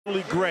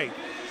Really great.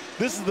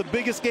 This is the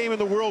biggest game in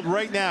the world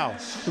right now.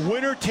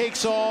 Winner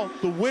takes all.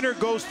 The winner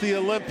goes to the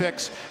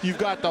Olympics. You've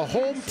got the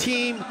home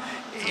team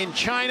in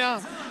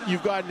China.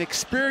 You've got an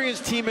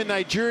experienced team in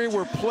Nigeria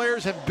where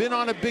players have been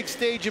on a big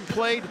stage and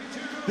played.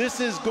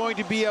 This is going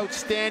to be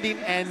outstanding,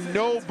 and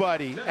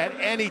nobody at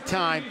any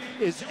time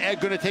is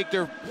going to take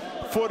their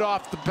foot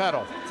off the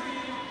pedal.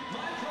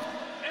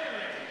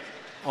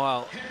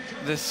 Well,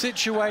 the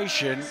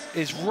situation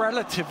is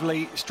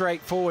relatively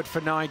straightforward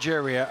for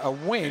Nigeria. A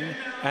win,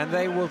 and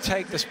they will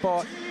take the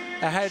spot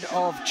ahead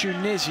of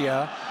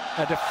Tunisia.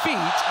 A defeat,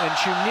 and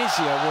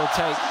Tunisia will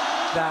take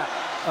that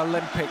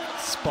Olympic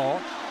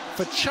spot.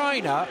 For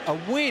China, a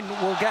win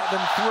will get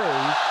them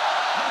through,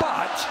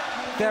 but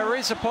there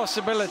is a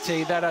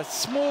possibility that a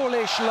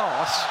smallish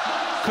loss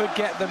could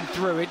get them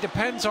through. It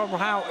depends on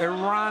how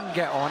Iran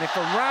get on. If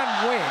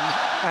Iran win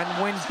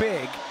and win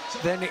big,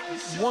 then it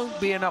won't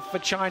be enough for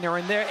China.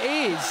 And there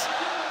is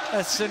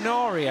a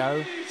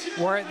scenario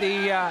where at the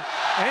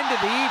end of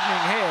the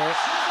evening here,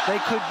 they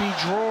could be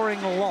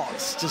drawing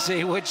lots to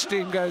see which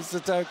team goes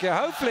to Tokyo.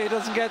 Hopefully it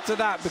doesn't get to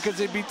that,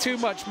 because it'd be too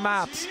much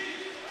maths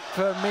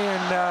for me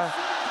and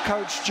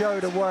Coach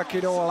Joe to work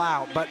it all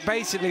out. But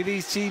basically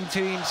these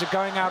teams are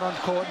going out on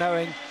court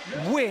knowing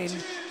win,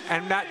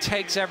 and that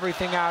takes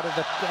everything out of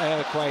the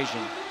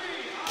equation.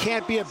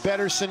 Can't be a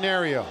better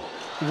scenario.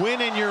 Win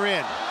and you're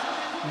in.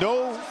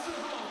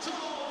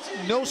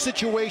 No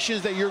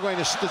situations that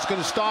that's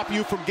going to stop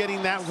you from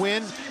getting that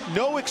win.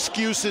 No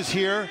excuses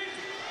here.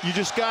 You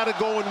just got to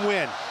go and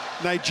win.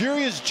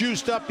 Nigeria's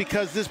juiced up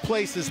because this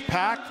place is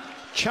packed.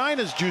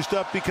 China's juiced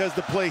up because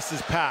the place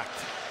is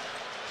packed.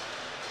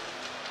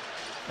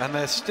 And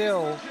they're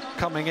still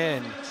coming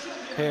in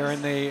here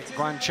in the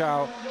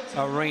Guangzhou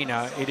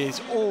Arena. It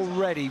is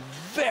already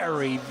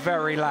very,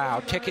 very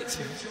loud. Tickets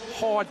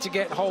hard to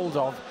get hold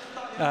of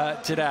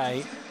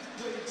today.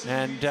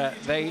 And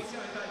they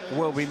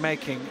will be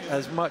making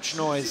as much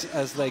noise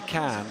as they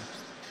can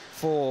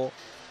for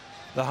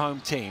the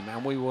home team.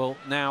 And we will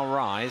now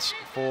rise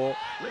for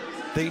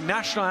the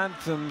national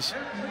anthems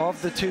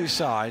of the two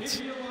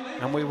sides.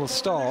 And we will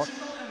start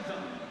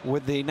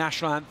with the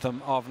national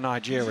anthem of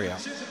Nigeria.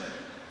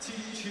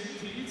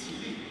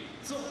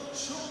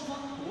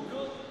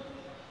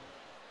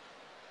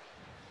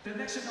 The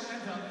national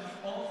anthem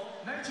of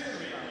Nigeria.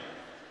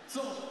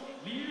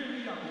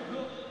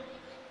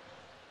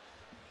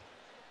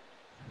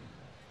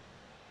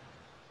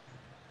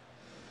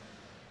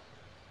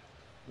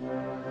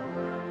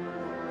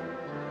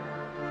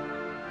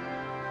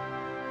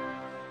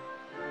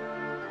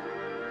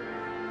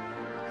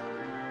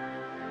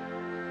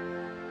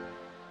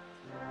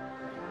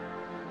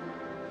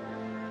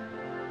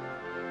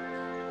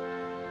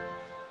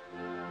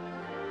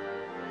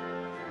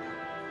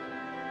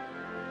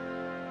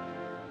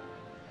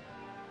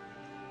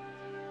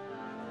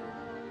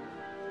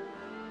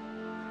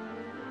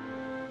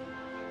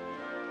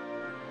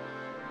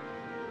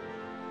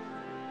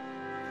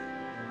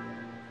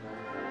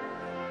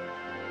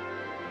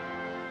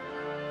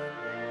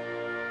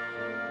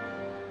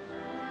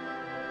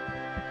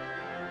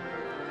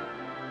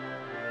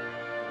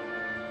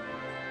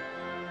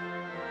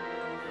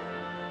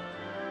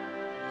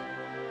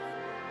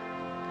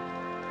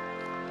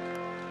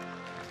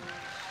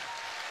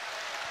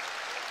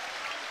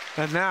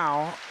 And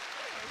now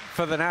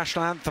for the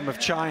national anthem of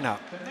China.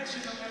 The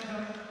national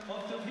anthem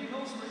of the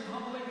People's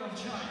Republic of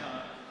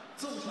China.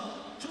 奏唱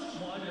中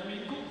华人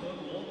民共和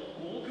国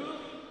国歌。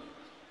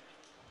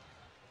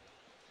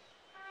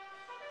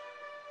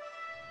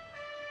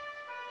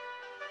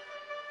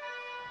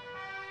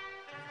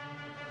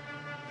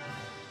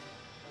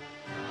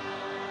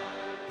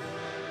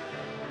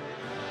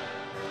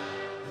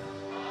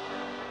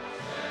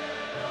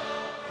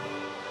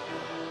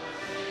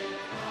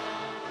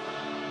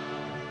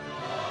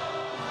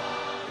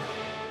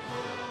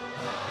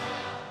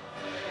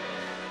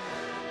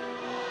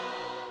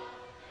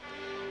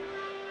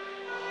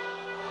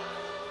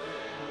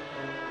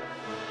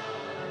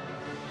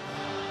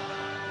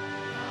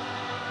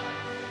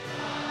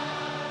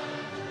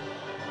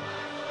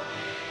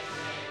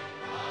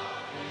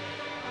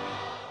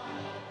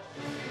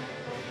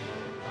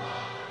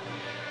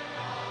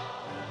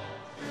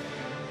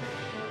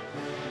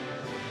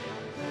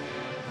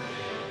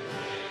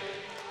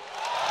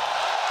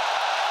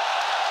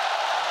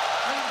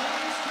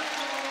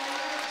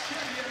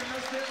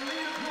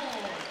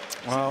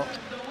Well,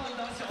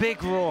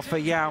 big roar for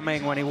Yao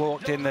Ming when he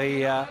walked in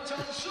the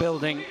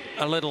building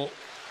a little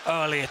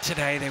earlier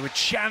today. They were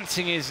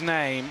chanting his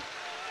name.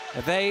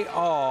 They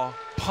are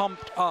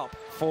pumped up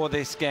for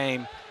this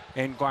game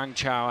in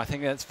Guangzhou. I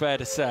think that's fair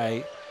to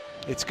say.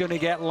 It's going to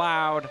get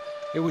loud.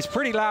 It was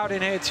pretty loud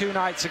in here 2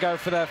 nights ago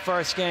for their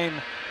first game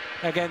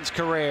against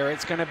Korea.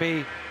 It's going to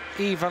be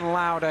even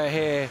louder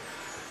here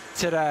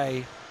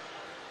today.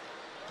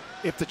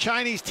 If the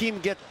Chinese team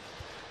get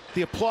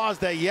the applause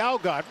that Yao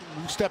got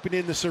stepping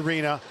in this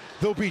arena,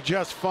 they'll be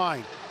just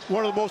fine.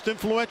 One of the most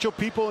influential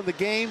people in the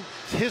game's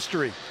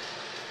history.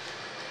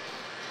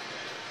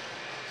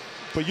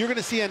 But you're going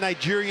to see a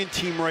Nigerian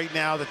team right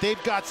now that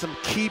they've got some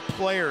key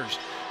players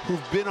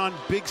who've been on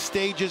big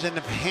stages and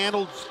have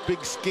handled big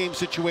game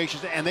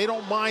situations, and they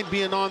don't mind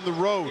being on the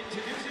road.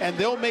 And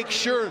they'll make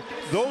sure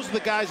those are the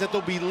guys that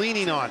they'll be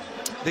leaning on.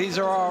 These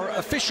are our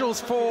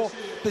officials for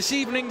this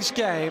evening's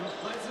game.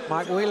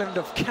 Mike Wheeland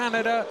of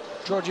Canada,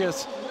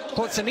 Georgios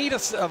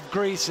Potsanidas of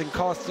Greece, and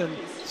Carsten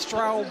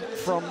Straub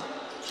from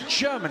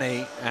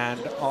Germany. And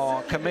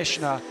our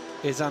commissioner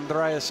is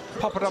Andreas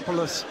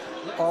Papadopoulos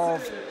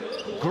of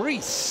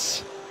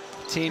Greece.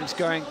 Teams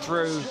going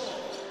through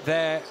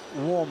their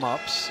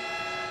warm-ups.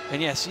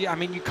 And yes, I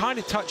mean, you kind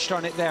of touched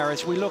on it there.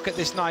 As we look at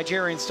this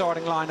Nigerian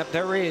starting lineup,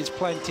 there is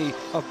plenty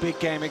of big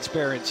game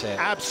experience here.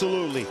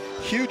 Absolutely.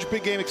 Huge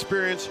big game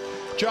experience.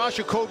 Josh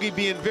Okogie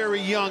being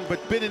very young,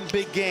 but been in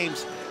big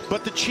games.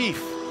 But the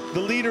chief, the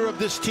leader of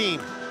this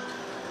team,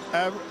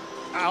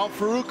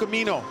 Al-Farouk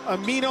Amino.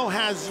 Amino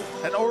has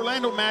an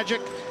Orlando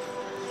Magic,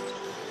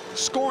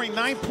 scoring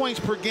 9 points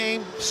per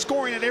game,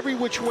 scoring it every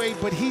which way,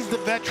 but he's the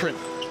veteran.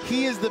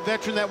 He is the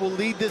veteran that will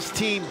lead this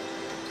team,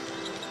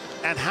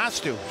 and has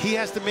to. He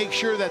has to make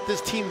sure that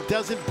this team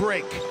doesn't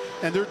break,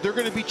 and they're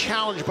going to be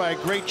challenged by a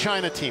great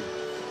China team.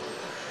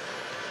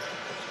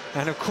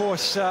 And of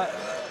course,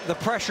 the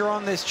pressure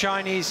on this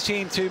Chinese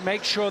team to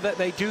make sure that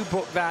they do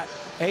book that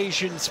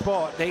Asian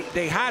spot.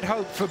 They had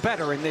hoped for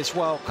better in this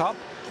World Cup.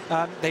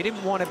 They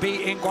didn't want to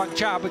be in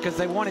Guangzhou because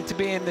they wanted to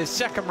be in the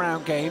second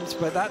round games,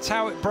 but that's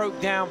how it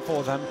broke down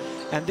for them.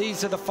 And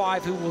these are the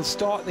 5 who will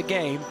start the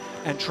game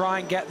and try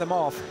and get them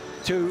off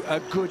to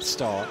a good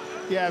start.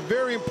 Yeah,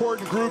 very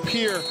important group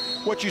here.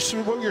 What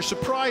you're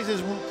surprised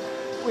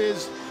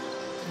is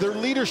their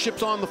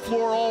leadership's on the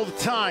floor all the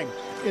time,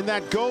 and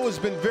that go has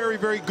been very,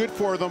 very good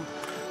for them.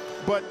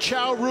 But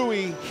Chao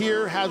Rui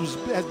here has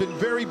been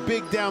very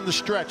big down the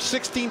stretch.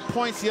 16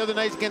 points the other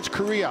night against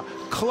Korea.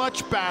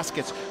 Clutch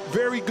baskets,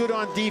 very good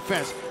on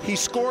defense. He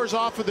scores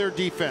off of their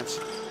defense.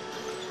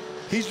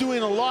 He's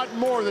doing a lot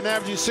more than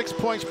averaging 6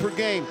 points per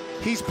game.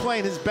 He's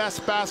playing his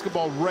best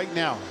basketball right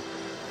now.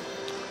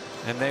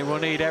 And they will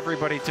need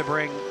everybody to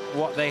bring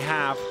what they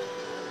have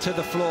to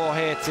the floor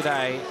here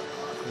today.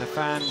 The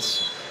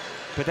fans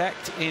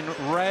bedecked in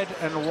red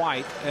and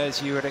white,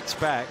 as you would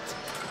expect.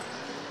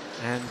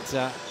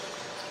 And,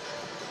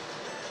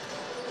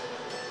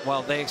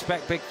 well, they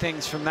expect big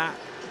things from that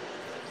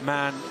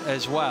man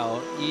as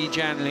well, Yi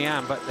Jan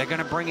Lian, but they're going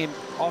to bring him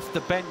off the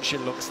bench,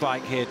 it looks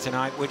like, here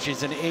tonight, which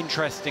is an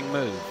interesting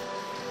move.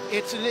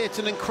 It's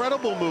an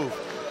incredible move,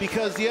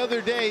 because the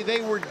other day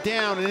they were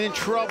down and in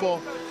trouble,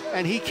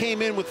 and he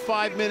came in with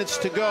 5 minutes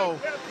to go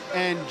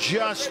and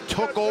just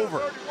took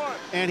over.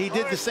 And he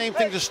did the same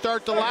thing to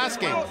start the last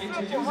game.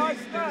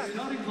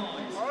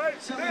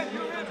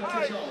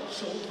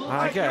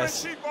 I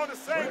guess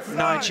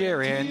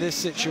Nigeria in this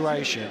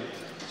situation,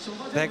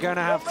 they're going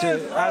to have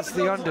to, as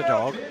the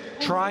underdog,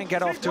 try and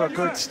get off to a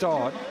good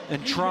start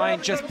and try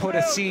and just put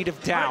a seed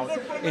of doubt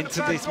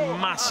into this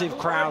massive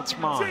crowd's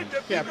mind.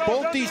 Yeah,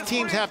 both these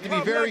teams have to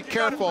be very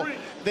careful.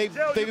 They've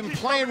been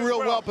playing real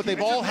well, but they've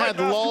all had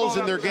lulls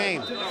in their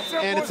game.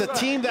 And it's a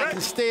team that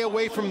can stay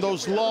away from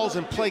those lulls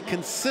and play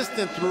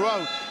consistent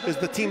throughout is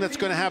the team that's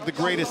going to have the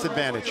greatest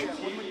advantage.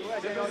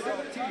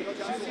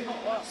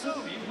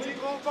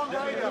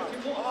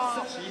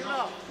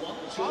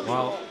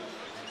 Well,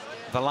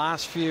 the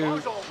last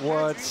few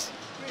words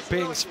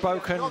being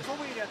spoken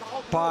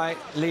by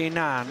Li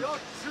Nan,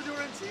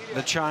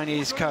 the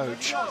Chinese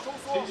coach.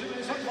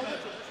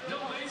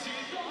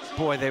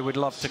 Boy, they would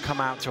love to come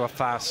out to a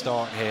fast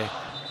start here.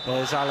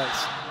 There's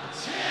Alex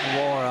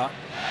Wara,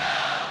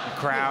 the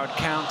crowd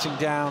counting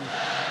down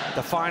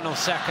the final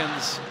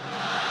seconds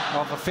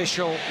of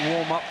official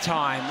warm-up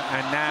time,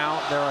 and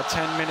now there are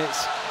 10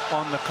 minutes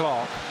on the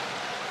clock.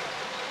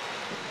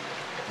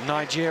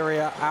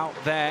 Nigeria out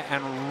there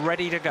and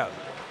ready to go.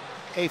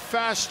 A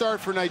fast start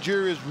for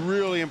Nigeria is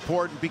really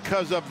important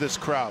because of this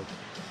crowd.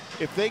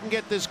 If they can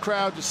get this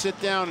crowd to sit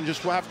down and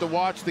just have to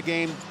watch the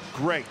game,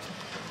 great.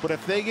 But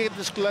if they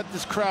let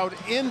this crowd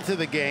into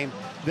the game,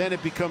 then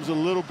it becomes a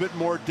little bit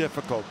more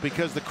difficult,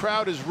 because the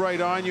crowd is right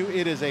on you.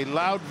 It is a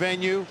loud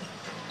venue,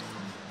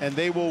 and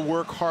they will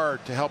work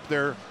hard to help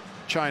their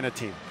China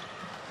team.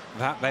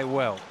 That they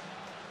will.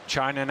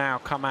 China now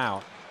come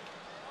out.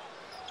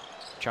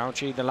 Chao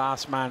Chi, the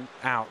last man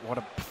out. What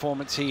a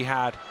performance he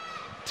had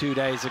 2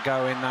 days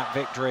ago in that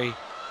victory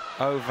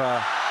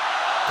over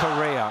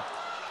Korea.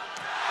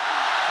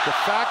 The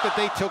fact that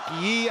they took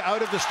Yi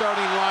out of the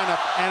starting lineup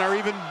and are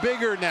even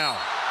bigger now.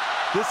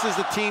 This is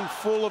a team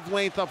full of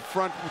length up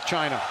front with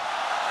China.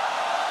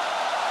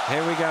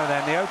 Here we go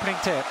then. The opening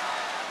tip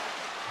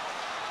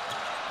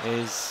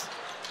is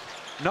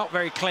not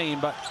very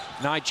clean, but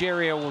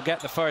Nigeria will get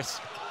the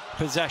first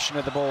possession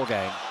of the ball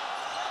game.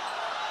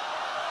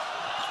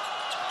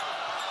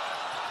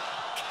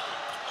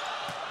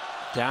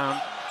 Down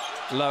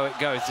low it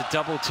goes. The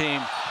double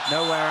team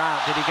nowhere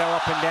out. Did he go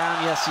up and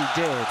down? Yes,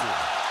 he did.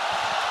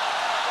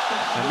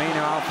 Aminu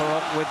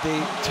Al-Farouk with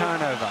the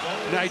turnover.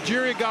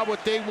 Nigeria got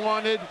what they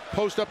wanted.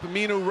 Post up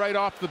Aminu right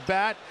off the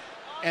bat.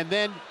 And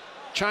then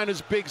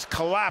China's bigs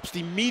collapsed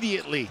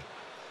immediately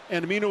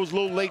and Amino was a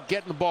little late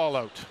getting the ball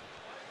out.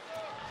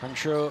 Fang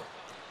Shu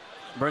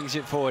brings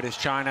it forward as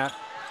China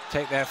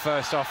take their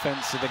first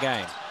offense of the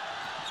game.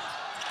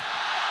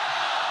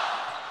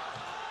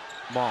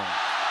 Wong.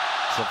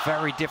 It's a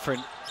very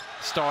different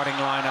starting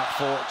lineup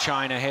for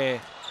China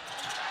here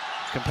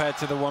compared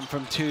to the one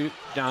from 2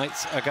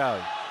 nights ago.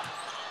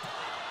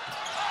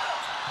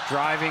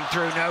 Driving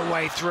through, no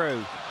way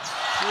through.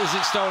 Is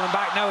it stolen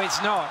back? No,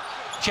 it's not.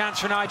 Chance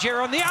for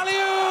Nigeria on the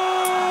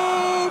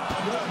alley-oop!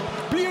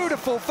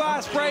 Beautiful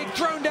fast break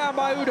thrown down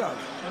by Udo.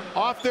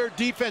 Off their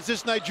defense,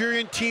 this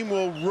Nigerian team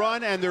will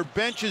run, and their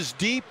bench is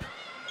deep.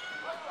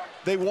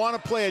 They want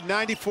to play a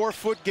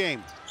 94-foot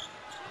game.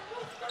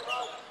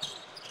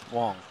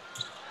 Wong.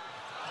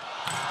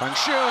 Fang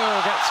Shu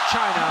gets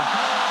China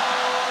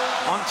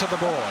onto the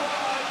board.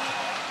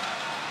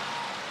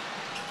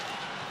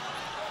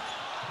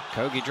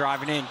 Kogi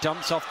driving in,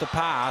 dumps off the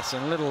pass,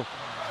 and a little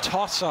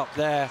toss up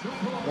there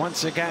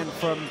once again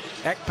from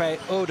Ekpe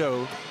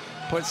Udo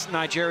puts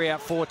Nigeria at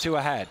 4-2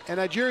 ahead. And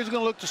Nigeria's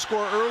going to look to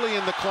score early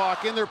in the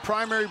clock in their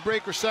primary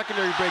break or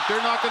secondary break.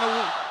 They're not going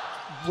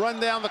to run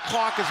down the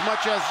clock as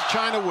much as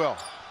China will.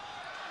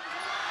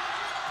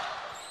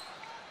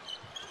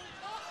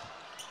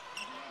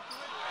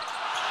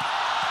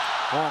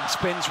 Wong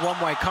spins one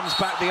way, comes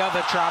back the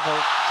other, travel,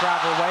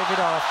 wave it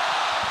off.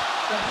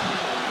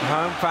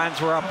 Home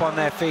fans were up on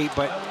their feet,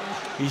 but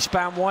he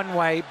span one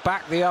way,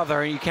 back the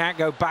other, and you can't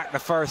go back the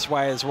first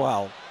way as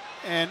well.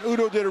 And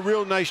Udo did a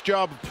real nice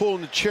job of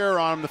pulling the chair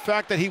on him. The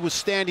fact that he was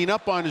standing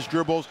up on his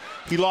dribbles,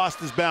 he lost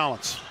his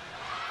balance.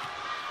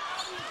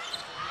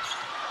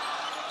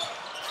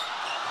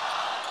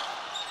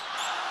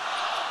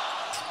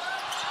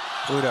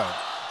 Udo.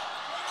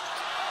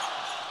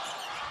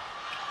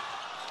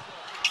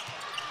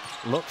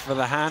 Look for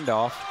the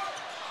handoff,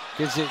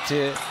 gives it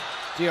to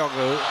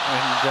Diogo, and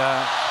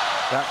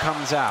that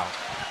comes out.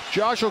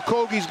 Josh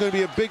Okogie is going to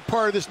be a big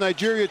part of this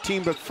Nigeria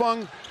team, but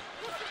Fung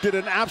did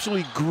an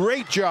absolutely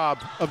great job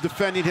of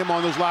defending him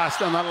on that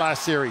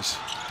last series.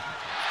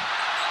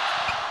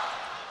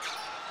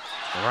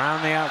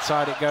 Around the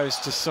outside it goes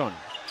to Sun.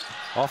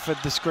 Offered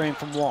the screen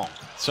from Wong.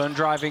 Sun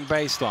driving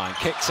baseline,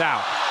 kicks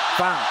out.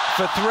 Fang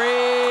for 3,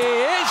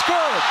 it's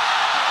good!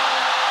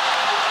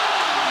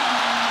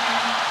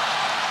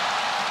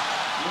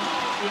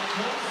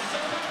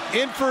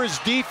 In for his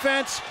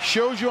defense,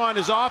 shows you on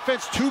his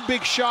offense, 2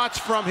 big shots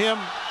from him.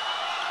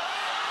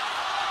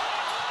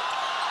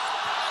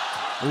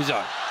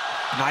 Uzo,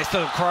 nice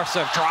little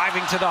crosser,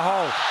 driving to the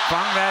hole.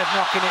 Fang there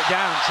knocking it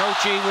down.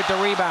 Chochi with the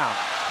rebound.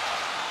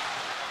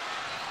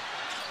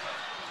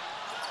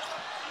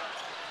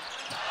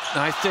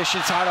 Nice dish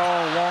inside.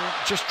 Oh, Wong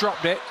just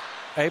dropped it,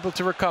 able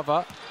to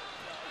recover.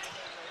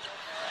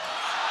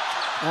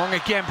 Wong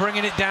again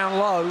bringing it down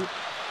low.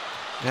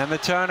 And the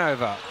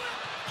turnover.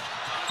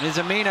 There's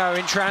Amino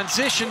in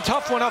transition,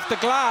 tough one off the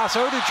glass.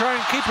 Udo trying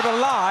to keep it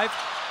alive.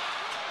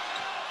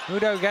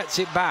 Udo gets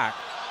it back.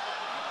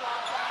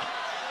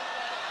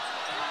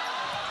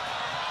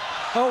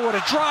 Oh, what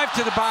a drive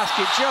to the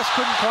basket. Just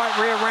couldn't quite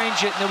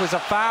rearrange it, and there was a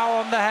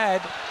foul on the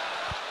head.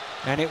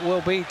 And it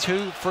will be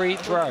 2 free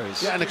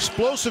throws. Yeah, an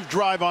explosive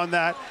drive on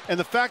that. And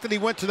the fact that he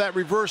went to that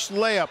reverse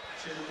layup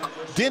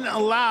didn't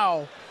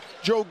allow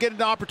Joe get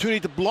an opportunity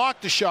to block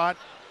the shot.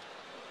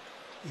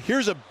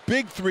 Here's a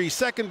big 3,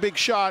 second big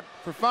shot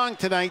for Fang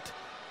tonight.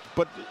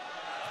 But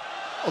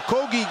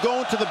Okogie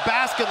going to the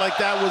basket like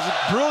that was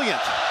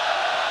brilliant.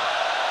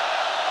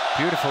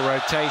 Beautiful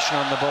rotation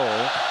on the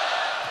ball.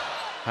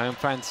 Home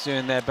fans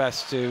doing their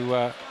best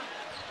to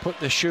put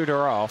the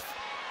shooter off.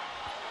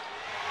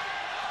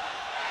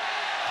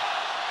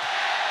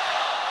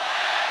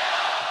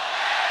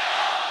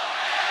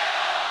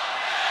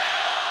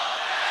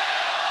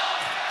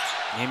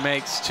 He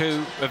makes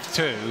 2 of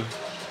 2.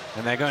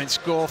 And they're going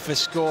score for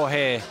score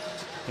here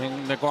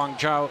in the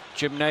Guangzhou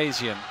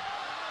Gymnasium.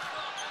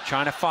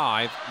 China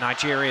 5,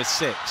 Nigeria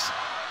 6.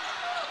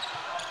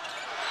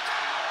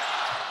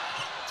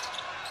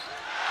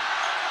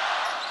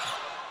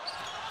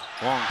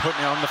 Wong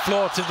putting it on the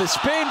floor to the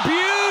spin.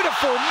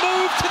 Beautiful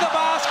move to the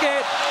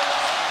basket.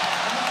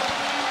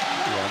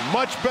 Yeah,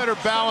 much better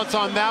balance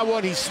on that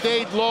one. He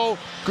stayed low.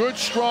 Good,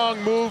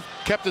 strong move.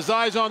 Kept his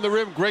eyes on the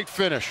rim. Great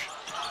finish.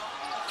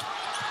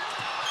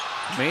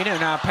 Amino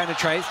now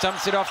penetrates,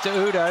 dumps it off to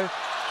Udo,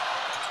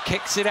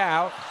 kicks it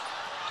out.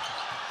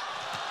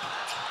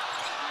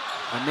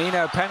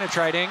 Amino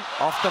penetrating,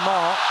 off the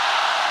mark.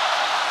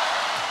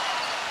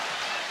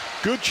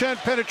 Good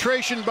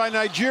penetration by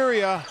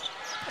Nigeria,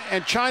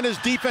 and China's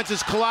defense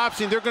is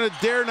collapsing. They're going to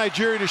dare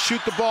Nigeria to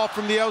shoot the ball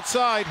from the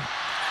outside.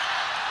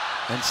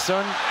 And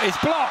Sun is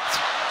blocked.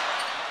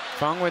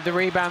 Fung with the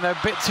rebound, though, a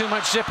bit too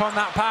much zip on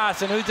that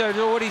pass, and Udo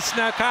already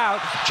snuck out.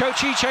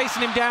 Chochi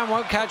chasing him down,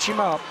 won't catch him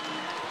up.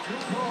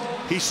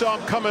 He saw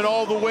him coming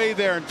all the way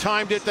there and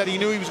timed it that he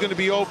knew he was going to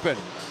be open.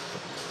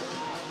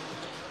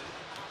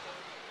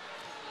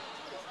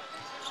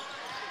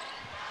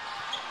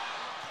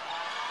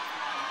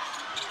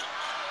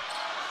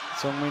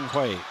 Sung Min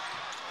Hui.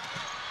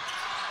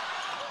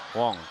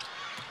 Wong.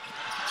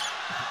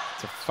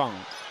 To Fung.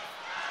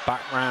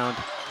 Back round,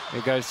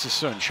 it goes to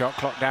Sun. Shot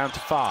clock down to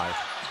 5.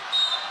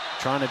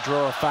 Trying to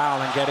draw a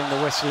foul and getting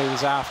the whistle he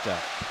was after.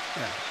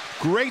 Yeah.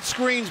 Great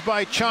screens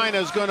by China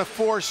is going to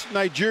force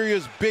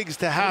Nigeria's bigs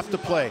to have to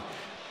play.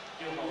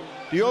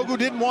 Diogo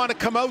didn't want to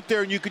come out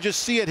there, and you could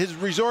just see it. His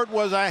resort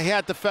was, I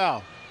had to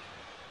foul.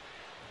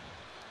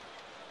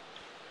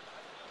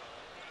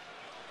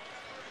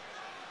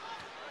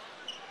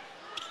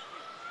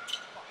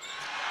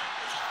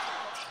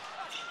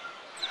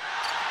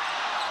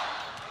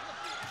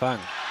 Fang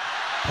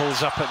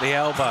pulls up at the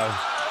elbow.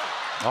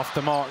 Off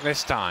the mark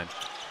this time.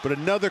 But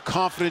another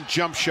confident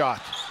jump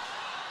shot.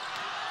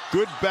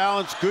 Good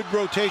balance, good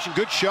rotation,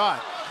 good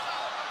shot.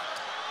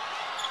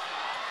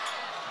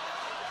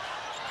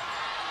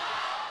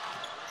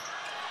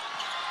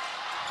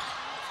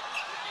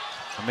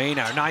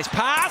 Amino, nice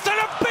pass and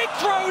a big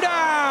throw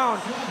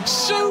down.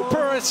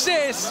 Super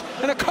assist,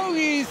 and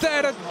Okoye's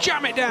there to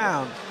jam it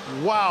down.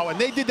 Wow, and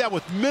they did that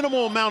with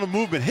minimal amount of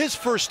movement. His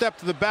first step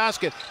to the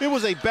basket, it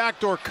was a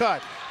backdoor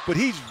cut, but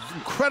he's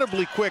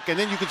incredibly quick, and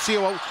then you can see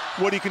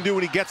what he can do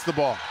when he gets the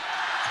ball.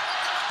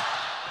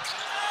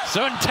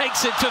 Sun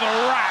takes it to the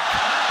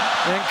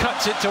rack and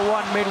cuts it to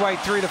 1 midway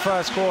through the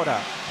first quarter.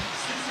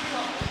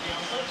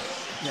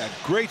 Yeah,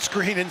 great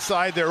screen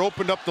inside there,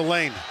 opened up the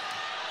lane.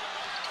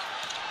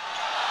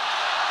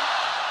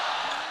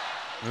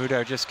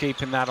 Udo just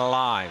keeping that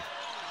alive.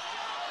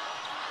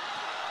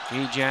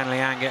 Yi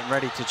Jianlian getting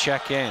ready to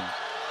check in.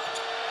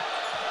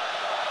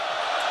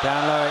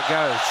 Down low it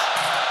goes.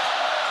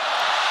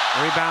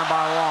 Rebound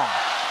by Wong.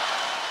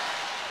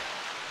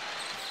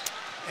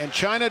 And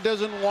China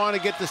doesn't want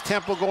to get this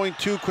tempo going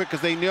too quick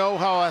because they know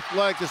how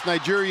athletic this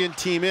Nigerian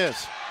team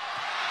is.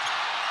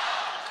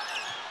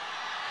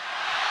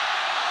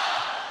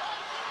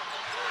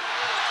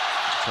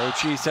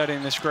 Tochi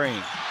setting the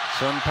screen.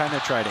 Sun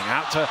penetrating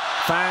out to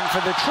Fang for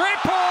the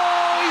triple.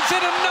 He's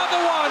hit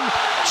another one.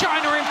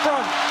 China in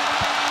front.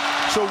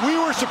 So we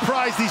were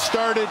surprised he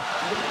started,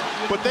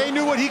 but they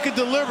knew what he could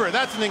deliver.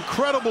 That's an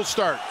incredible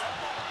start.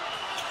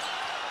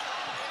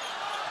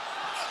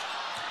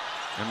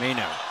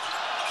 Amino.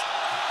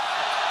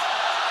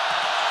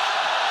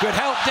 Good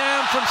help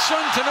down from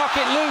Sun to knock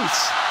it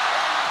loose.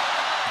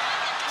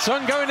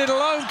 Sun going it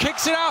alone,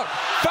 kicks it out.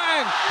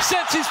 Fang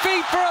sets his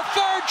feet for a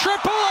third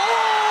triple.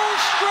 Oh,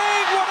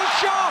 string, what a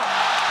shot!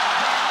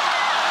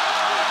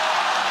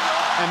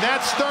 And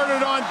that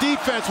started on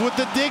defense with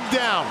the dig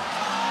down.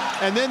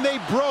 And then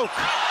they broke.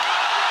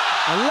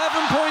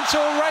 11 points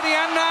already,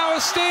 and now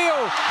a steal.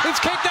 It's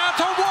kicked out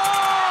to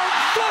Wong,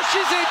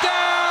 flushes it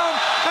down,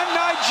 and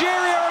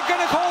Nigeria are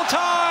going to call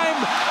time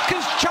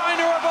because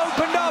China have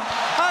opened up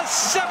a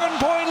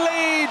 7-point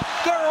lead.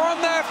 They're on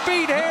their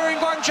feet here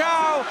in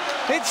Guangzhou.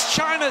 It's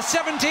China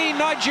 17,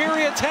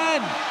 Nigeria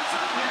 10.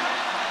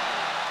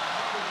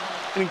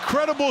 An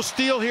incredible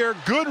steal here,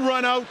 good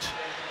run out.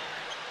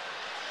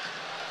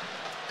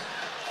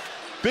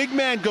 Big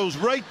man goes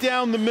right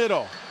down the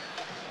middle.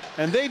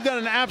 And they've done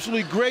an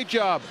absolutely great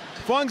job.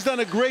 Fang's done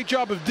a great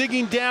job of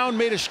digging down,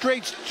 made a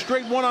straight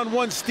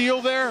one-on-one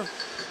steal there.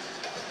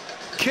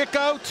 Kick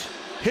out,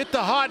 hit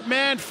the hot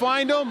man,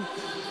 find him.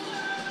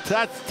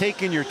 That's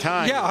taking your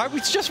time. Yeah, I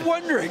was just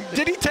wondering,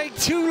 did he take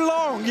too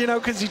long? You know,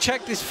 because he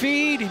checked his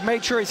feed, he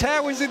made sure his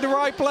hair was in the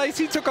right place.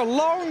 He took a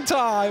long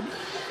time.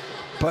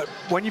 But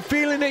when you're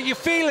feeling it, you're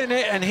feeling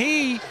it, and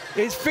he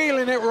is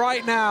feeling it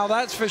right now,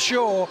 that's for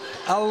sure.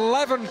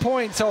 11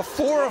 points off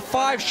 4 of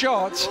 5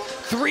 shots,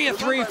 3 of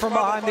 3 from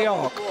behind the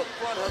arc.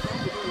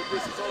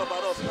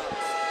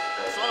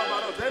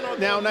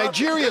 Now,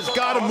 Nigeria's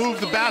got to move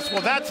the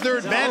basketball. That's their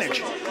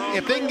advantage.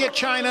 If they can get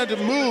China to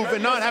move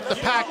and not have to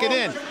pack it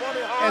in.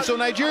 And so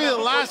Nigeria, the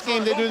last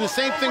game, they're doing the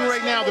same thing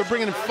right now. They're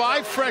bringing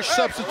 5 fresh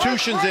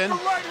substitutions in,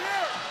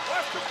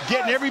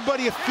 getting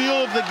everybody a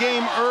feel of the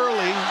game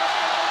early,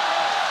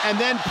 and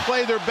then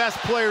play their best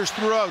players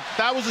throughout.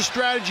 That was the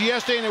strategy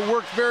yesterday, and it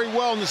worked very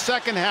well in the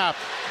second half.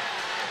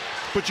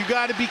 But you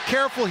got to be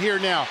careful here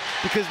now,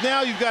 because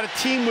now you've got a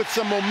team with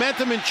some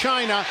momentum in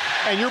China,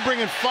 and you're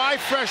bringing 5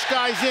 fresh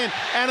guys in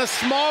and a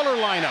smaller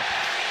lineup.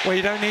 Well,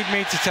 you don't need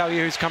me to tell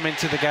you who's come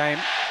into the game.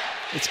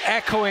 It's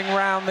echoing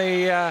around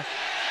the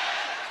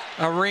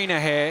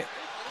arena here.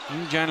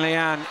 Yi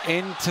Jianlian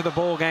into the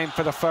ball game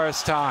for the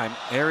first time.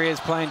 Here he is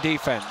playing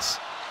defense.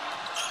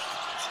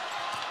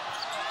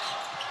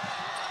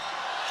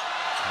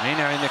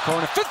 Amino in the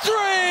corner for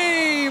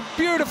 3!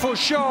 Beautiful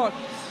shot.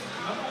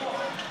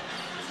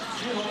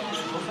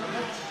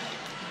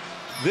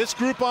 This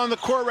group on the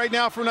court right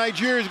now for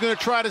Nigeria is going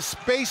to try to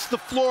space the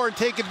floor and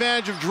take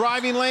advantage of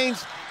driving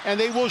lanes, and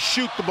they will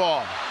shoot the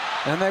ball.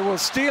 And they will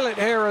steal it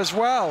here as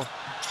well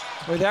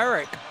with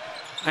Eric.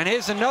 And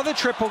here's another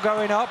triple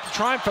going up,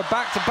 trying for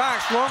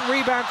back-to-backs. Long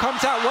rebound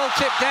comes out, well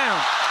tipped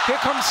down. Here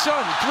comes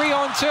Sun,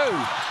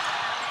 3-on-2.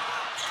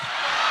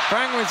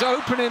 Fang was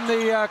open in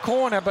the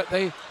corner, but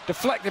the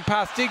deflected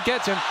pass did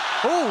get him.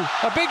 Oh,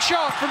 a big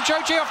shot from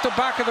Chochi off the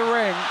back of the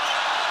ring.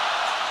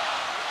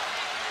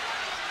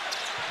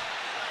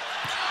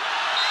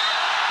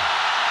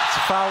 It's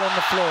a foul on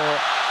the floor.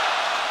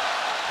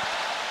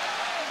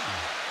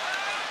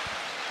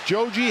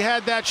 Joji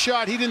had that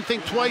shot. He didn't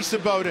think twice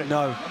about it.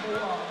 No.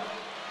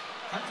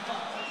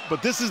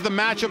 But this is the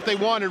matchup they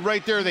wanted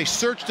right there. They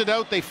searched it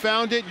out. They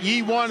found it.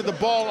 Yi wanted the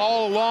ball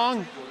all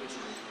along.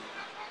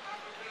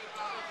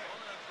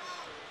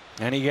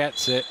 And he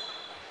gets it.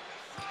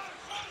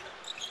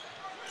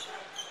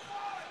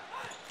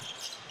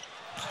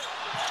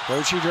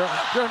 Joji,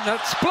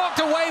 that's blocked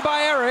away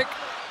by Eric.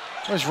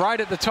 It was right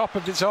at the top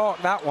of his arc,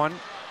 that one.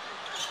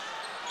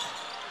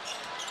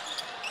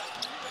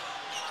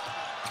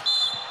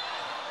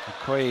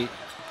 McQueen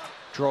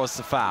draws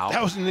the foul.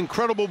 That was an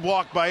incredible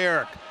block by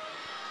Eric.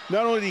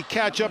 Not only did he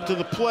catch up to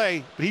the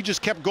play, but he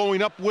just kept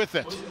going up with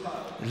it.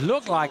 It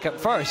looked like at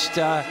first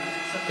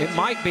it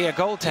might be a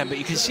goaltend, but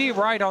you can see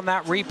right on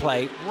that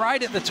replay,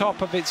 right at the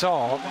top of its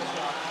arc.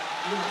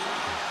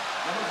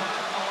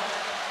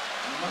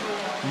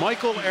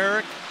 Michael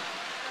Eric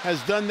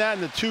has done that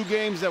in the 2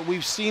 games that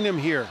we've seen him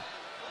here.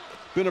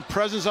 Been a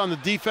presence on the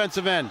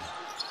defensive end.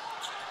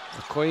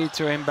 McQueen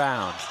to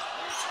inbound.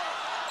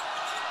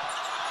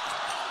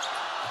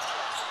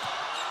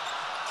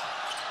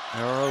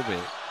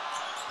 Nairobi.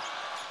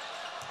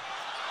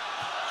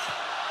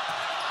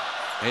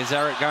 Is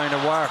Eric going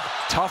to work?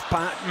 Tough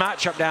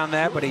matchup down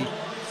there, but he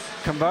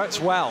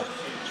converts well.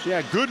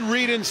 Yeah, good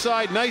read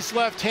inside. Nice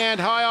left hand,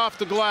 high off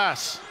the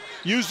glass.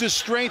 Used his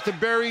strength to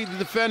bury the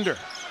defender.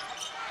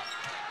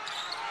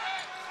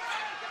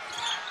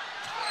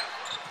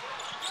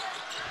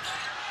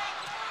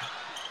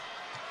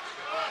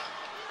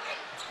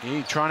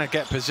 He's trying to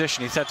get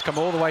position. He's had to come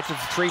all the way to the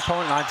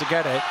 3-point line to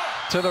get it.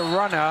 To the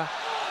runner.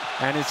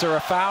 And is there a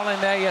foul in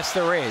there? Yes,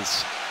 there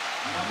is.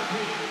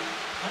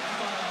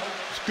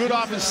 Good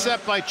offense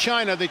set by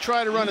China. They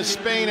try to run a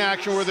Spain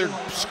action where they're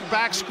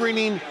back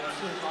screening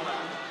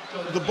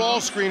the ball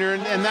screener,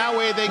 and that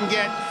way they can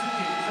get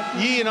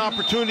Yi an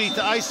opportunity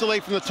to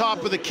isolate from the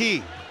top of the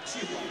key.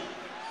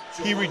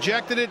 He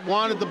rejected it,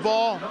 wanted the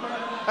ball.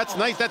 That's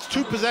nice. That's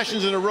 2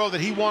 possessions in a row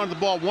that he wanted the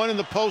ball. One in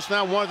the post,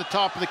 now one at the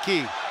top of the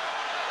key.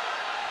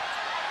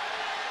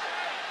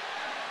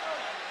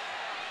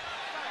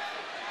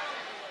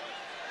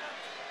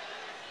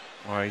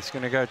 Well, he's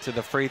going to go to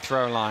the free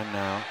throw line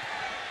now.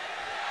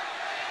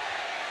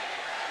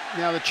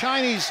 Now the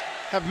Chinese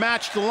have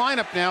matched the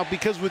lineup now,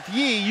 because with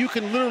Yi, you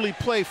can literally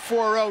play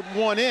 4 out,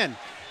 1 in.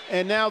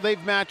 And now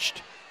they've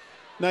matched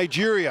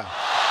Nigeria.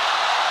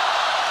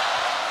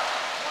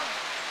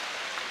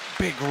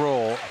 Big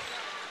roar.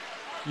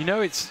 You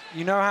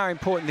know how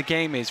important the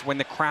game is when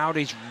the crowd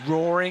is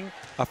roaring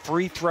a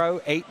free throw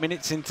 8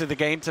 minutes into the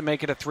game to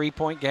make it a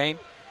 3-point game.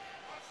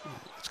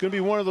 It's going to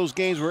be one of those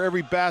games where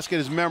every basket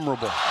is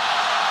memorable.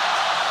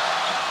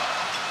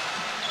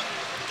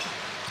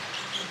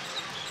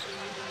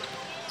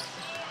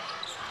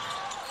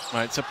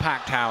 Well, it's a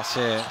packed house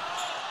here,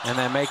 and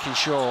they're making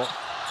sure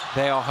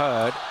they are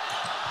heard.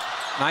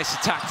 Nice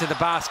attack to the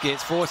basket.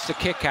 It's forced a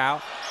kick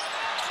out.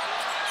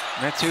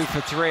 And they're 2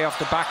 for 3 off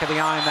the back of the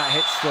iron. That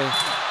hits the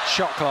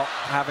shot clock,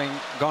 having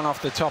gone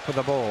off the top of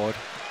the board.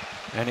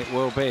 And it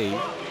will be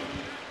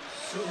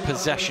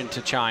possession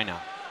to China.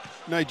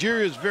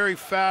 Nigeria is very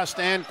fast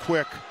and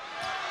quick,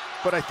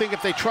 but I think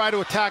if they try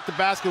to attack the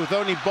basket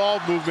without any ball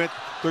movement,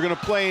 they're going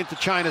to play into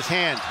China's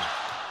hand.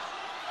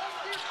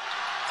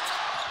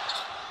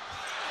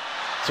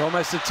 It's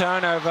almost a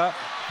turnover.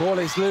 Ball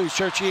is loose.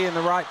 Shochi in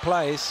the right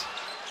place.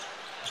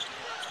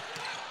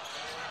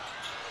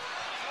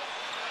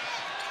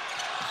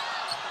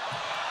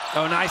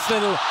 Oh, nice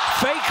little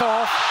fake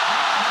off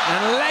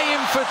and lay in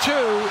for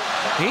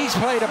 2. He's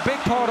played a big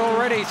part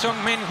already,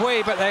 Sung Min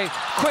Hui, but they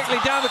quickly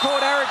down the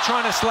court. Eric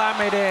trying to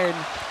slam it in.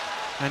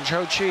 And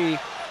Shochi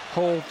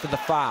called for the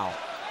foul.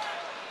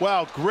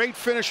 Wow, great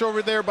finish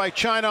over there by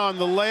China on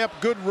the layup.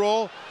 Good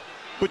roll.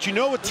 But you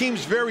know a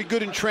team's very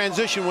good in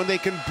transition when they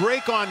can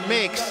break on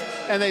makes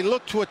and they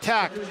look to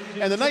attack.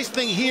 And the nice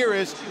thing here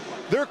is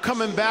they're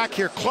coming back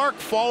here. Clark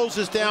follows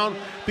this down,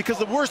 because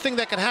the worst thing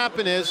that can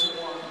happen is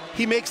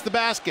he makes the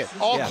basket.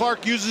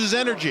 Clark uses his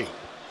energy.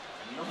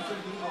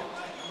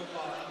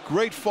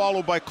 Great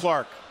follow by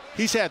Clark.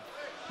 He's had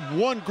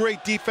 1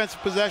 great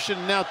defensive possession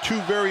and now 2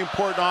 very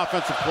important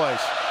offensive plays.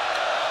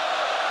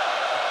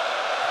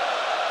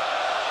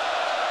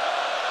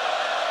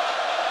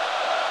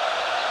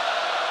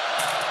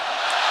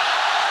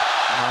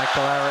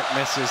 Michael Eric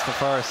misses the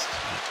first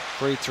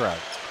free throw.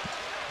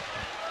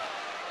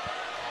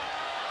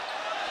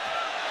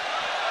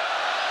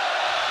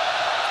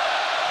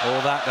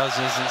 All that does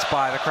is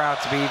inspire the crowd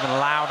to be even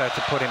louder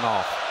to put him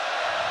off.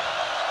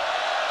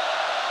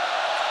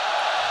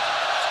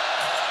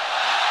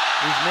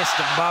 He's missed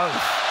them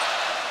both.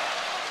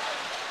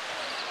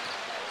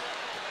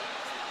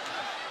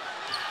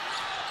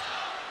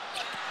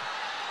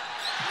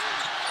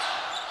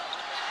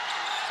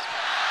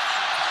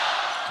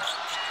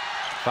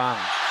 Fun.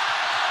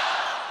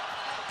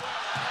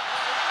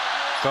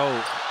 Goal.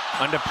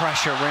 Under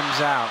pressure, rims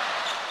out.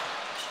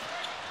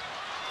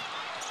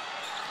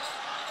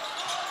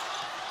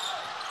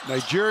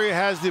 Nigeria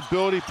has the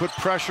ability to put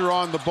pressure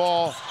on the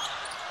ball.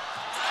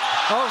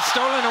 Oh,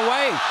 stolen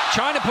away.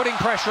 China putting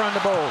pressure on the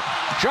ball.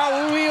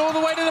 Zhao Hui all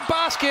the way to the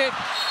basket.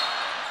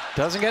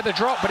 Doesn't get the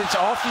drop, but it's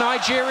off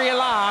Nigeria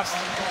last.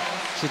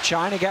 So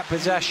China get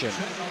possession.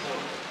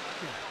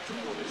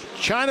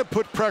 China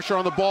put pressure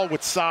on the ball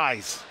with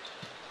size.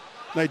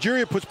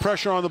 Nigeria puts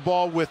pressure on the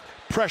ball with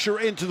pressure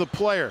into the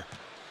player.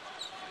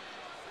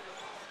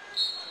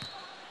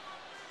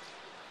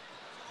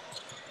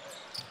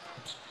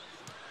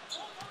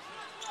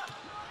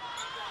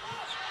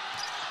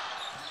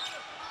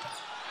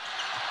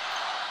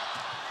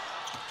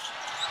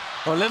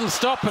 A little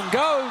stop and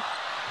go.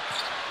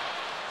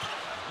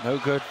 No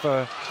good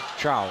for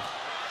Zhao.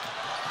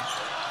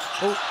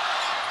 Oh,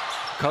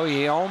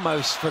 Koyi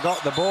almost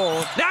forgot the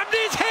ball.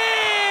 Namdi's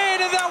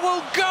hit, and that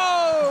will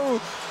go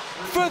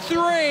for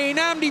three.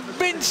 Namdi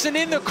Vincent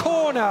in the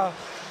corner.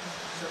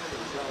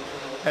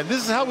 And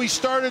this is how we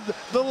started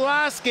the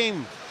last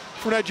game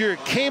for Nigeria.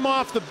 Came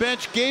off the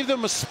bench, gave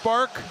them a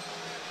spark.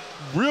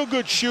 Real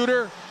good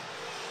shooter,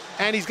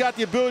 and he's got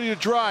the ability to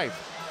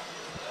drive.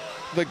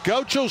 The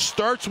Gaucho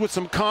starts with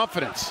some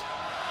confidence.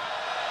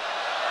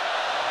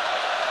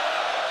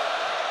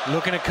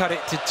 Looking to cut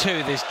it to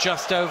 2. There's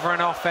just over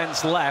an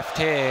offense left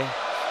here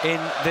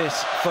in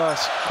this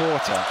first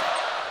quarter.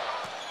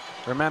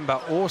 Remember,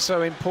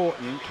 also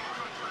important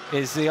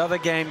is the other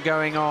game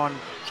going on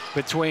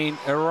between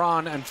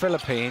Iran and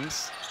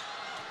Philippines.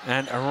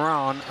 And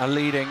Iran are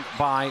leading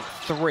by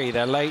 3.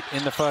 They're late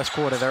in the first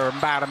quarter. They're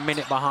about a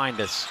minute behind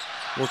us.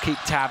 We'll keep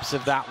tabs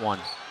of that one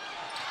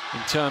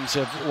in terms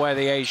of where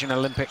the Asian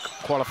Olympic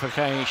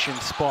qualification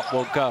spot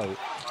will go.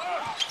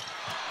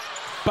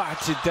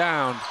 Batted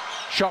down.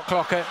 Shot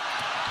clock at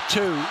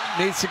 2.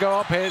 Needs to go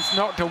up here. It's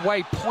knocked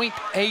away.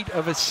 0.8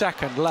 of a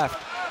second left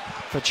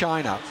for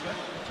China.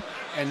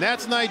 And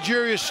that's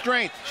Nigeria's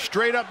strength.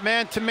 Straight up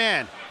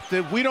man-to-man.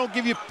 If we don't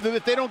give you,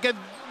 if they don't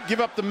give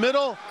up the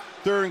middle,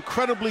 they're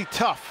incredibly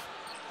tough.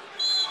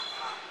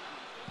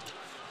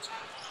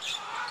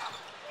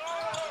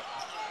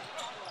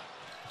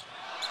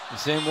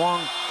 Zin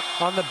Wang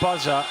on the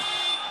buzzer,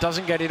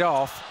 doesn't get it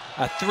off.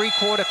 A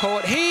 3-quarter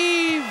court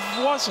heave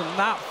wasn't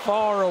that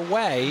far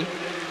away.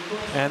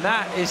 And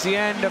that is the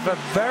end of a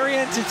very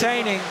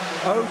entertaining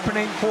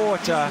opening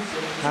quarter.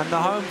 And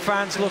the home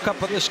fans look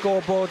up at the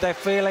scoreboard. They're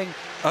feeling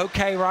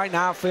okay right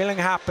now, feeling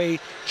happy.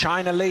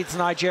 China leads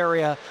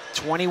Nigeria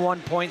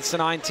 21 points to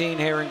 19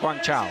 here in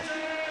Guangzhou.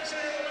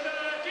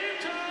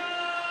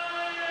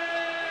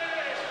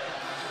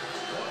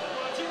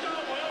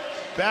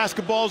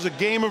 Basketball is a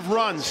game of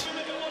runs.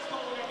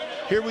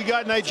 Here we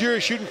got Nigeria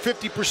shooting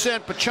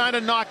 50%, but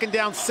China knocking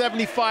down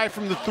 75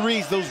 from the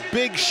threes, those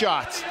big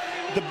shots,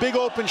 the big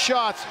open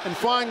shots, and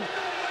Fang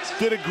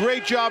did a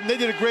great job, and they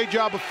did a great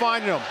job of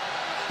finding them.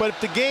 But if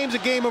the game's a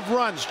game of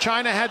runs,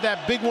 China had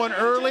that big one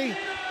early,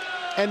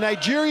 and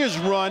Nigeria's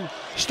run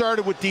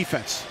started with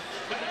defense.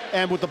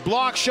 And with the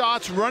block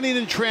shots, running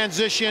in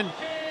transition,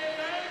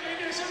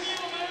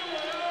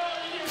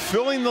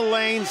 filling the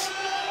lanes.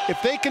 If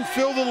they can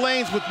fill the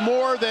lanes with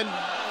more than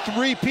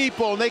 3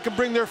 people, and they can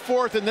bring their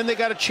 4th, and then they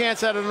got a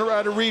chance at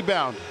a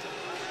rebound.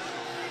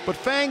 But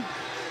Fang,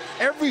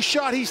 every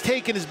shot he's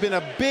taken has been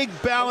a big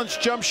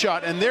balanced jump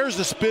shot, and there's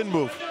the spin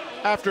move.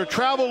 After a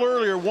travel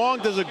earlier, Wang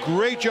does a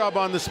great job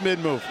on the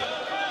spin move.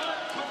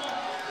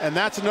 And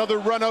that's another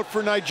run out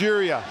for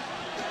Nigeria.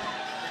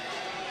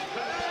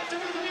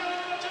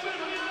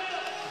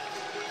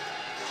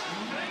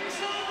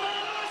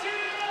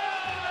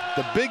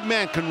 The big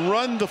man can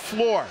run the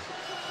floor.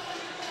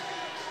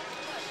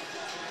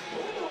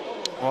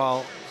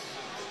 Well,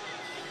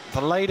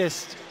 the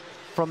latest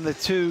from the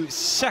 2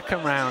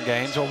 second-round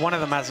games, or one of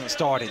them hasn't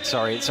started,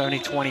 sorry, it's only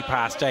 20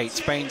 past 8.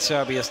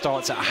 Spain-Serbia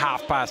starts at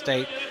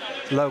 8:30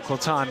 local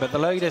time, but the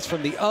latest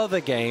from the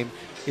other game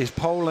is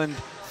Poland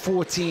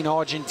 14,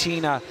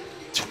 Argentina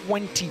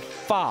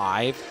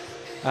 25.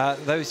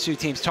 Those 2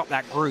 teams top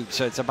that group,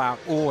 so it's about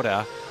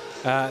order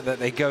that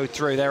they go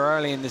through. They're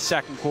early in the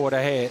second quarter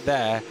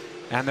there,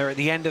 and they're at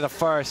the end of the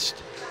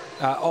first,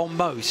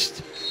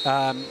 almost,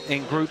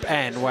 in Group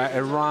N, where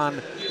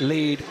Iran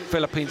lead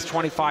Philippines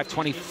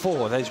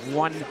 25-24. There's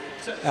 1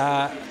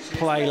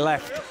 play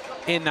left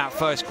in that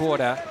first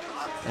quarter.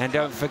 And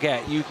don't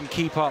forget, you can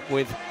keep up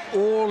with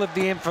all of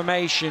the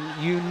information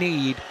you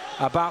need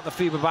about the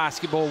FIBA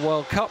Basketball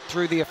World Cup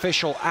through the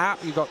official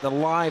app. You've got the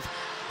live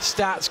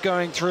stats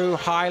going through,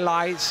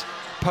 highlights,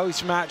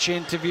 post-match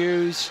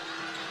interviews,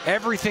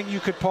 everything you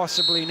could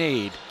possibly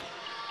need.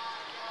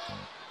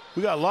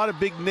 We got a lot of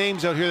big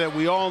names out here that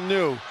we all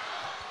knew.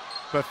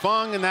 But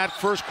Fang in that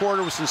first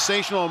quarter was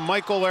sensational, and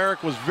Michael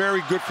Eric was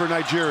very good for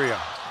Nigeria.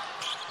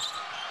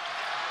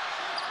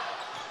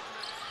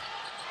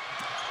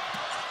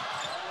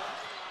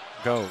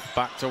 Go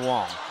back to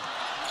Wang.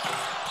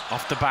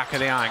 Off the back of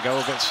the iron.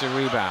 Go gets the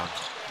rebound.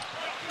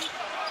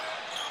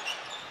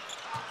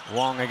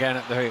 Wang again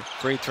at the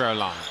free throw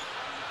line.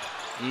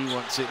 He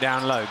wants it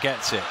down low,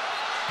 gets it.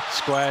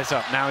 Squares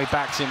up, now he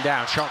backs him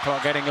down. Shot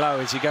clock getting low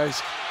as he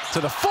goes to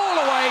the fall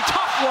away,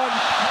 tough one.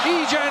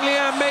 Yi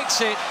Jianlian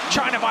makes it,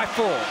 China by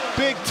 4.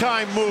 Big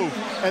time move,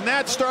 and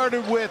that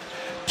started with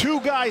two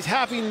guys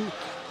having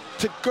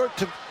to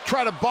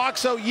try to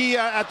box out Yi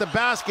at the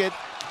basket,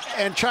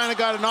 and China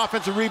got an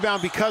offensive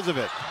rebound because of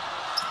it.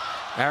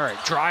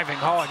 Eric driving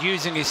hard,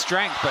 using his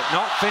strength, but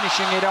not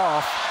finishing it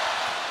off.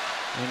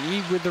 And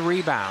Yi with the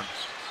rebound.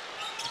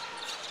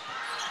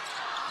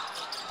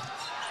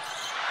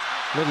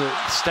 Little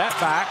step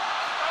back.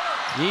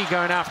 Yi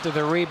going after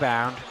the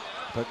rebound,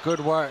 but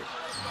good work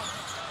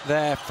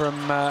there from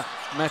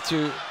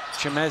Metu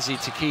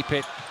Chimezi to keep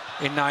it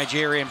in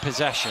Nigerian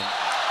possession.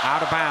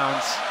 Out of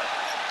bounds.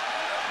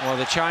 Well,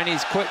 the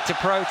Chinese quick to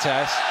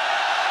protest,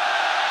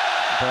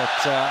 but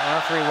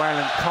referee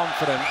Whalen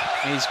confident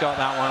he's got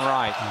that one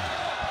right.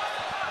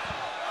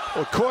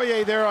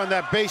 Okoye there on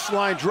that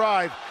baseline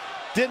drive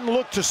didn't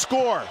look to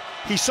score.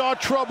 He saw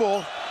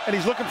trouble, and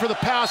he's looking for the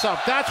pass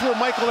off. That's where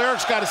Michael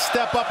Eric's got to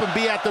step up and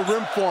be at the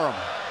rim for him.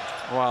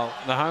 Well,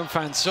 the home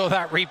fans saw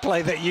that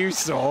replay that you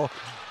saw,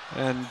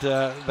 and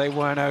they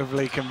weren't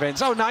overly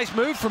convinced. Oh, nice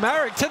move from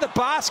Eric to the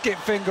basket,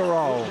 finger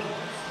roll.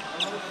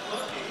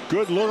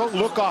 Good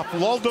look off,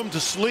 lulled him to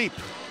sleep.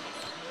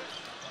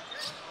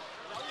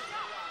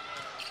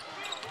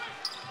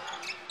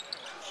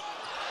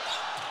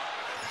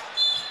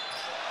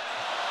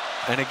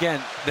 And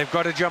again, they've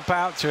got to jump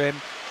out to him,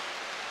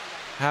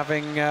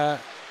 having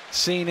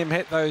seen him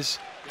hit those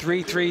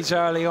 3 threes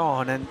early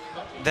on, and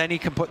then he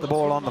can put the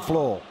ball on the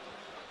floor.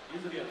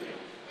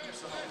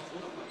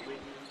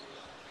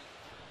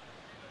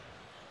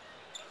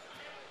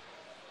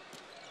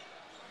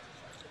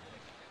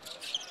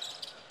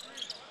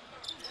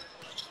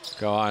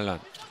 Go Island.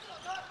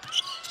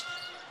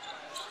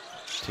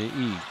 To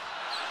E.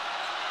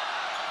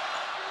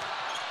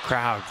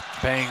 Crowd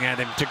baying at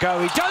him to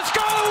go. He does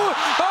go!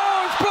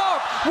 Oh, it's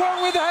blocked!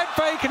 One with the head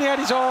fake, and he had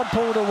his arm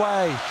pulled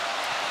away.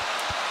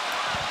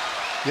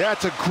 Yeah,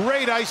 it's a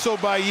great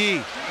ISO by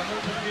Yi.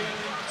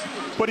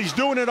 But he's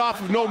doing it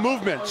off of no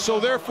movement. So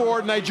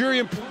therefore,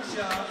 Nigerian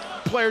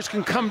players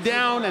can come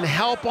down and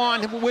help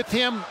on with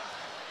him,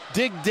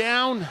 dig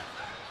down.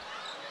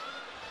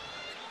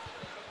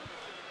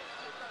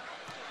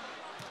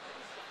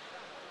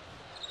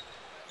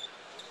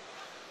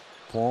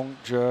 Wong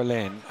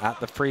Zhelin at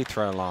the free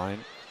throw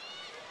line.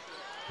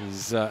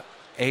 He's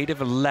 8 of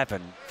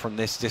 11 from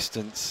this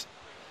distance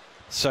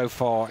so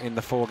far in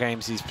the 4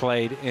 games he's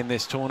played in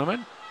this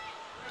tournament.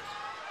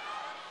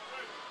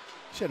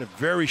 He's had a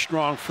very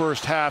strong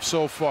first half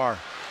so far.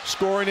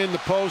 Scoring in the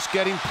post,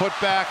 getting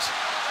putbacks,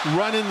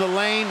 running the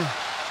lane.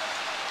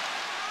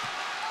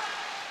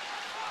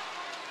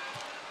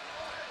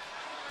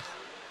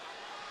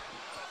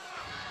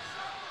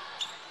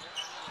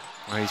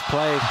 Well, he's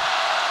played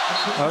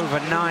over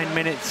 9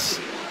 minutes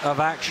of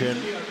action.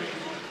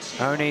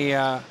 Only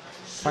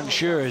Fang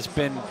Shu has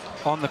been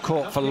on the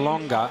court for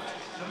longer.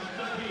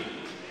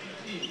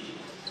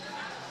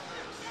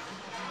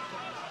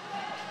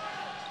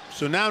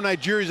 So now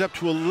Nigeria's up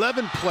to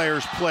 11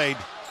 players played,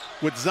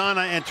 with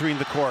Zana entering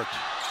the court.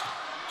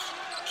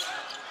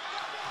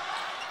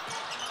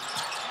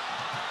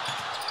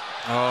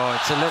 Oh,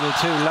 it's a little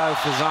too low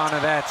for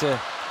Zana there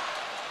to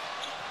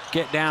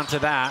get down to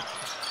that.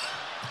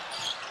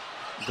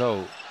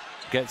 Go.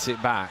 Gets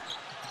it back.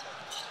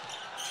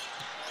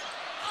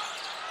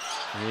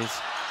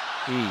 Here's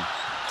E.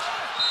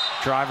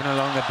 Driving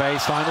along the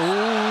baseline.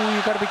 Ooh,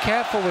 you've got to be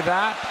careful with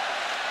that.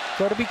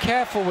 Got to be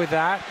careful with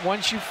that.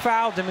 Once you've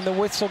fouled him and the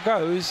whistle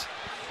goes,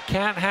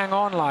 can't hang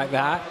on like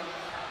that.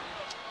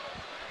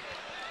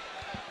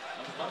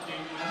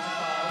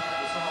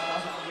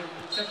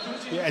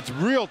 Yeah, it's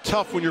real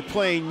tough when you're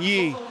playing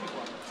Yi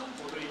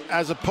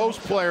as a post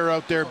player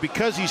out there,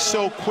 because he's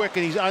so quick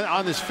and he's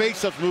on his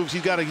face-up moves.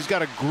 He's got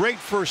a great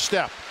first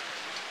step.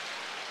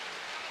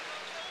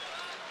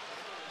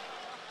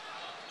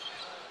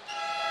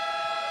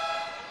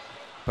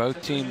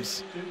 Both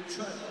teams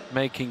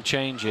making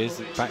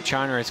changes. In fact,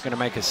 China is going to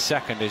make a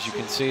second, as you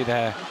can see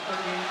there.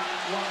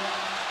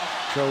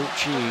 Zhou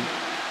Qi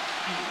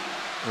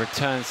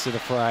returns to the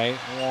fray.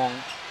 Wong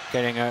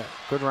getting a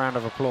good round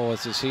of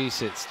applause as he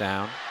sits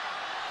down.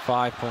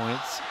 5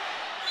 points.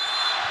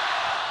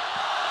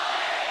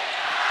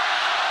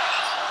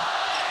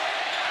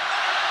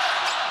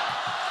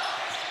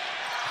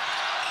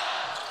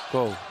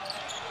 Go.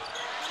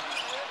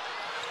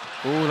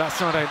 Oh,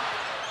 that's not an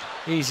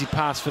easy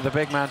pass for the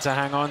big man to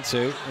hang on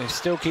to. They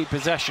still keep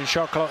possession.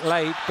 Shot clock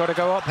late. Got to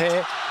go up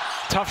here.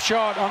 Tough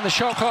shot on the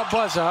shot clock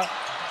buzzer.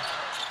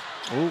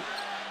 Ooh,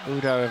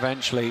 Udo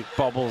eventually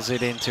bobbles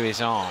it into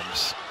his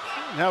arms.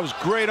 That was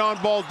great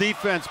on-ball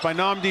defense by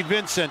Nnamdi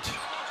Vincent.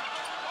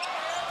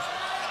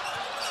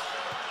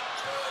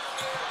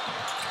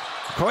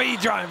 Okoye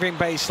driving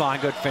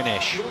baseline. Good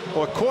finish.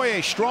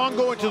 Okoye strong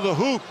going to the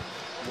hoop.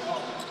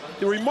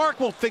 The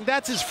remarkable thing,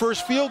 that's his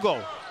first field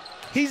goal.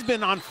 He's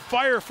been on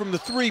fire from the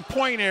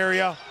three-point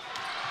area.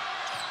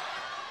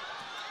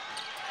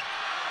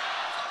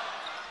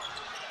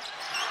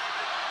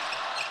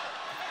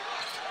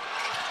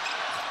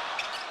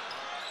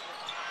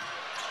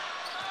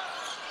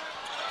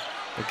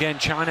 Again,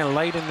 China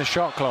late in the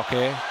shot clock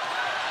here.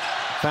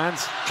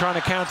 Fans trying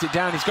to count it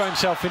down. He's got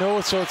himself in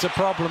all sorts of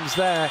problems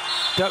there.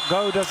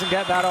 Go doesn't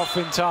get that off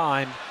in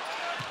time.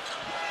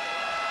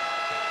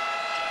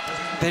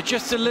 They're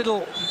just a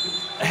little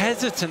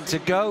hesitant to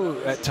go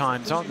at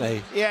times, aren't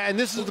they? Yeah, and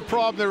this is the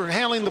problem. They're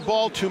handling the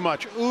ball too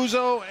much.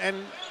 Uzo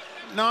and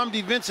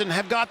Nnamdi Vincent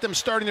have got them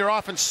starting their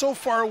offense so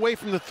far away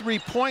from the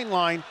three-point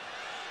line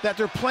that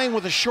they're playing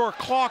with a short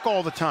clock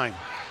all the time.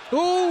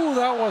 Ooh,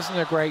 that wasn't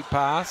a great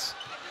pass.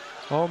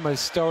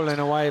 Almost stolen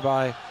away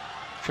by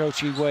Cho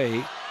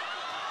Chi-wei.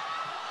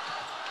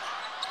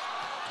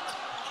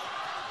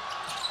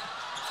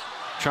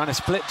 Trying to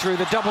split through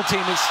the double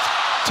team. It's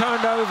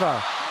turned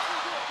over.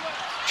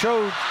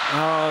 Cho,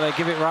 oh, they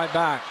give it right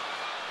back.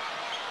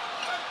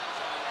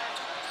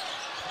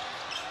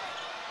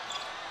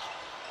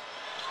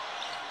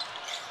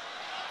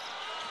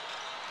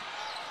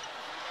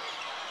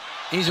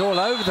 He's all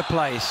over the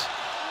place.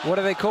 What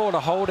do they call a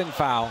holding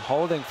foul?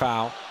 Holding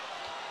foul.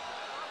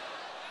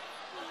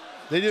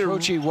 Cho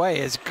Chi-wei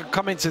has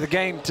come into the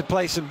game to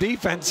play some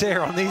defense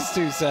here on these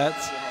two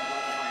sets.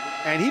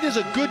 And he does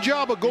a good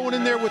job of going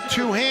in there with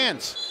two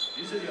hands.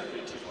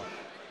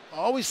 I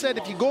always said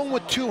if you go in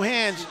with two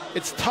hands,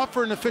 it's tough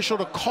for an official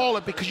to call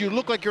it because you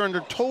look like you're under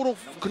total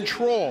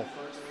control.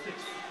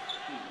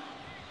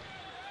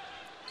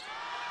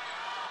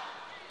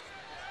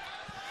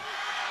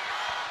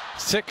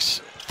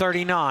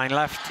 .39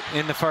 left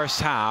in the first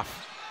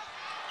half.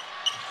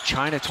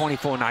 China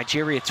 24,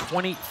 Nigeria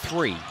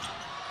 23.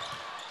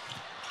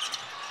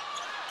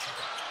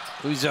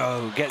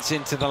 Uzo gets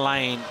into the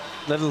lane,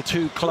 little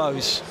too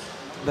close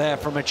there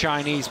from a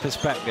Chinese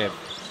perspective.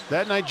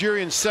 That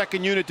Nigerian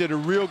second unit did a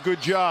real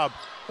good job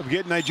of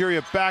getting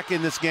Nigeria back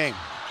in this game.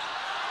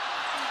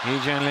 Yi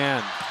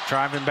Jianlian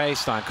driving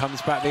baseline,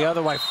 comes back the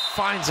other way,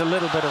 finds a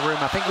little bit of room.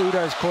 I think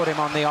Udo's caught him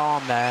on the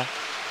arm there.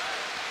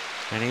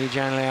 And Yi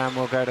Jianlian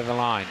will go to the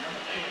line.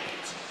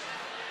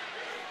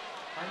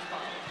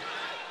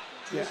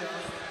 Yeah.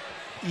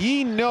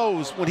 Yi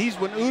knows when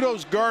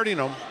Udo's guarding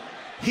him,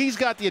 he's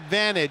got the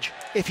advantage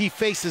if he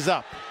faces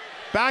up.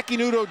 Backing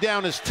Udo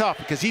down is tough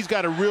because he's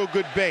got a real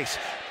good base.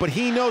 But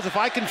he knows if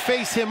I can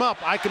face him up,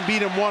 I can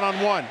beat him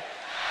one-on-one.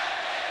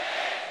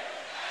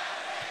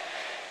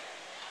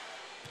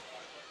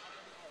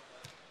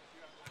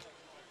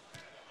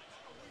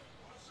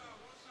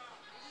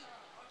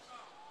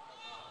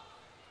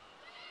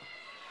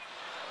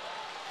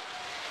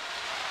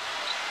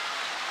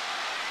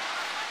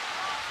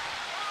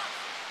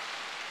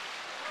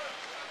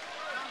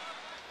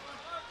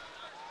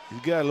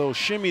 He's got a little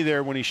shimmy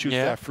there when he shoots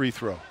that free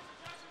throw.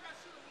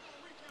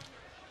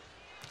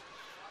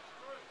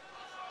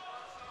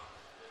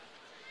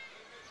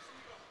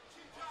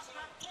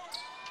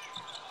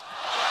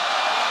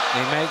 He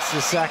makes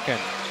the second.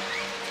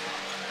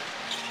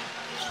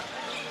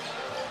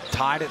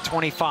 Tied at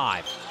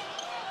 25.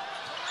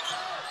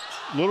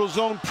 Little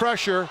zone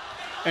pressure,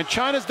 and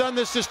China's done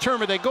this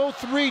tournament. They go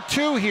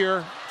 3-2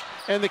 here,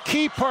 and the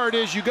key part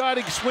is you got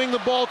to swing the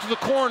ball to the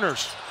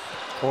corners.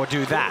 Or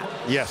do that.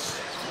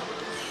 Yes.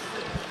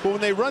 But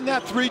when they run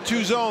that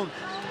 3-2 zone,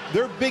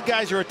 their big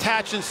guys are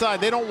attached inside.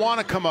 They don't want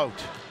to come out.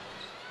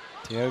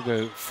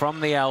 Diogo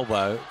from the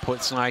elbow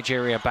puts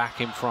Nigeria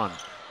back in front.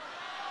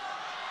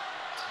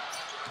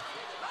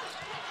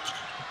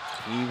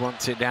 He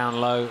wants it down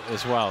low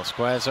as well.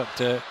 Squares up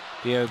to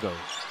Diogo.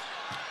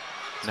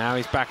 Now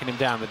he's backing him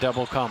down. The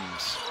double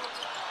comes.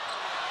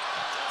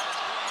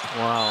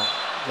 Well,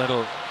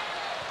 little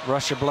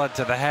rush of blood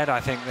to the head, I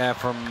think, there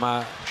from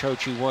Cho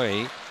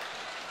Chi-wei.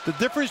 The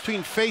difference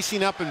between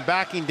facing up and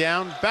backing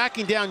down,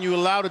 you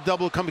allow the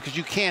double to come because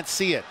you can't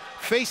see it.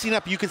 Facing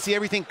up, you can see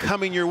everything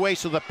coming your way,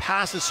 so the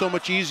pass is so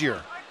much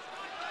easier.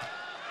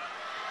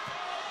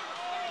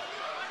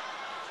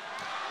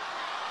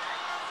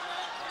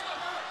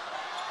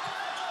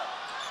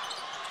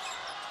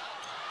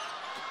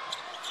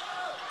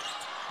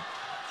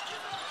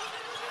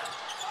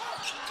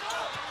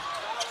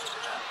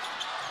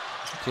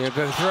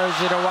 Diogo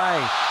throws it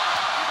away.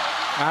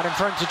 Out in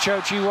front to Cho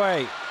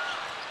Chi-wei.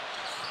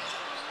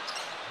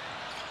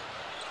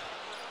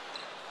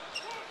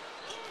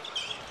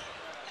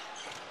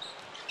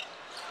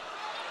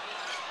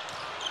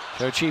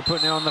 Cho Chi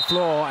putting it on the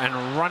floor and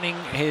running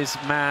his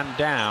man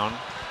down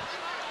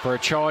for a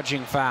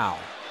charging foul.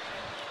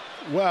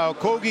 Well,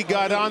 Kogi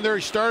got on there,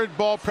 he started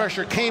ball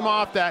pressure, came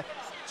off that,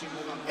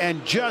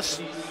 and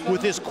just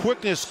with his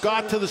quickness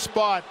got to the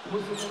spot.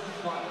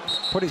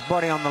 Put his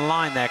body on the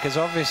line there, because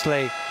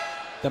obviously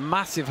the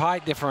massive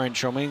height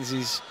differential means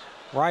he's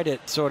right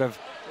at sort of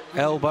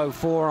elbow,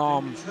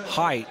 forearm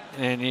height,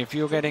 and if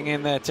you're getting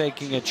in there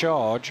taking a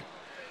charge,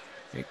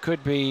 it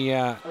could be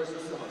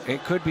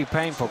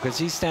painful, because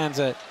he stands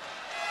at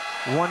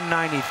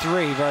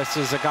 193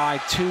 versus a guy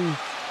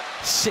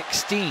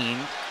 216.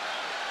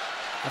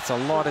 That's a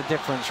lot of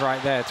difference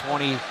right there,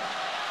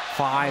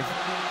 25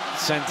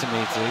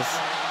 centimeters.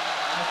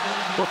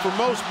 But for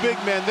most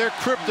big men, their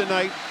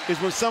kryptonite is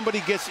when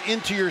somebody gets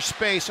into your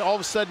space, all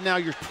of a sudden now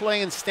you're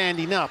playing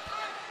standing up,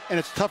 and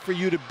it's tough for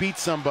you to beat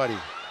somebody.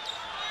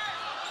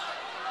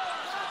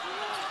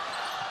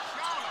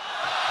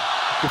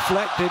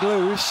 Deflected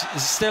loose,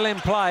 is still in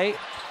play.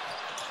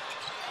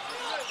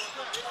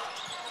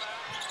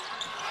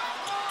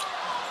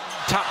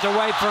 Tapped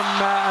away from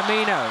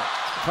Amino.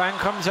 Fang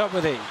comes up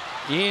with it.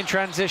 Yi in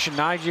transition.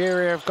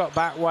 Nigeria have got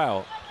back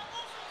well.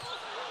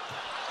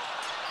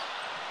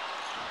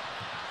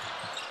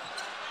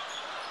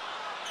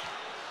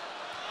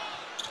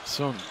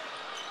 Sun.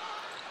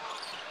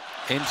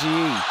 Into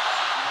Yi.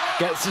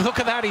 Look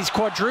at that, he's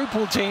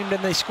quadruple teamed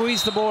and they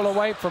squeeze the ball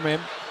away from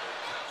him.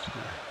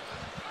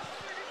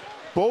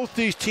 Both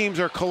these teams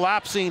are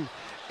collapsing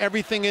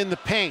everything in the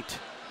paint.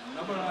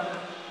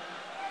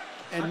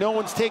 And no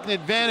one's taking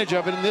advantage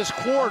of it in this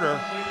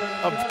quarter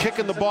of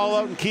kicking the ball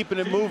out and keeping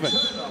it moving.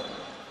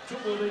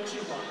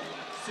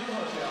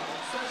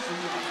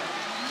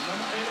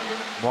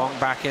 Wong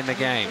back in the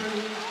game.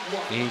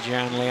 Yi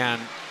Jian Lian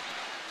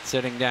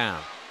sitting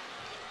down.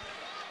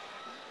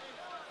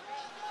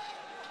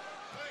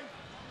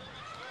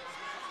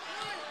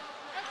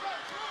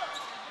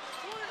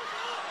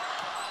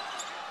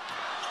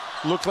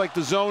 Looks like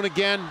the zone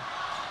again.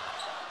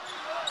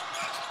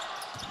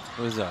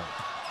 Uzo.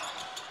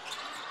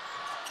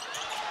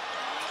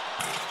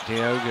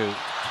 Diogu.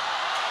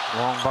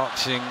 Wong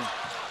boxing.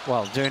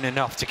 Well, doing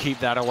enough to keep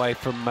that away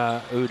from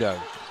Udo.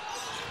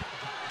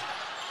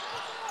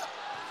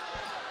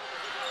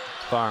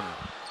 Fang.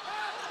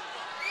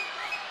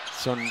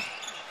 Sun.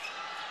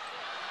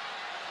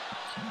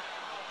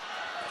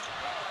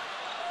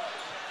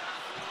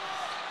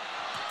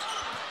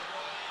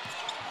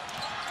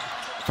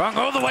 Fang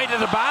all the way to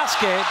the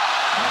basket.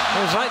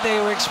 It was like they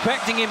were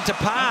expecting him to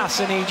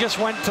pass and he just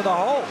went to the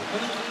hole.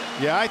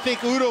 Yeah, I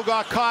think Udo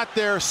got caught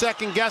there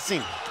second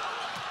guessing.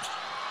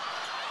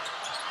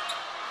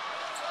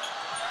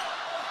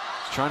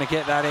 Trying to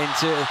get that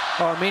into,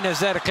 oh, Amina's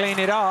there to clean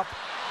it up.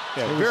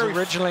 Yeah, it was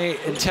originally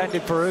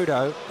intended for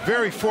Udo.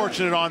 Very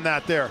fortunate on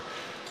that there.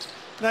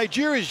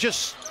 Nigeria's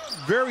just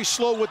very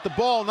slow with the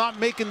ball, not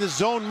making the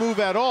zone move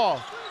at all.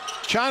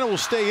 China will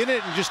stay in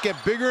it and just get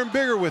bigger and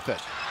bigger with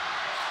it.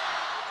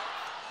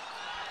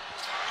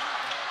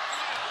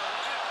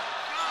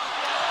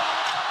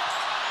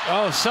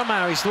 Oh,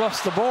 somehow he's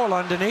lost the ball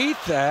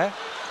underneath there.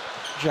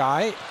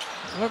 Jai.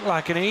 Looked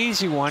like an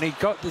easy one. He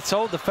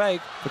sold the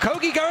fake.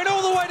 Kogi going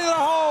all the way to the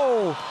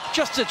hole.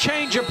 Just a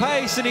change of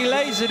pace and he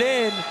lays it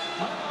in.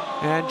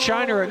 And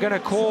China are going to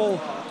call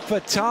for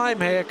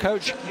time here.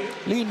 Coach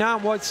Li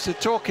Nan wants to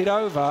talk it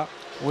over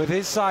with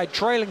his side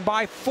trailing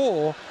by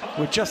 4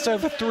 with just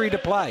over 3 to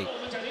play.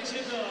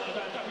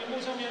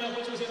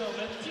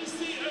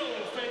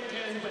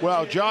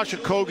 Well, Josh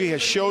Okogie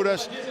has showed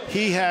us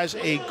he has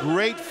a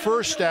great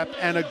first step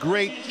and a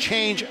great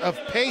change of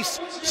pace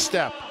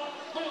step.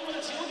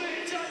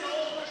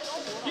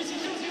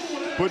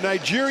 But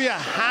Nigeria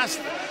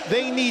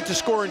they need to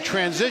score in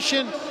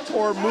transition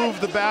or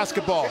move the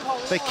basketball.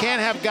 They can't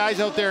have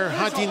guys out there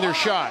hunting their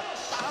shot.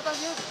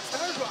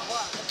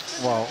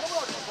 Well,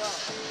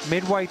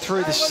 midway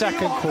through the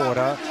second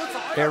quarter,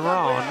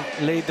 Iran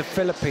lead the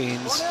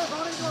Philippines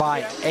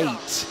by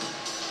 8.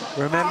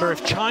 Remember,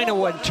 if China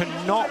were to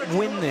not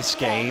win this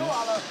game,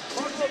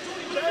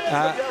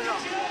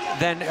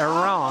 then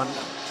Iran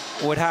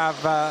would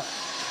have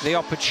the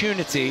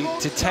opportunity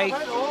to take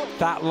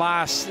that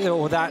last,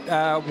 or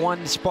that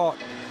one spot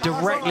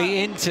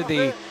directly into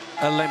the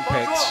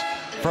Olympics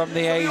from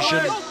the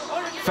Asian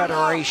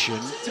Federation.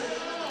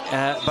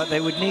 But they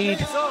would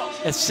need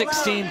a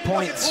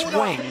 16-point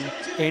swing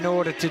in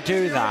order to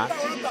do that.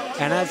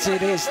 And as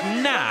it is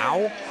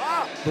now,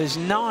 there's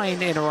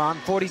 9 in Iran,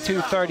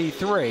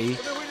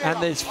 42-33,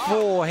 and there's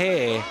 4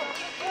 here.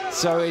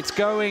 So it's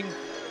going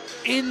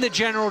in the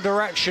general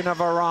direction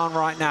of Iran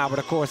right now, but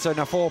of course in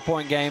a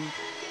 4-point game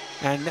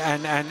and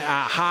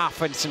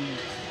half and some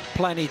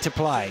plenty to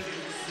play.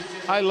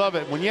 I love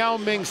it. When Yao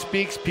Ming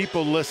speaks,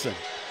 people listen.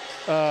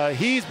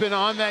 He's been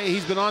on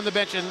the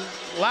bench, and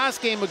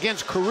last game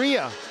against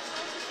Korea,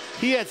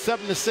 he had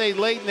something to say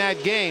late in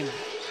that game,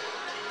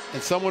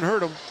 and someone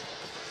heard him.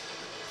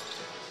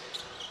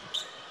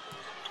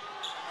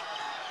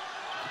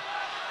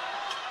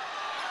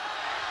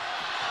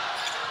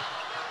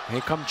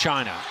 Here come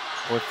China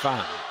with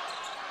Fan.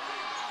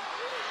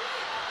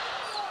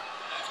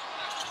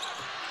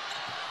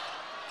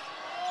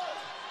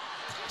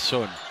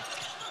 Sun.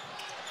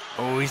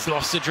 Oh, he's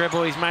lost the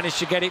dribble. He's managed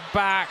to get it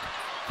back.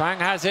 Fang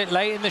has it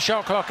late in the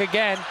shot clock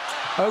again.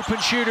 Open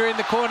shooter in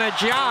the corner,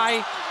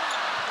 Jai.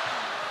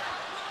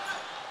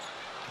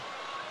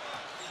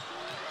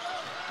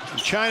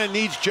 China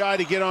needs Jai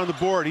to get on the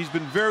board. He's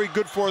been very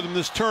good for them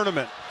this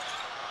tournament.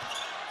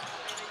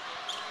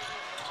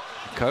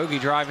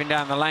 Kogi driving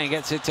down the lane,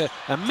 gets it to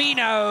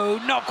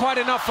Amino. Not quite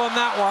enough on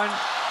that one.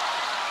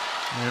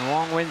 And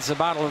Wong wins the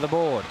battle of the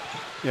board.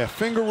 Yeah,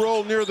 finger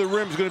roll near the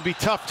rim is going to be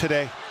tough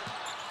today.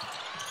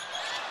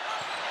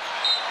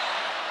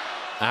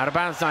 Out of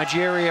bounds,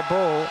 Nigeria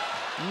ball.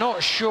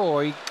 Not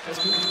sure he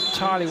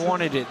entirely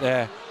wanted it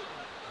there,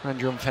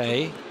 Ranjun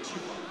Fei.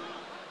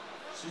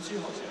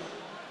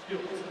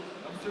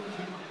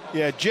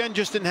 Yeah, Jen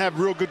just didn't have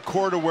real good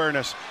court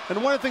awareness.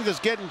 And one of the things that's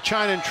getting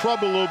China in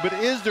trouble a little bit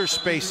is their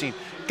spacing.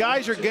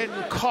 Guys are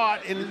getting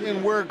caught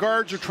in where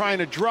guards are trying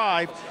to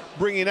drive,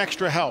 bringing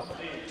extra help.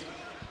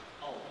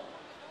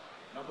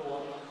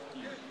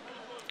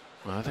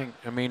 Well, I think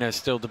Amina's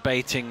still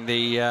debating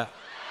the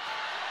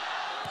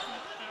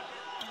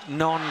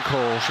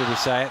non-call, should we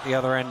say, at the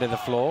other end of the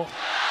floor.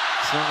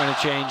 It's not going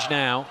to change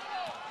now.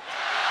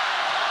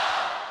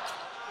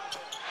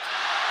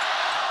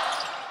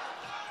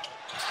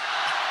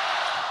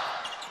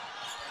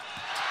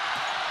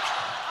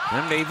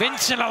 And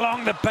Vincent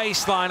along the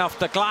baseline off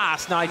the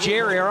glass.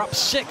 Nigeria up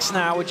 6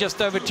 now with just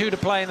over 2 to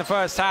play in the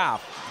first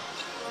half.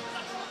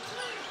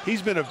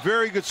 He's been a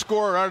very good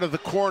scorer out of the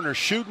corner,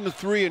 shooting the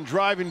 3 and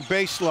driving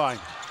baseline.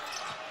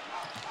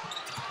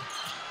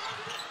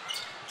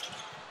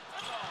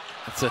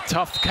 It's a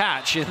tough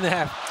catch in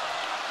there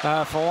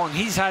for Wong.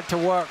 He's had to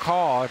work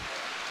hard,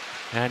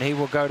 and he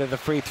will go to the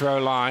free throw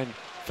line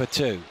for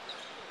 2.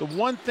 The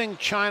one thing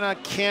China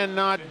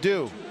cannot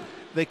do,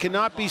 they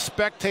cannot be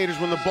spectators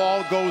when the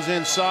ball goes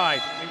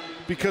inside,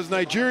 because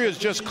Nigeria is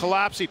just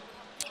collapsing.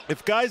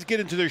 If guys get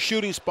into their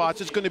shooting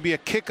spots, it's going to be a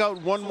kick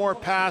out, one more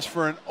pass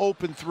for an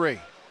open 3.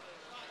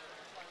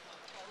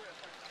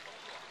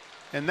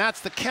 And that's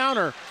the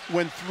counter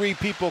when 3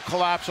 people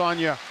collapse on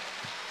you.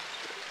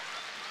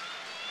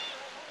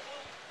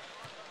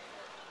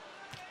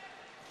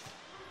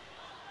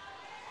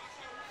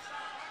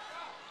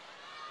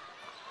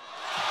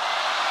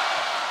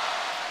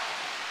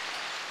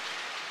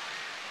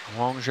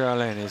 Wang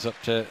Zhelin is up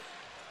to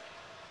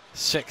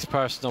 6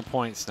 personal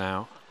points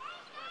now.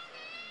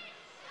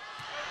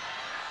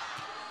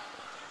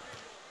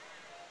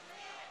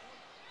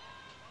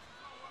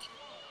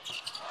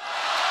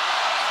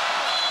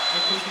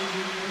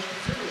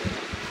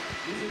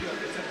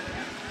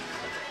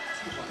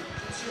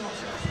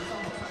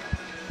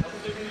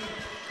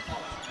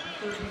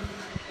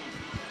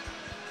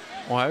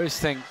 Well, I always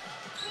think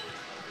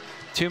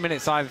 2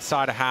 minutes either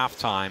side of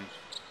halftime,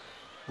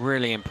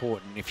 really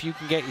important. If you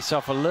can get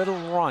yourself a little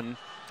run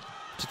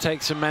to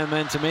take some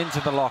momentum into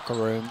the locker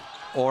room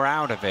or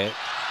out of it,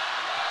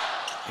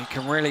 it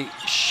can really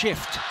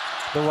shift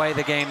the way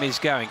the game is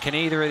going. Can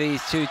either of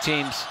these 2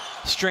 teams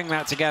string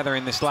that together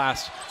in this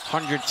last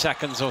 100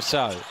 seconds or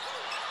so?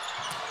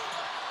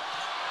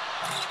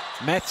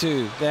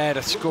 Metu there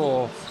to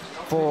score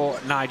for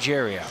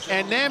Nigeria.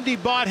 And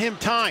Namdi bought him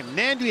time.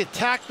 Namdi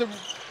attacked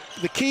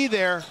the key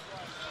there,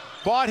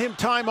 bought him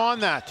time on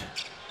that.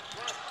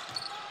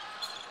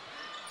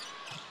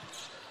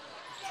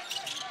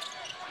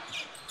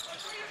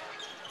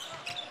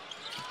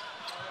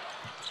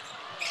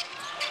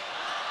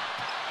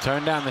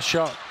 Turned down the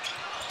shot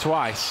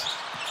twice.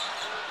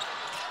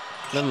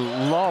 Little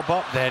lob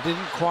up there,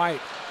 didn't quite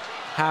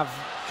have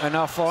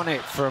enough on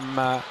it from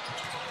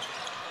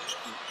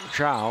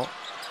Zhao.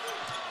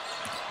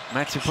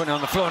 Metu putting it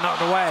on the floor,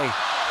 knocked away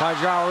by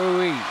Zhao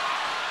Rui.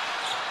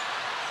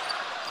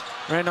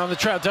 Ran on the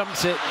trail,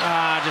 dumps it.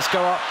 Just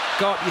go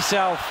up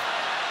yourself.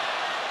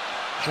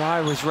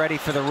 Zhao was ready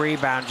for the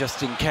rebound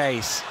just in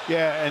case.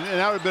 Yeah, and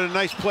that would have been a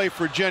nice play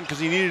for Jen, because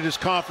he needed his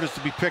confidence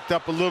to be picked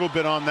up a little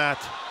bit on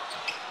that.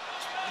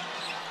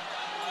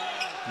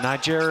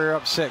 Nigeria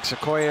up 6,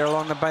 Okoye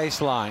along the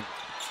baseline.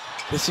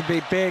 This would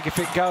be big if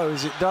it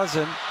goes. It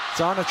doesn't.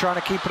 Zana trying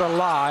to keep it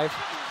alive.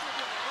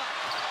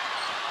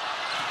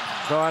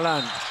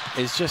 Goilan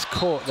is just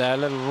caught there, a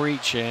little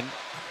reach in.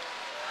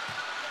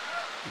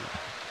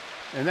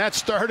 And that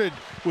started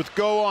with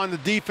Go on the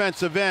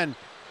defensive end.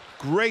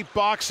 Great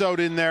box out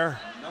in there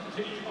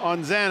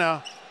on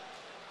Zana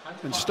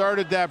and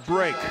started that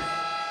break.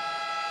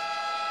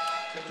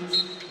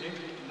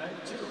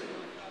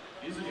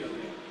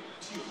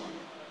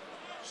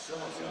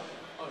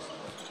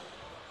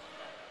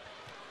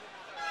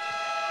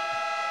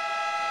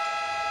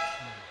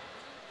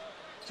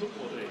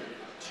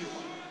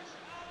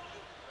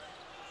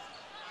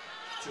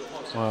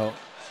 Well,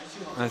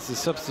 as the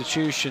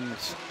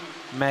substitutions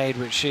made,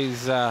 which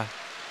is Sun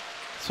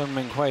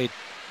Minghui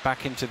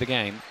back into the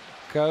game.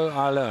 Go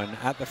Alun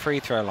at the free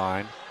throw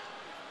line,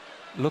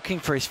 looking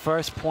for his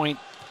first point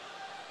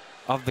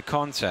of the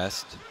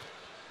contest.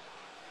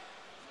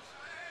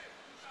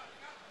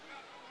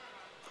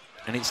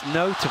 And it's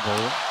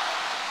notable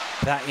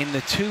that in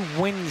the 2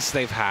 wins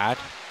they've had,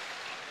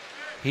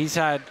 he's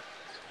had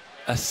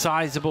a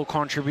sizable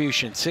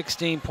contribution,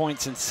 16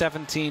 points and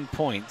 17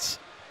 points.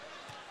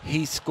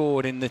 He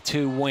scored in the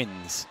 2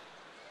 wins.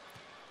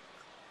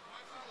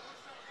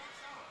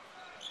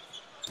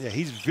 Yeah,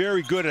 he's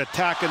very good at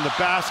attacking the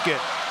basket,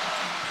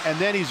 and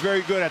then he's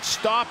very good at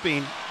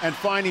stopping and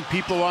finding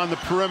people on the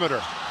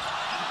perimeter.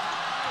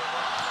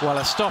 Well,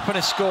 a stop and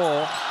a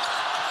score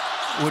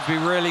would be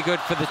really good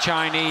for the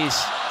Chinese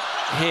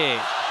here.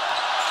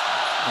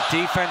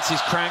 The defense is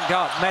cranked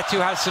up.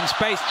 Metu has some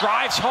space,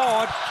 drives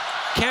hard,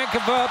 can't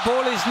convert,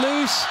 ball is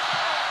loose.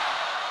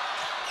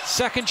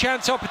 Second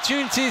chance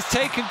opportunities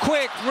taken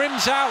quick,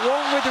 rims out,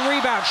 Wong with the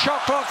rebound,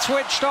 shot clock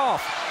switched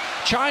off.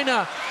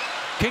 China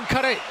can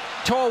cut it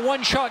to a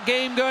 1-shot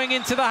game going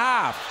into the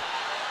half.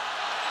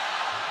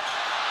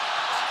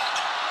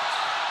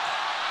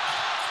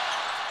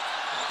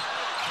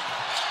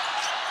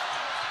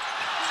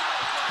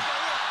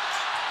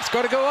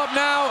 got to go up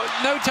now.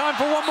 No time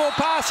for one more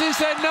pass, is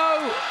there?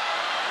 No.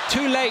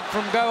 Too late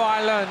from Go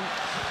Island.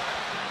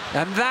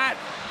 And that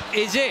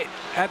is it.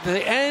 At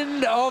the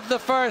end of the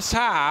first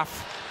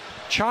half,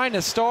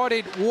 China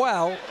started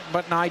well,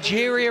 but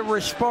Nigeria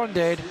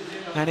responded,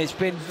 and it's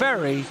been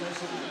very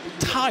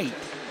tight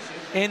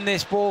in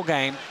this ball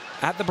game.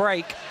 At the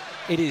break,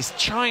 it is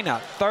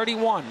China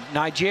 31,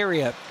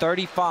 Nigeria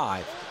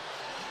 35.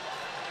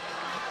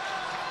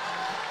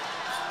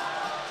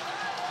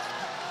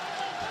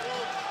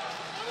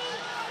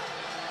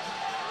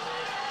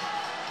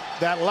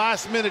 That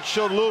last minute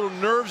showed a little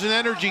nerves and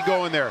energy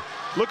going there.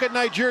 Look at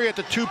Nigeria at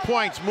the 2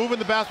 points, moving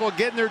the basketball,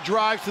 getting their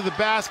drives to the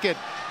basket.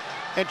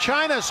 And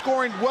China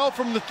scoring well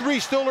from the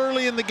three still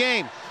early in the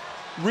game.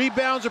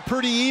 Rebounds are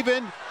pretty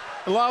even.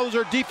 A lot of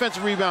those are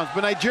defensive rebounds,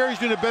 but Nigeria's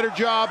doing a better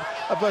job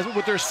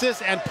with their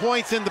assists and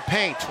points in the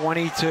paint.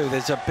 22,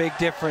 there's a big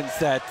difference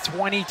there.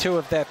 22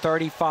 of their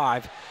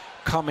 35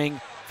 coming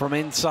from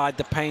inside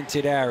the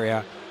painted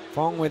area.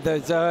 Fong with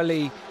those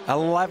early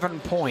 11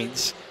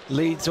 points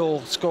leads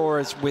all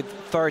scorers with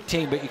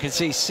 13, but you can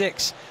see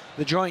 6,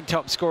 the joint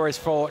top scorers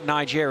for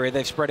Nigeria.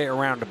 They've spread it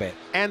around a bit.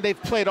 And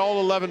they've played all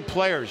 11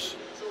 players.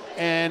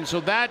 And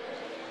so that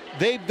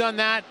they've done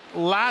that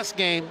last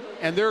game,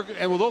 and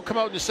they'll come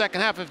out in the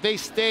second half. If they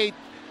stayed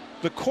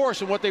the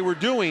course of what they were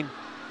doing,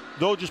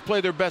 they'll just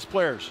play their best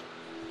players.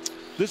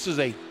 This is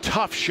a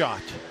tough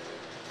shot.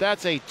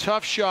 That's a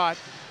tough shot.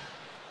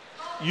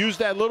 Use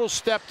that little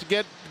step to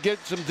get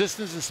some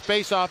distance and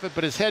space off it,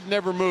 but his head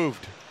never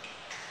moved.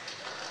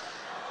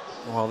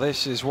 Well,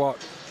 this is what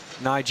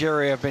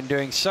Nigeria have been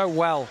doing so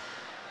well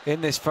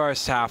in this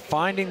first half,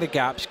 finding the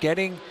gaps,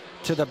 getting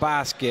to the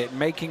basket,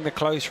 making the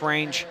close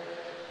range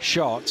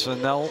shots,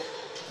 and they'll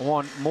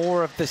want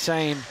more of the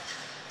same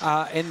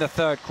in the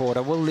third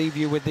quarter. We'll leave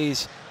you with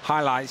these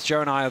highlights.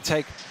 Joe and I will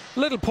take a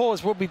little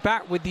pause. We'll be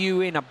back with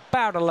you in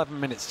about 11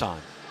 minutes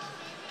time.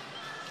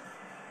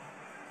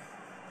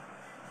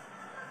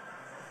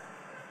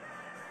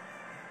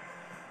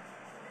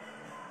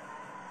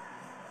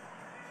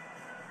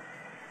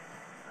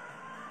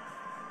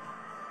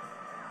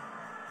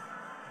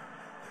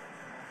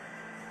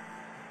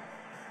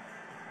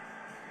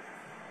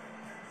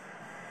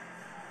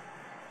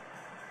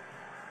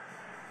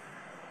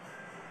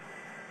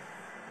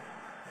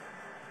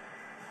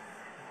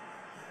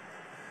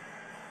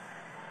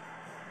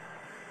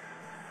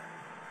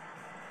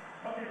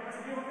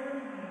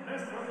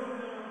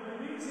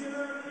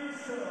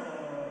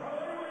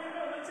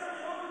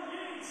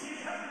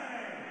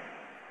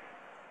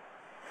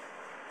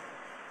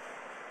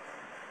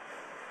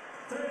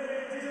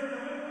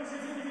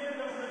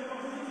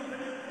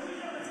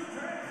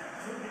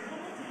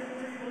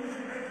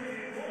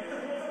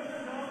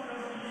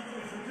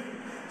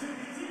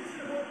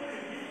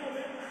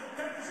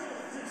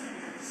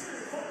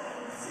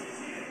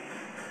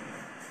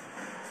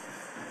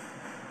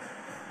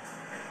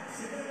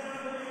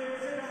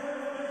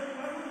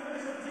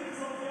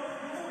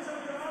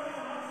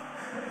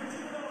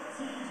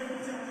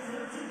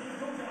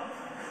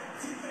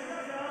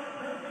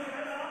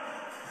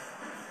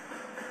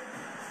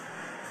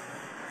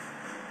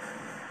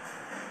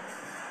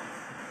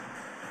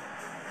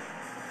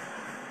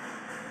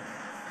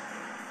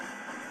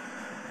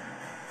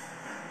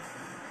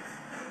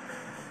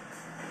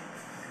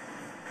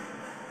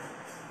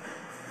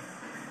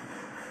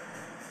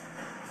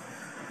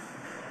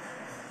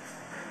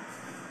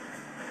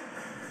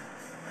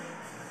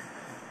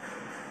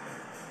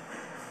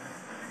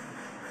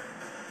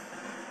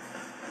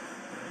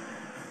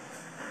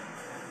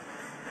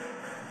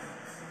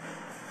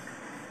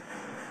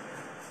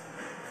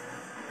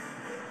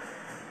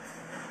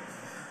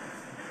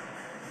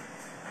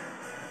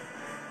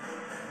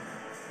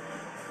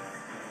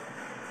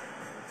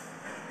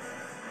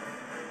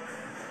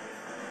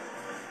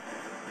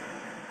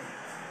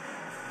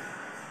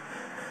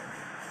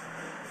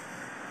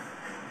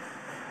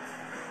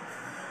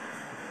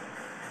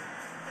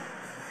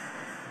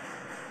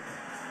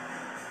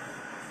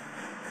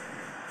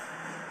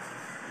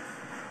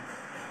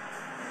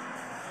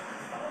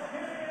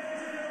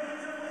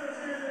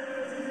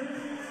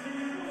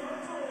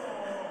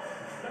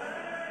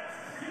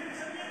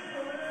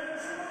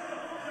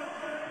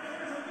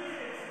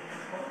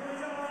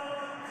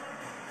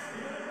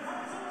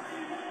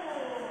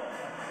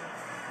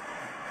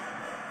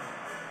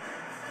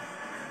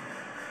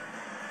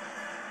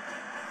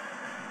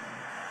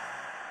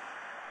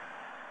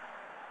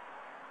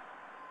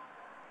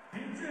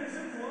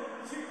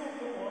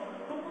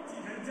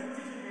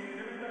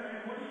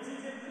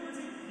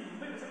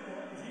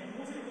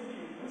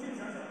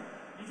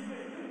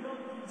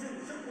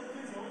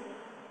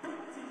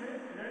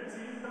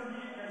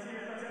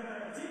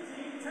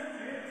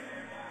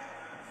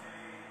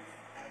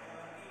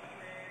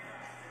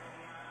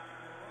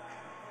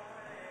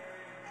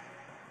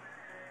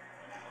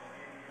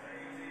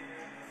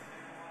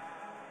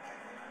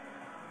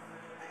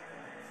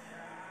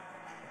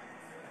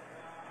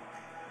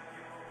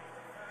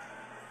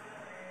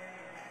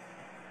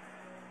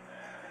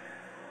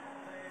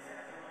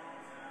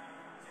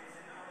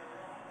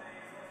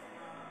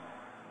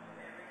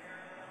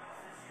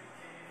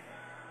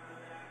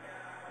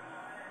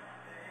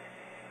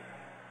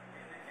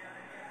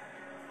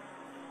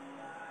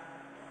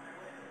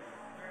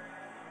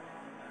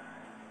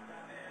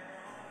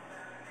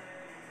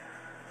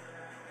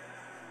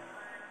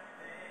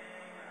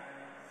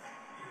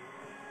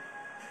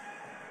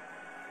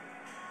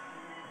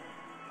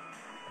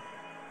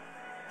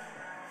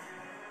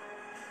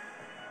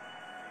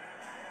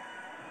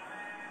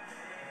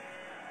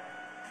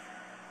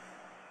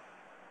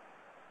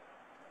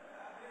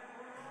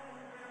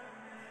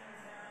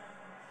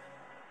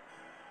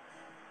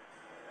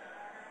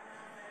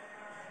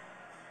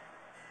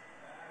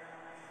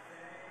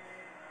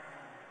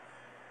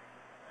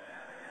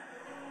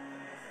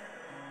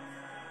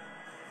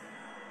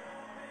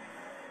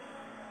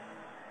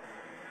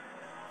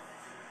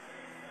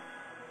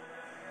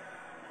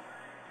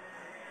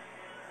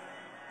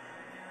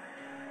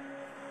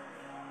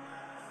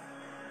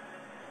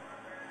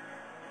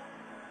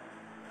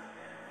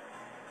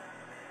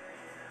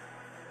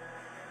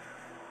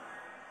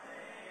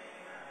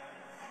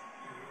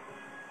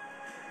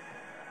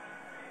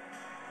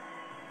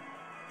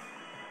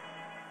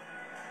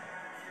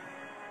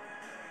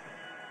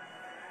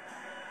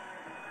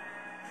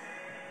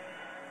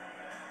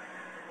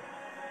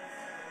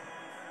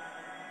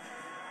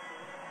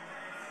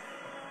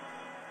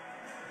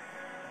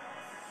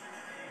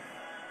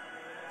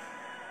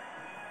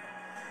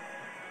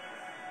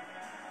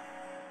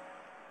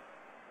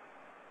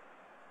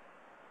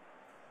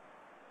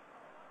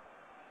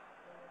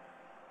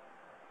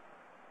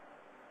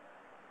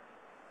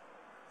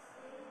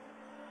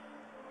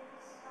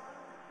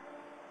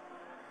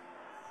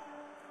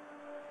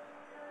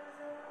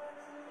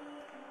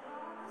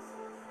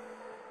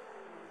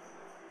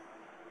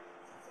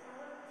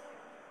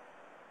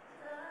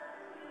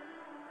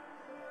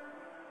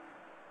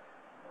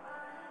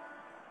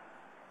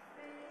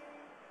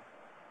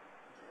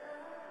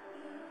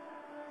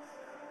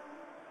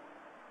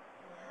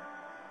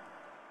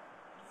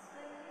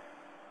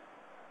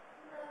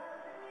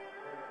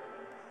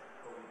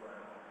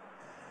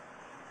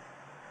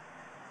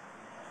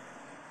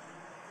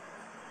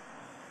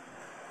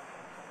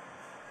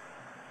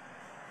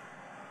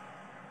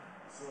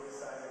 so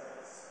excited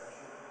that a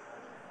special project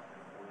I've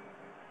been working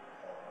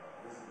called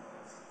Wisdom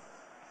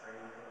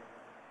Training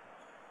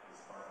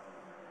is finally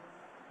here.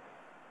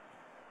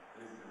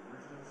 It is the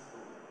original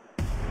story.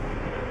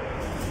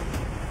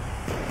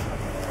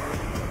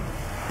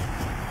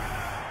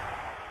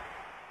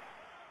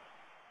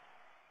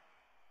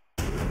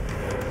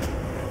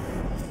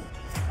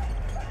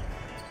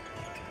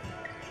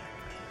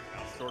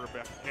 Shorter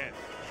back again.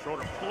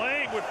 Schroeder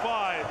playing with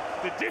 5.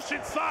 The dish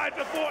inside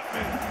to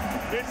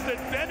Fortman. It's the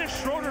Dennis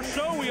Schroeder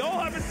show. We all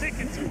have a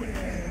ticket to it.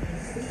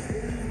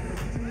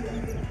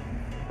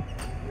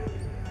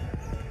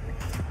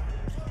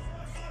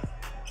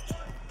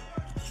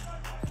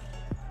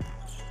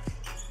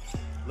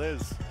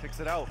 Liz kicks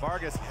it out.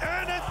 Vargas.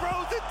 And it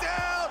throws it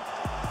down.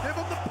 Give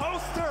him the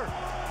poster.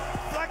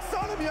 Flex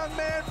on him, young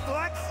man.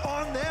 Flex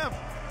on them.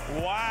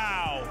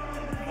 Wow.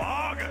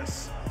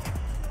 Vargas.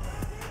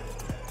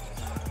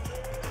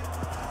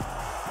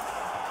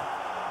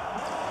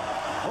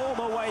 All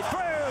the way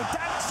through,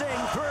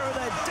 dancing through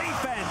the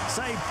defense.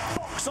 A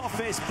box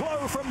office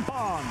blow from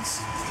Barnes.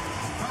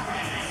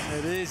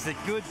 It is a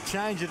good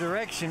change of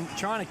direction,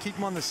 trying to keep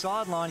him on the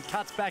sideline,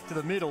 cuts back to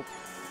the middle.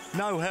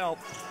 No help.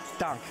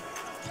 Dunk.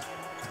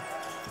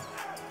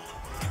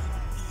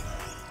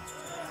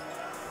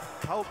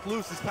 Out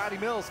loose is Patty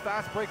Mills.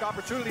 Fast break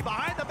opportunity.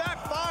 Behind the back,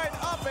 fine.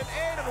 Up and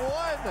in and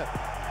one.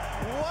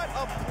 What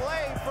a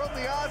play from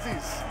the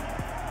Aussies.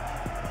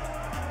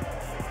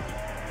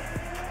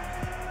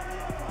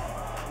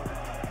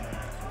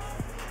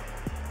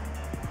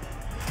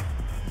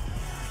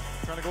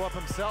 Trying to go up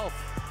himself.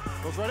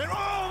 Goes right in.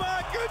 Oh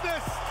my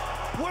goodness!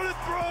 What a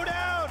throw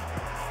down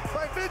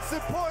by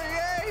Vincent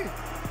Poirier!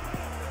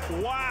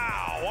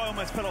 Wow, I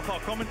almost fell off our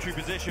commentary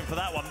position for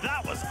that one.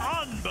 That was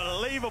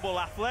unbelievable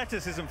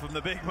athleticism from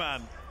the big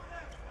man.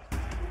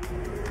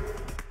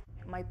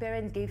 My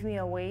parents gave me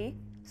away,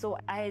 so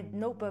I had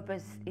no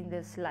purpose in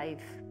this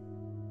life.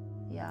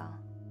 Yeah.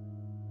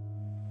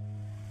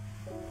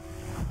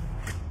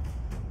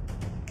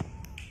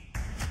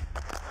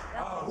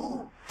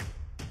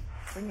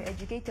 When you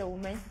educate a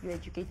woman, you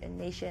educate a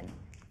nation.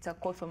 It's a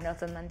quote from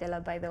Nelson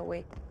Mandela, by the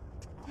way.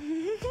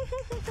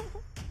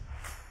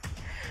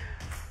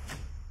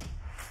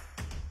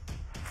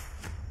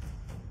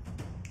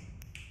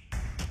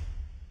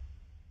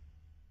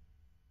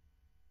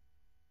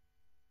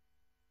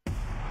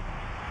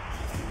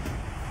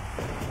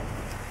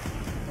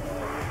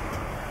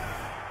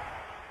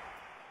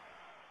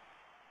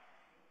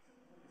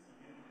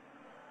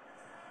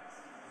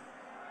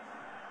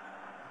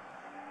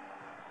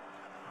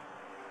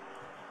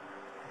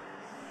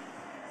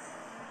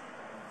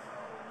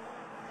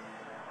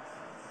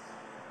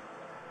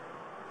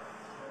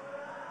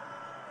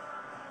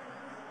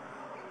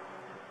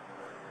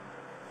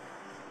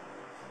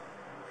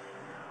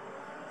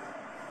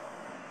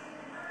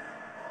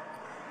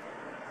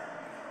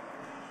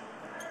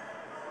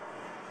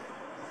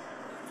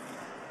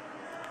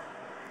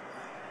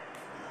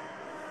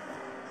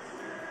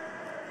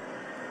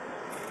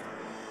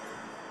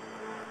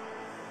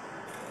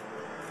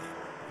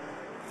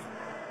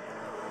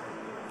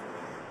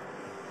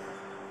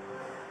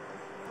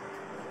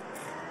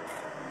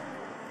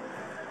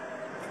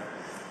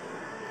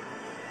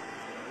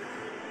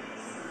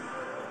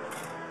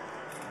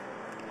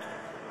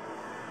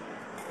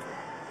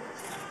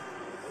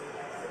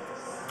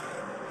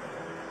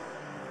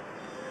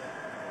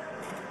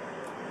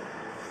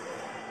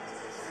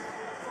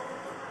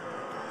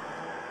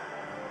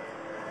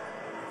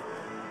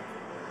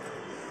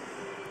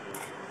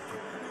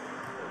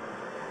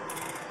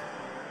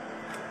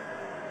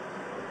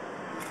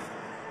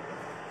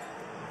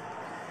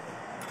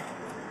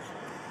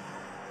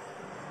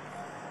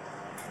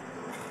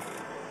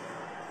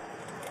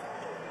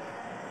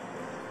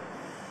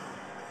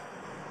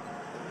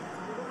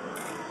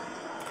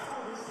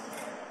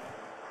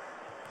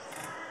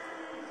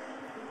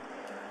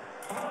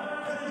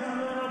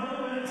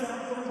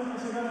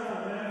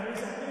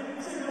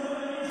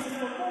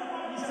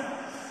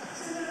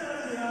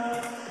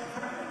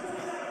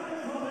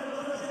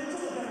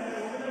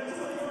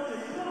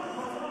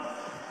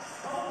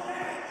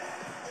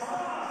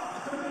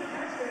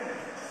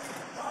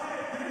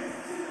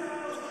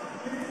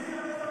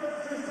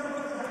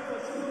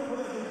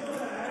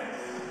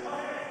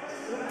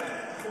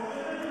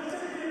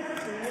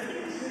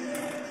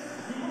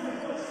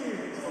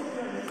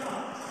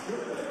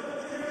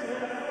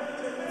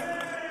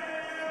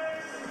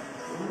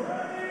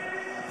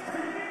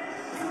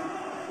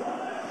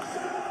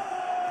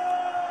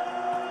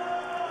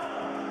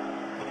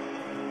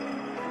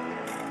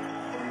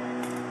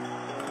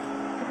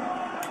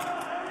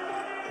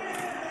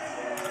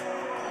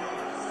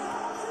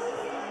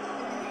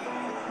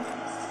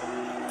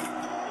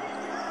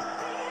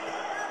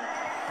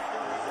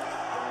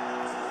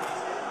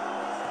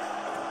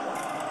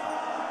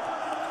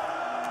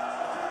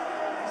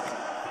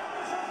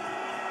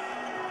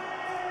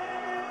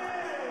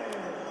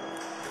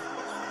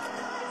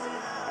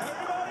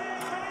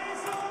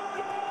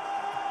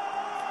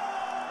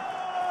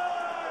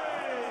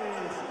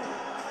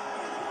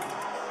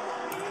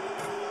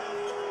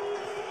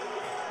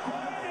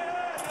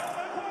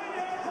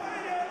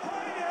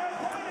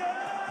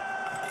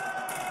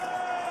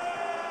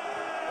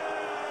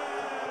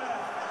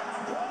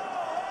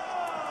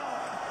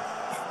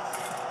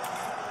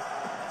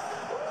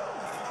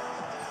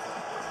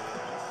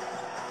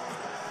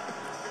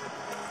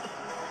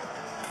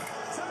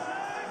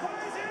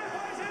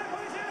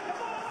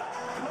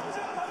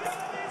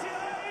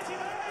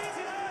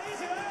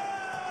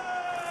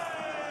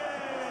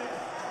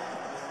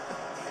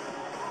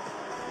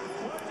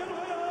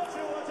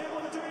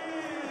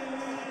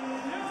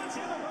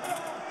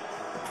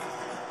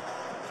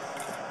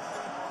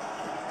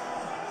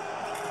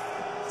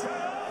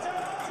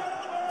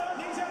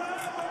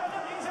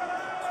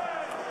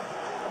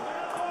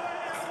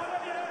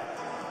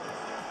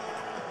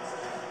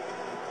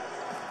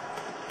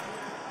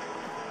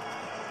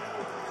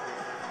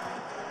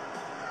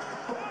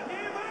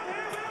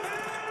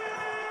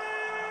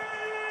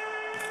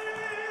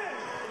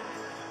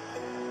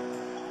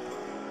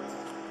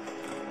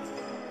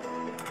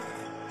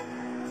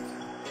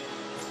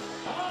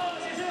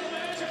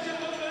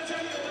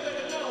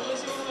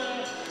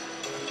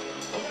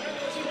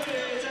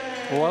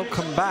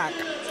 welcome back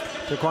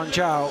to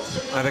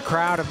Guangzhou. The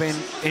crowd have been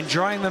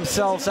enjoying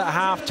themselves at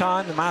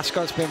halftime. The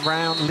mascot's been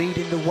round,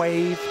 leading the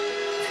wave,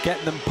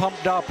 getting them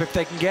pumped up if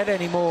they can get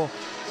any more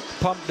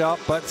pumped up.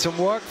 But some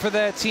work for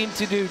their team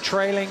to do,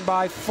 trailing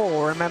by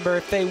 4. Remember,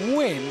 if they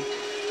win,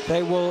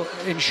 they will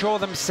ensure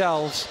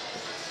themselves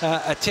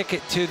a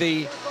ticket to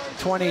the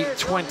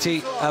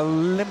 2020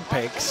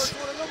 Olympics.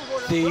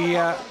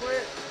 The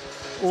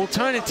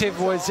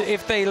alternative was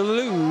if they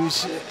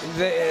lose,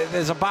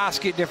 there's a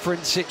basket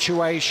difference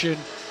situation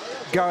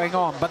going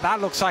on, but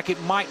that looks like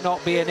it might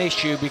not be an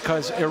issue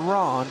because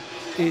Iran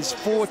is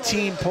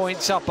 14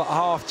 points up at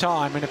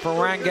half-time, and if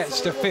Iran gets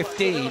to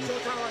 15,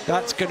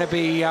 that's going to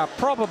be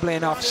probably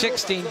enough,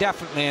 16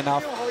 definitely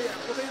enough,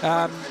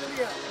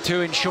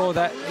 to ensure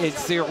that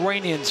it's the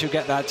Iranians who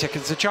get that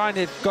ticket. So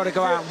China's got to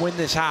go out and win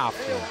this half.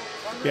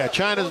 Yeah,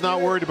 China's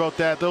not worried about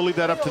that. They'll leave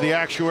that up to the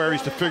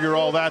actuaries to figure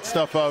all that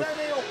stuff out.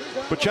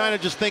 But China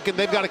just thinking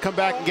they've got to come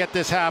back and get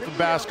this half of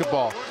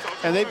basketball.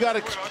 And they've got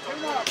to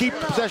keep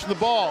possession of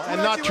the ball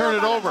and not turn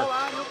it over.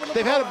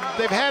 They've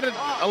had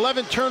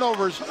 11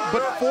 turnovers,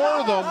 but 4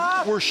 of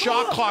them were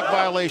shot clock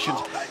violations.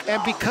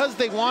 And because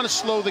they want to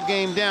slow the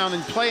game down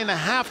and play in the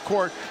half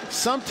court,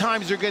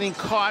 sometimes they're getting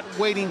caught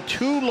waiting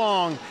too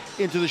long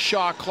into the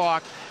shot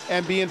clock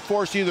and being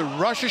forced to either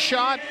rush a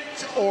shot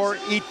or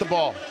eat the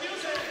ball.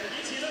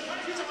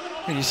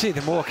 And you see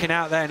them walking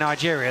out there,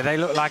 Nigeria. They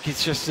look like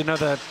it's just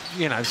another,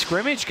 you know,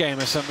 scrimmage game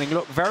or something.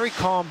 Look very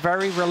calm,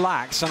 very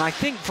relaxed. And I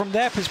think from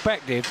their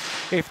perspective,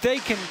 if they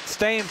can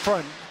stay in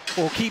front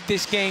or keep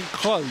this game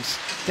close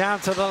down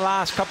to the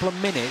last couple of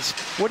minutes,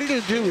 what it'll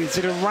do is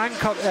it'll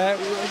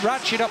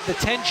ratchet up the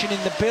tension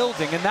in the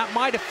building, and that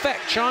might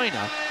affect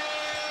China.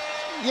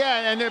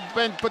 Yeah,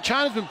 but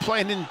China's been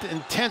playing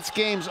intense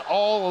games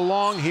all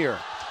along here.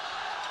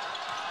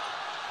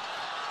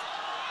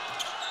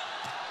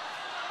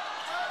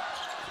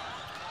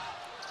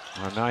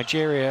 Well,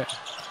 Nigeria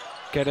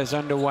get us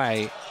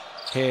underway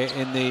here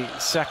in the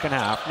second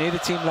half. Neither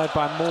team led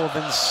by more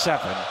than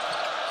 7.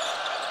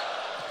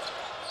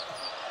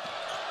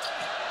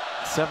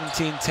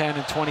 17-10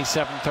 and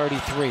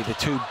 27-33, the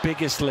 2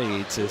 biggest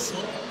leads as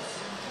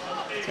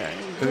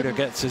Udo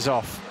gets us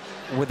off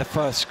with the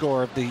first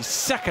score of the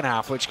second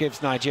half, which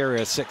gives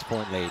Nigeria a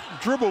 6-point lead.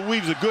 Dribble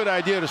weave's a good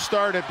idea to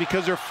start it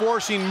because they're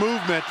forcing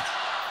movement.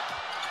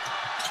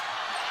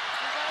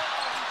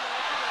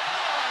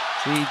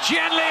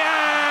 Jianlian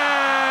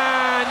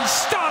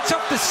starts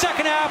off the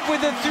second half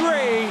with a 3,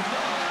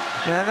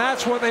 and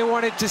that's what they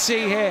wanted to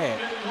see here.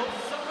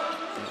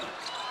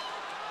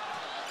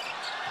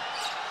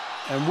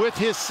 And with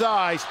his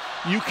size,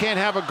 you can't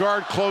have a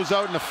guard close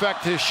out and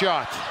affect his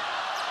shot.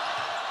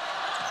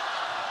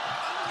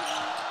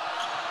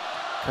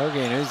 Kogi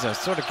and Uza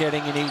sort of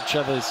getting in each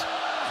other's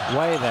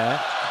way there.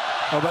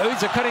 Oh, but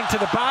Uza cutting to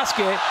the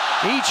basket.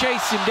 He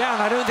chased him down.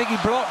 I don't think he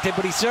blocked it,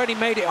 but he certainly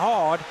made it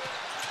hard.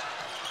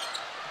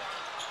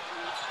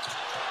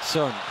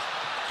 Sun,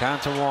 down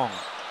to Wong.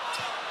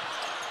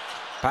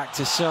 Back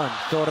to Sun,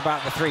 thought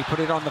about the 3, put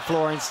it on the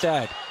floor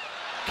instead.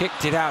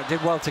 Kicked it out,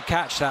 did well to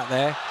catch that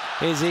there.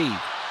 Here's E.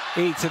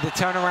 E to the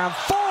turnaround,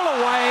 fall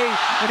away,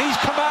 and he's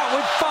come out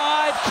with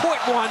 5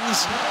 quick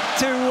ones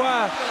to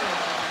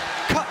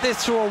cut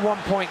this to a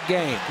 1-point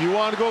game. You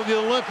want to go to the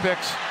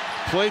Olympics,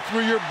 play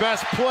through your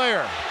best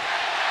player.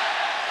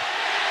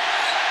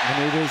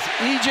 And it is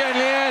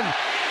Jianlian,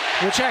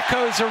 which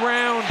echoes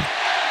around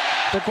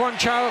the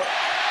Guangzhou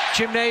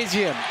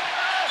Gymnasium.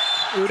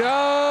 Udo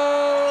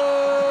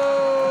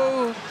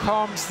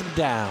calms them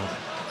down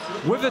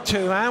with a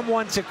 2 and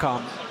 1 to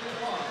come.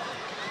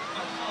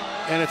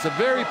 And it's a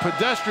very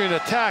pedestrian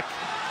attack.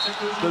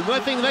 The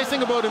nice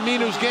thing about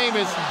Aminu's game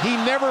is he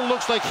never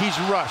looks like he's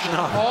rushed.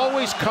 No.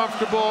 Always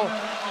comfortable.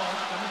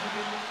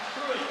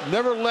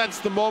 Never lets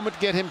the moment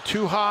get him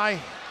too high.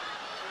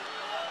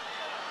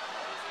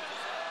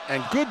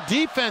 And good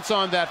defense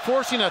on that,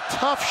 forcing a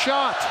tough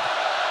shot.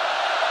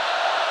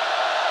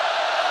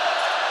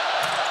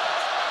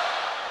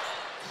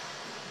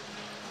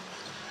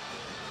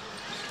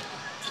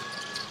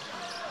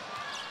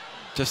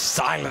 Just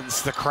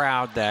silence the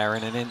crowd there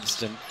in an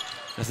instant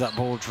as that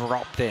ball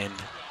dropped in.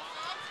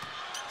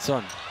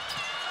 Sun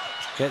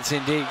gets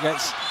in deep,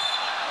 gets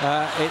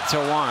it to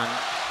 1,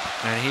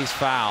 and he's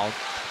fouled.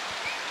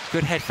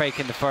 Good head fake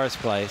in the first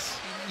place.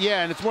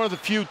 Yeah, and it's one of the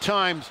few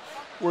times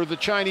where the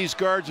Chinese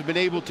guards have been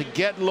able to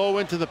get low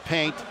into the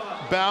paint,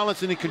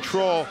 balance and in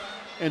control,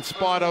 and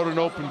spot out an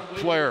open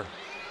player.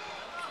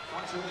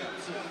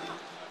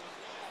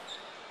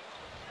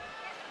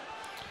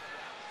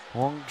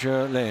 Wong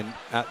Jianlian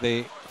at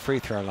the free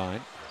throw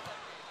line.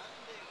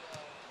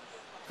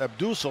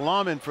 Abdul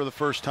Salam in for the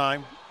first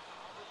time.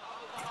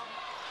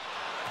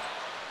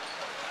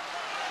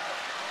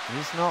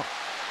 He's not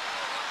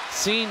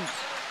seen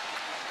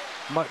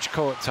much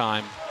court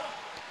time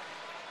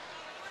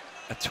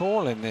at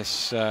all in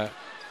this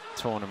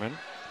tournament.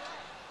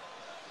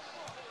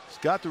 He's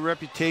got the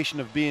reputation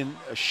of being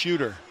a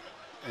shooter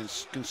and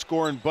can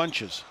score in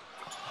bunches.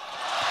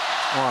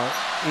 Well,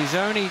 he's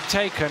only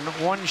taken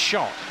 1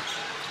 shot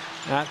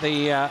at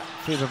the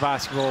FIBA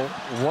Basketball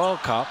World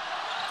Cup.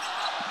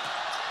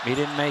 He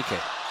didn't make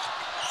it.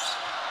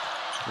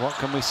 What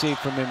can we see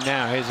from him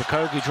now? Here's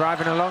Okogie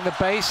driving along the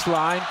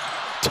baseline.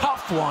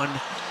 Tough one.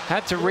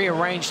 Had to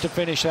rearrange to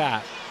finish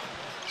that.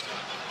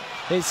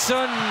 His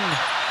son,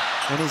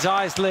 and his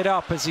eyes lit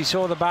up as he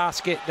saw the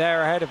basket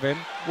there ahead of him.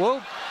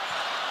 Whoa.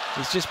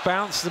 He's just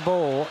bounced the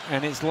ball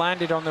and it's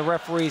landed on the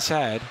referee's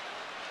head.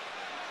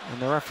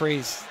 And the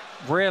referees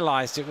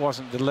realized it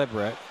wasn't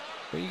deliberate.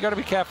 But you got to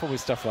be careful with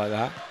stuff like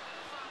that.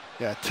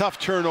 Yeah, tough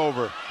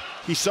turnover.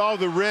 He saw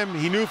the rim.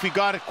 He knew if he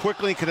got it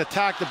quickly and could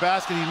attack the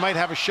basket, he might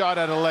have a shot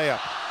at a layup.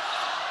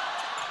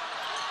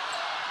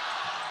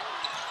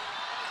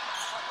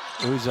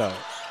 Uzo.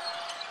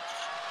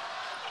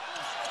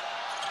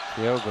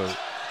 Diogo.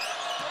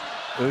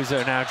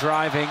 Uzo now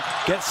driving,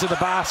 gets to the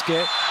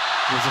basket.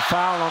 There's a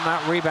foul on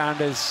that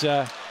rebound as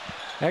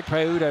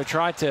Ekpe Udo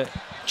tried to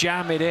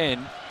jam it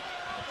in.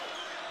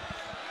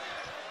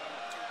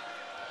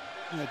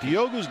 Yeah,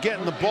 Diogo's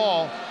getting the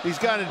ball. He's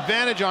got an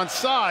advantage on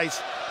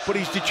size, but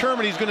he's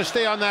determined he's going to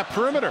stay on that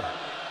perimeter.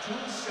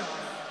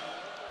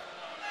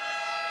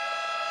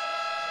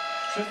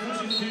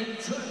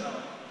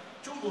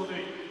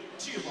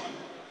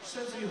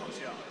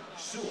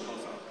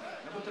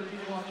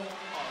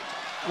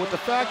 With the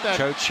fact that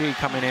Cho Chi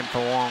coming in for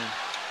Wang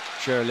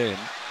Zhelin.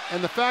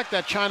 And the fact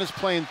that China's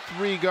playing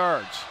 3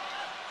 guards,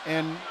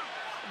 and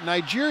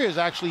Nigeria is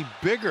actually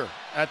bigger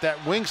at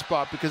that wing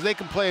spot because they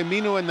can play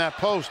Aminu in that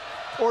post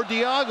or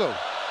Diago.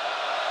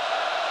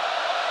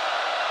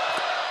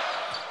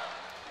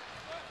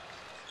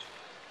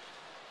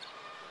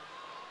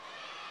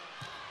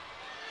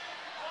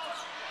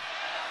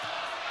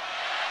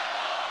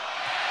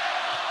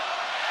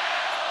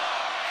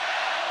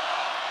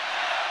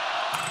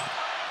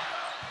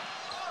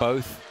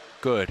 Both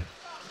good.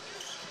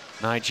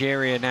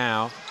 Nigeria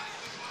now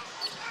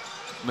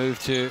move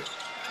to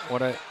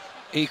what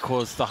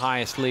equals the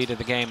highest lead of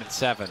the game at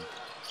 7.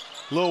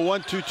 Little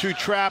 1-2-2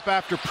 trap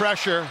after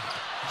pressure.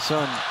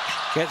 Sun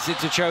gets it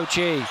to Cho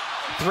Chi.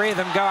 3 of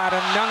them go out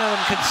and none of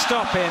them can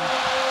stop him.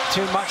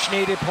 2 much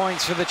needed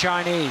points for the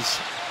Chinese.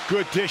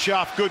 Good dish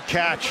off, good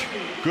catch,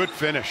 good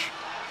finish.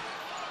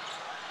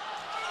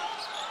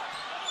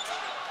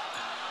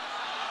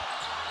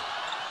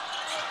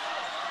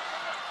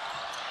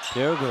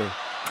 Diogo.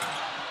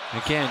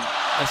 Again,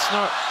 it's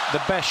not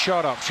the best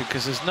shot option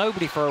because there's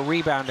nobody for a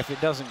rebound if it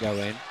doesn't go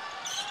in.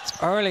 It's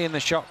early in the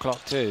shot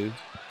clock too.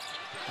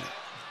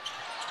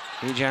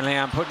 Yu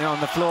Jianlian putting it on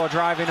the floor,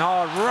 driving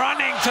hard,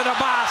 running to the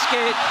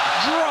basket,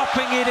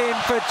 dropping it in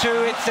for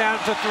 2. It's down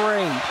to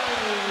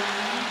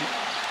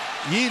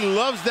 3. Yi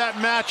loves that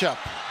matchup.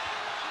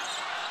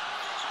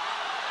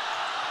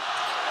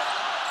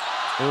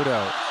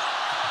 Udo.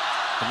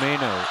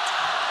 Aminu.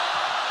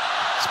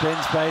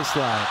 Spins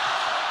baseline.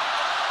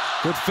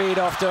 Good feed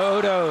off to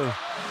Udo.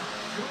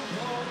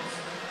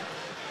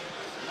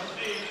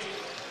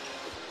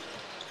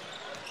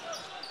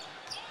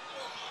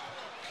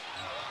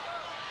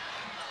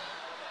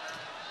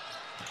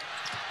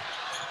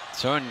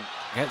 Sun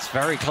gets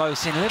very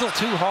close in, a little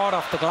too hard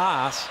off the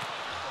glass.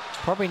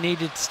 Probably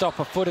needed to stop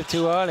a foot or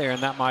 2 earlier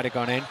and that might have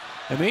gone in.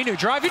 Aminu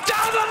driving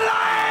down the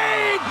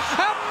lane!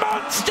 A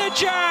monster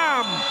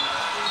jam!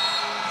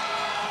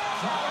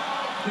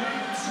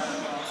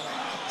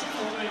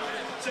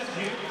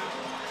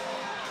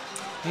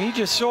 He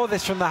just saw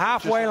this from the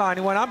halfway line.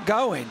 He went, I'm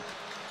going.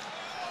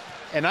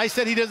 And I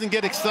said he doesn't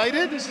get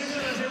excited.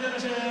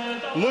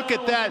 Look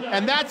at that.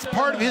 And that's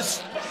part of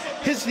his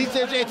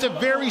it's a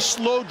very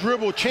slow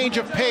dribble, change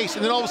of pace,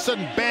 and then all of a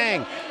sudden,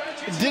 bang.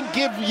 It didn't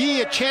give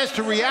Yi a chance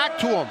to react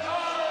to him.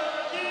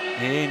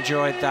 He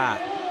enjoyed that.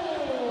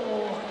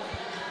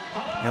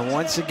 And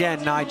once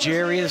again,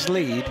 Nigeria's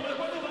lead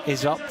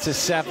is up to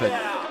 7.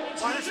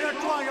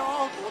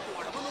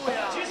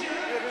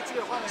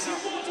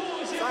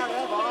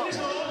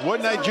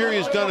 What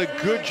Nigeria's done a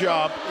good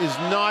job is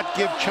not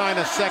give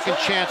China second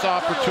chance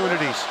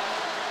opportunities.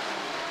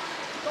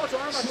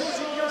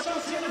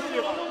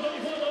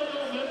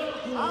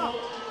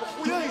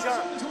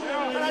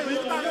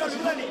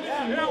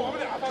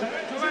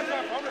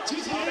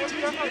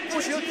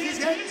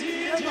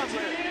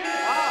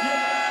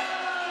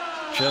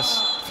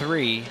 Just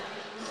 3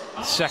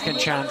 second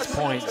chance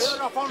points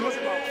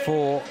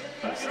for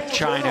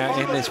China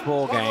in this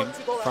ball game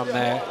from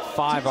their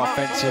 5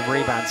 offensive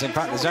rebounds. In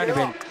fact, there's only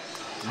been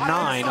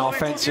 9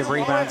 offensive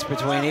rebounds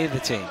between either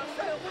team.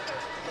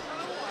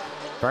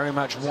 Very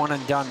much one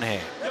and done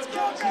here.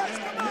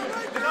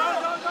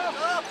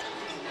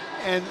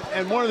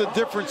 And one of the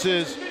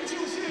differences,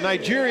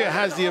 Nigeria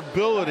has the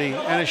ability,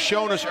 and has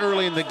shown us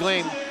early in the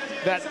game,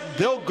 that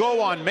they'll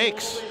go on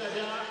makes.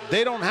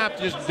 They don't have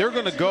to just, they're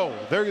going to go.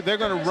 They're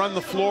going to run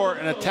the floor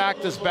and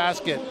attack this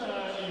basket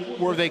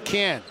where they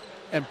can.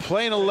 And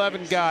playing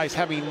 11 guys,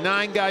 having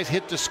 9 guys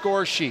hit the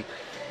score sheet,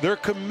 they're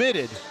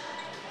committed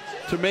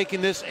to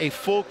making this a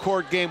full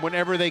court game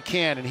whenever they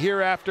can. And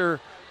here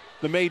after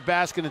the made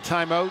basket and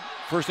timeout,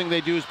 first thing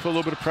they do is put a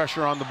little bit of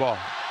pressure on the ball.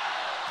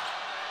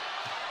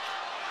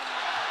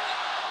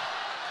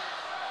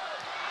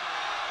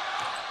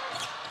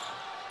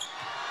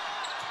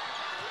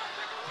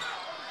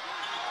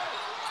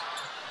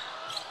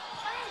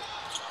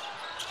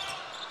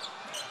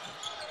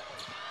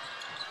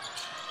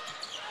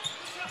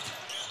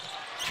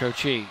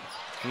 Cho-Chi,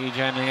 Yi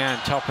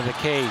Jianlian, top of the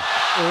key,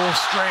 all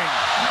string.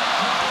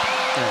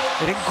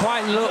 It didn't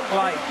quite look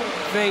like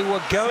they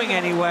were going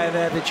anywhere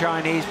there, the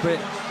Chinese, but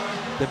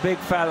the big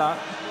fella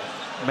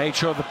made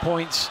sure the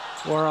points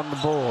were on the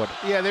board.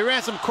 Yeah, they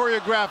ran some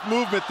choreographed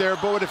movement there,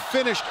 but would have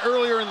finished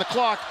earlier in the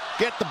clock.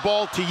 Get the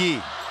ball to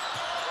Yi.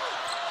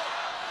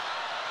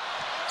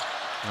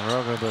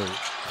 Rogobu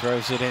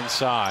throws it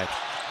inside.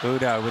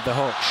 Udo with the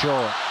hook,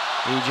 short.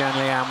 Yi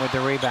Jianlian with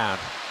the rebound.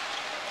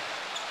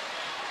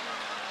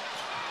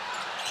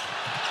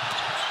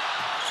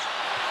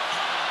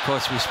 Of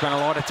course, we spent a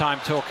lot of time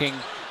talking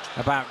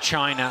about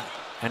China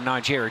and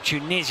Nigeria.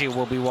 Tunisia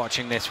will be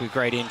watching this with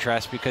great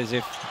interest because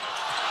if,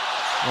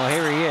 well,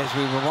 here he is.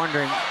 We were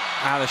wondering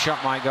how the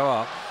shot might go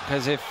up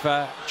because if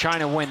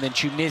China win, then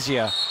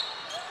Tunisia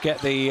get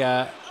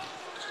the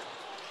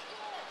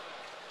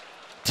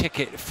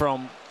ticket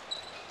from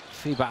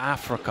FIBA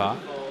Africa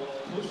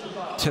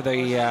to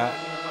the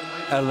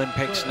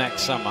Olympics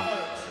next summer.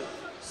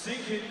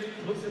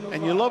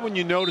 And you love when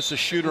you notice a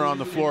shooter on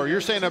the floor.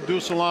 You're saying Abdul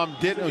Salam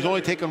was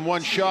only taken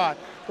one shot,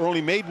 or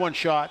only made one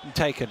shot.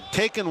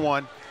 Taken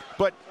one,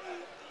 but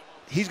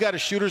he's got a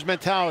shooter's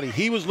mentality.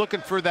 He was looking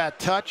for that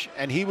touch,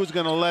 and he was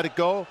going to let it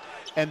go,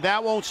 and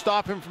that won't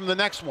stop him from the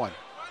next one.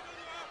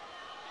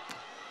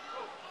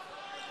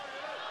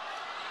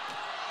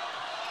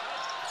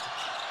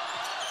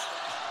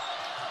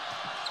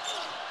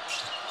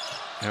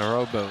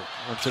 Hirobu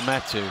onto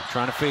Metu,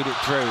 trying to feed it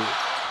through.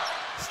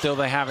 Still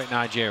they have it,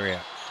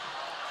 Nigeria.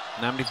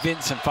 Nnamdi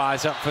Vincent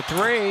fires up for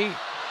three.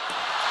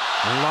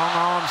 The long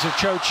arms of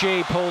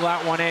Cho-Chi pull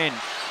that one in.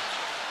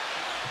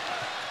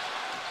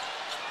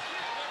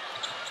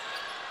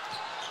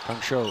 Peng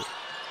Shuo.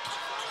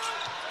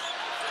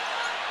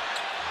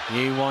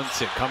 Yi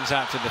wants it, comes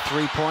out to the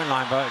three-point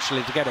line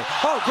virtually to get it.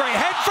 Oh, great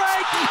head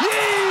fake!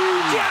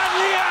 Yi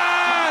Jianlian!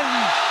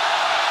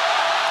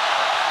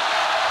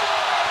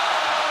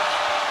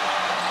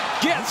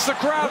 Gets the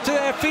crowd to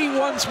their feet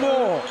once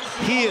more.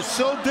 He is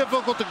so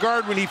difficult to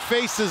guard when he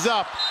faces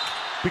up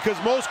because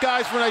most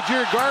guys for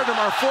Nigeria guard him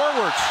are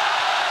forwards.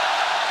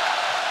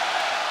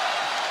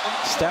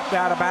 Stepped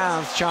out of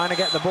bounds, trying to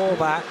get the ball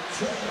back.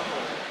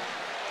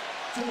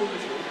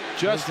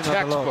 Just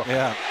textbook.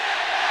 Yeah.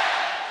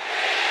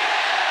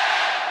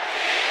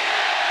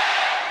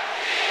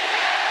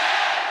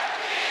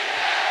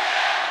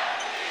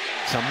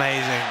 It's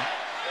amazing.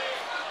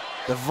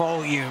 The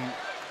volume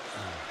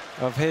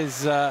of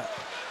his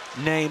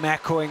name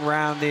echoing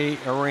around the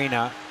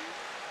arena.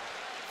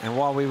 And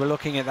while we were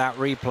looking at that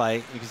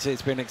replay, you can see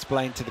it's been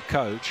explained to the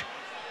coach.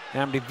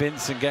 Nnamdi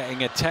Vincent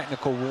getting a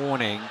technical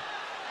warning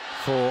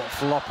for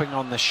flopping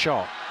on the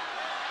shot.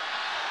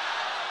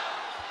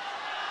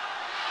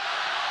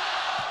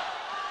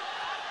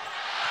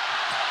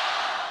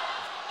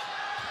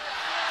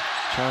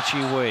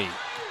 Cha-Chi Wei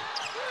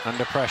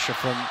under pressure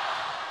from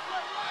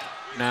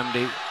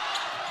Nnamdi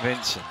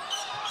Vincent.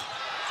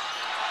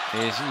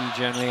 Here's Yi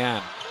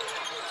Jianlian.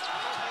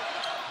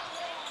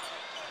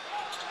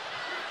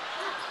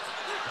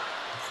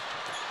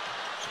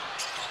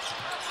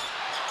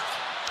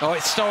 Oh,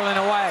 it's stolen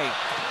away.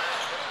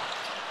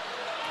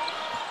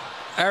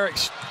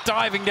 Eric's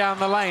diving down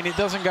the lane. It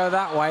doesn't go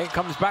that way. It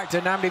comes back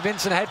to Nnamdi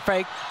Vincent. Head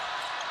fake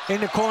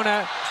in the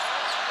corner.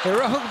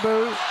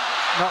 Hirobu,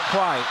 not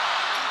quite.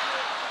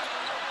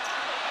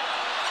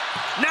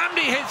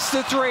 Nnamdi hits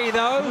the three,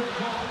 though.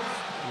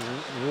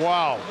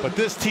 Wow, but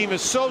this team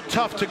is so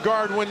tough to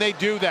guard when they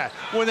do that.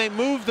 When they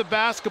move the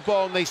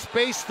basketball and they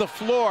space the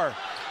floor.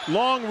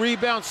 Long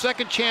rebound,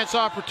 second chance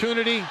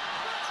opportunity.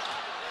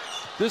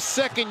 This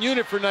second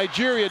unit for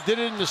Nigeria did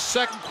it in the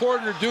second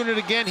quarter. They're doing it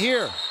again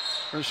here.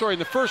 Or sorry, in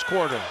the first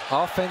quarter.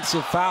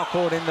 Offensive foul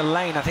called in the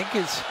lane. I think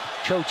it's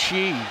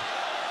Cho-Chi.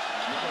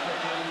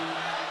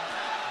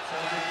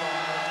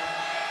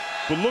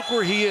 But look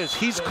where he is.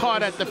 He's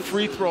caught at the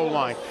free throw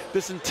line.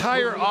 This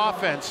entire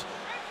offense,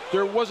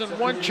 there wasn't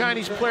one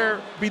Chinese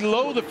player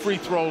below the free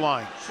throw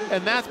line.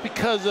 And that's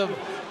because of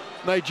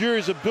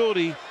Nigeria's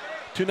ability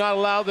to not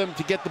allow them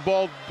to get the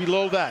ball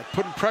below that.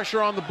 Putting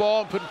pressure on the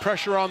ball and putting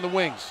pressure on the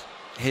wings.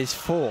 His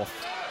fourth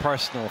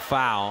personal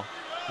foul.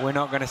 We're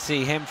not going to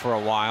see him for a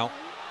while.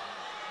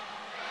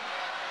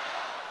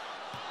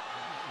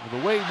 The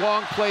way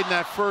Wong played in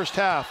that first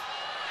half,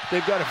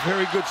 they've got a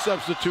very good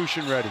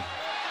substitution ready.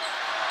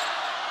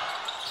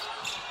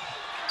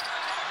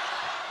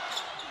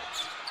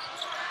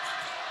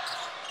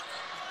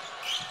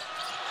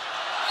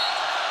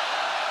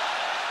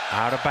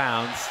 Out of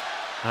bounds,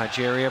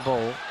 Nigeria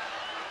ball.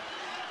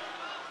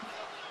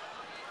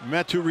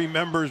 Metu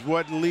remembers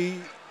what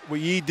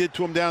Yi did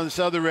to him down this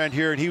other end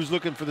here, and he was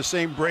looking for the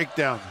same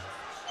breakdown.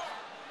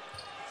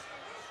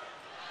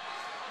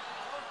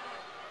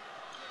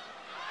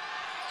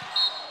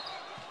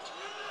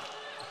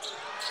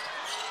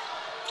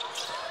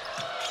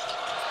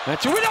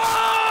 Metu,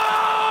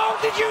 oh!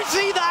 Did you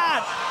see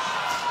that?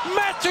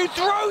 Metu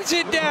throws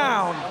it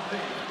down.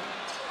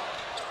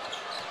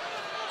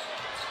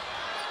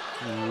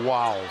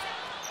 Wow.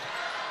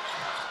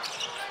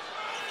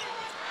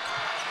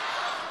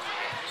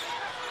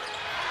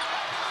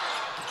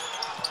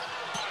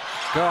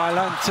 Go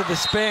Island to the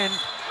spin.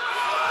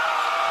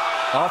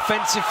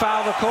 Offensive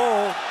foul the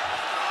call.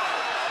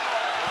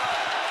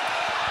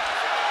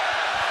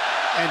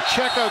 And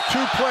check out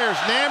two players.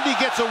 Namdi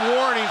gets a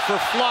warning for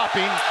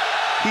flopping.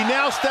 He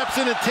now steps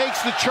in and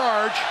takes the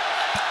charge.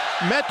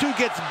 Metu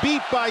gets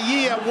beat by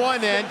Yi at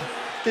one end,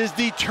 is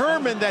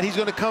determined that he's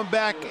going to come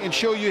back and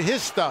show you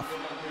his stuff.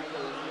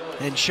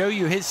 And show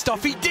you his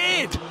stuff. He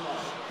did!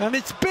 And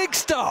it's big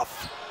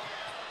stuff.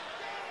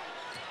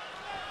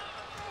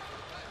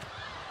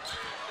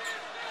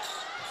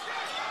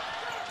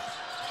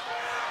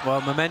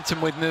 Well,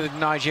 momentum with the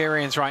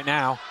Nigerians right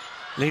now.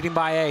 Leading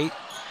by 8.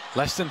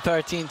 Less than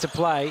 13 to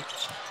play.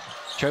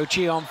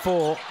 Chochi on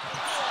 4.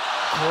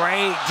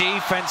 Great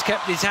defense.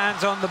 Kept his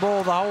hands on the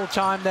ball the whole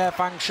time there,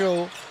 Fang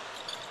Shu.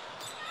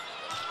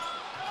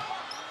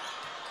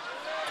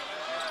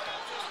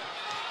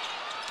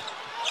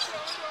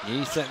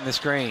 He's setting the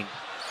screen.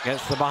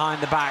 Gets the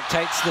behind the back.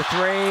 Takes the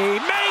 3.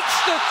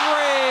 Makes the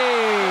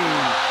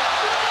 3!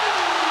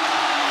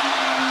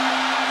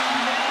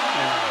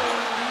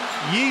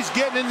 Yi's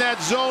getting in that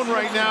zone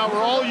right now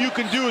where all you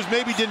can do is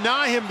maybe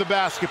deny him the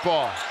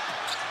basketball.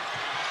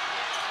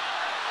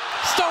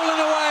 Stolen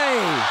away.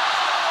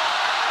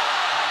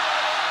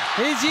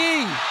 Here's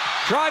Yi.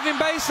 Driving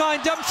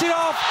baseline, dumps it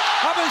off.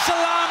 Abu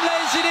Salam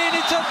lays it in.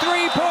 It's a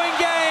 3-point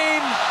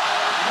game.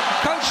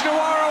 Coach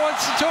Nawara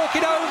wants to talk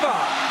it over.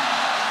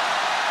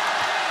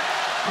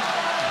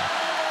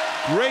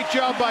 Great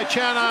job by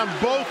China on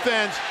both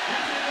ends.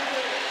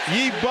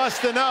 Yi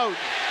busting out.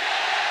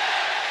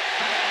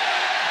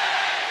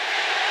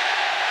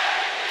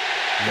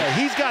 Yeah,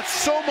 he's got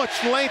so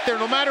much length there.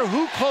 No matter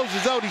who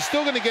closes out, he's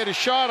still going to get a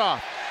shot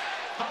off.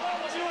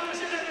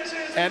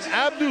 And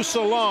Abdul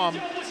Salam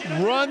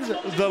runs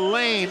the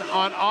lane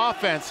on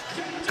offense.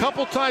 A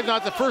couple times,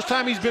 not the first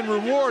time he's been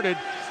rewarded,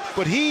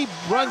 but he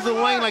runs the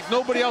lane like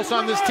nobody else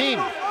on this team.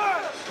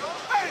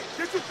 Hey,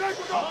 did you think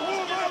we're going to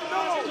pull them up?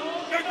 No.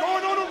 They're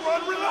going on a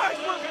run. Relax.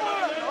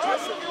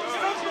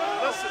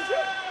 Listen.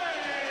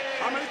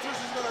 How many threes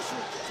is he going to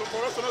shoot? So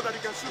for us to know that he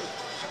can shoot.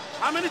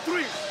 How many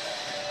threes?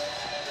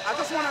 I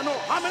just want to know,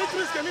 how many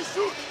threes can he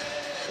shoot?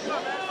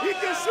 He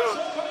can shoot.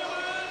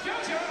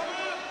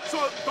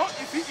 So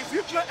if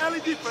you play early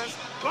defense,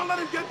 don't let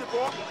him get the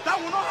ball. That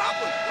will not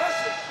happen.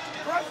 Listen,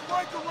 press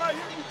breaker right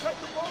here, you take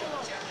the ball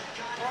out.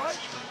 All right?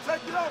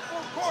 Take it out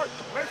full court.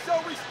 Make sure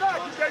we stack.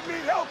 If they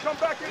need help, come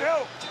back and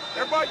help.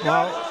 Everybody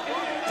got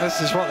it? This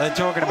is what they're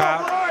talking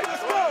about. All right,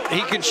 let's go.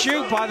 He can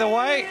shoot, by the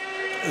way.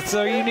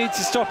 So you need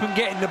to stop him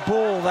getting the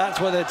ball. That's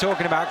what they're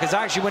talking about. Because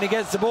actually, when he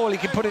gets the ball, he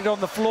can put it on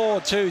the floor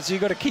too. So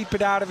you've got to keep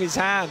it out of his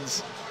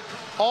hands.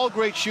 All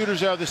great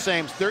shooters are the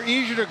same. They're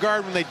easier to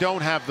guard when they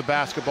don't have the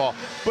basketball.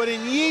 But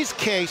in Yi's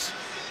case,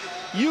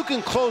 you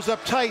can close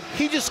up tight.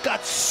 He just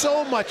got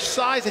so much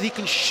size that he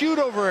can shoot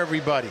over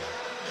everybody.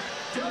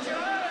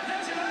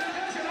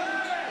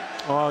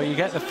 Well, you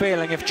get the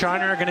feeling if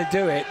China are going to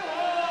do it,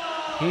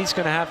 he's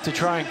going to have to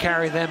try and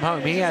carry them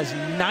home. He has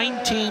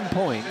 19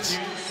 points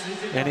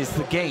and is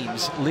the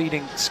game's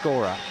leading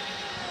scorer.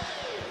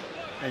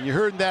 And you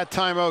heard in that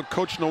timeout,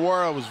 Coach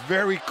Nawara was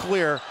very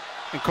clear,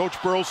 and Coach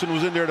Burleson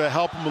was in there to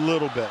help him a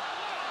little bit.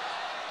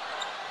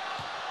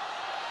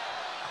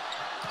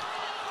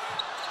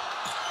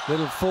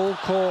 Little full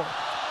court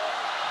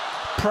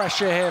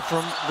pressure here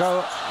from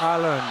Go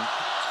Island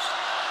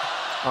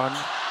on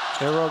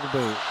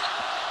Irogbu.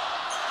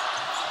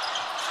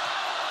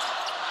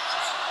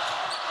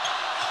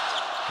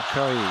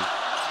 Okoye.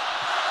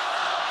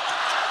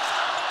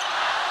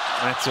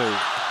 Metu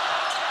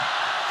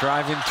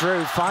driving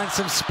through, finds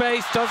some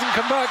space, doesn't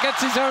convert,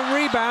 gets his own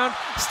rebound,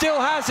 still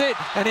has it,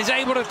 and is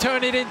able to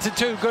turn it into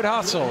 2. Good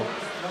hustle.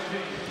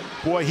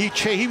 Boy,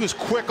 he was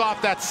quick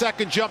off that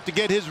second jump to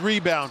get his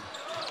rebound.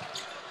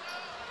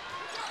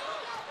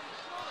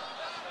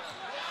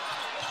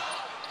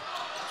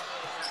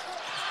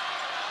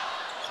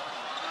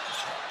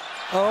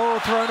 Oh,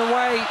 thrown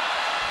away.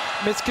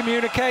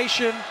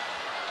 Miscommunication.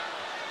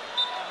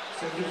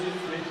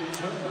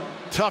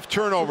 Tough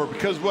turnover,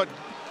 because what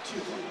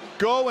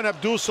Go and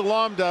Abdul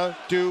Salam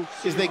do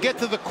is they get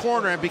to the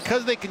corner, and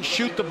because they can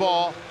shoot the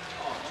ball,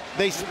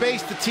 they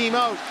space the team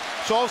out.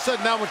 So all of a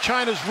sudden now when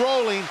China's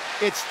rolling,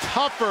 it's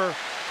tougher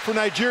for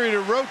Nigeria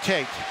to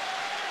rotate.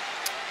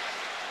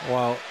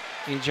 Well,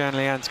 Ejan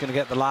Lian's going to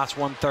get the last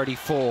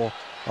 134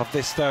 of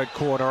this third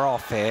quarter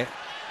off here.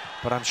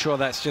 But I'm sure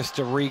that's just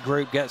to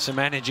regroup, get some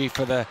energy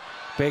for the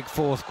big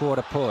fourth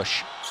quarter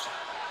push.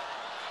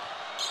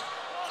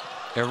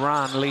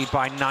 Iran lead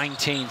by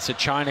 19, so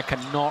China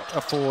cannot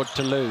afford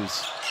to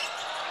lose.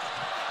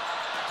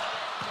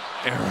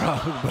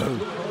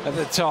 Irobo at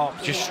the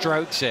top, just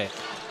strokes it.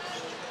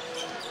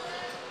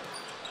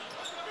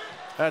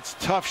 That's a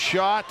tough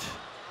shot.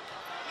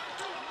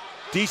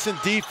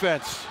 Decent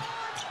defense.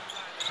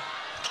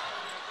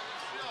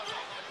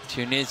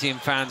 Tunisian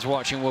fans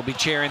watching will be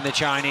cheering the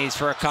Chinese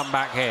for a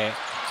comeback here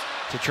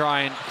to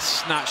try and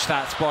snatch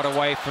that spot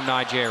away from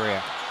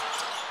Nigeria.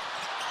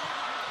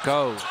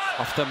 Go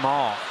off the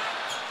mark.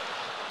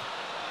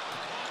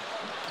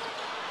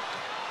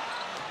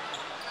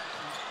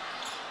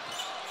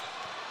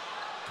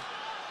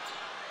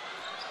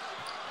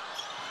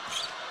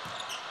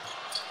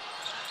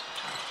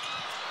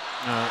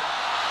 No.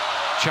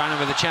 China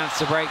with a chance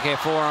to break here,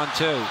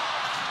 4-on-2.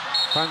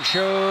 Fang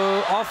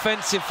Shu,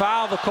 offensive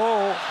foul, the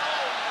call.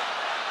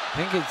 I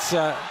think it's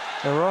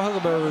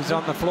Irohabu who's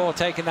on the floor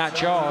taking that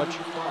charge.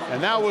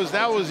 And that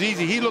was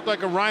easy. He looked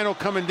like a rhino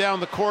coming down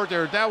the court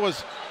there. That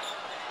was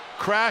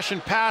crash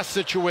and pass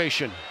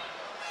situation.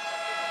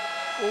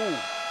 Ooh.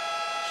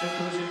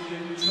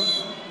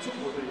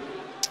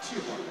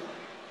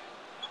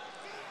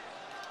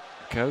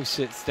 Go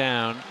sits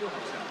down.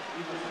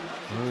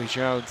 Louis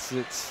Jones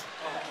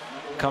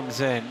comes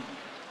in.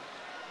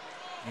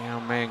 Yao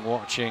Ming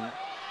watching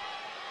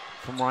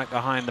from right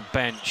behind the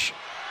bench.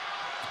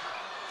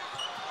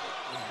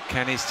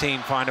 Can his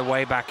team find a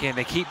way back in?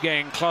 They keep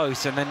getting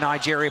close, and then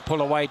Nigeria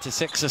pull away to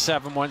 6 or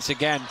 7 once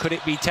again. Could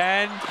it be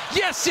 10?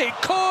 Yes, it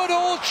could.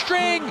 All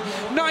string.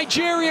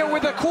 Nigeria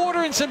with a quarter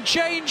and some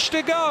change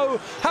to go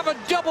have a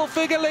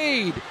double-figure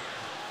lead.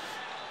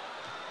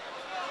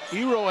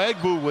 Iro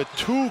Egbu with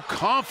 2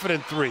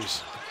 confident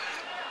threes.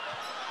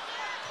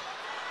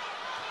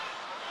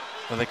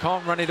 Well, they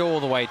can't run it all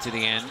the way to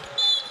the end.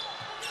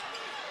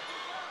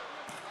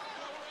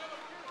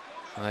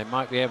 Well, they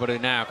might be able to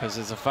now because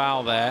there's a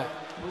foul there.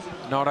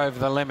 Not over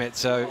the limit,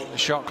 so the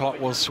shot clock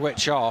will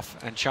switch off,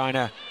 and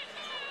China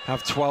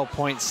have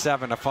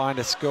 12.7 to find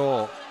a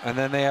score, and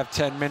then they have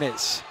 10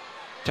 minutes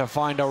to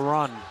find a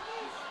run.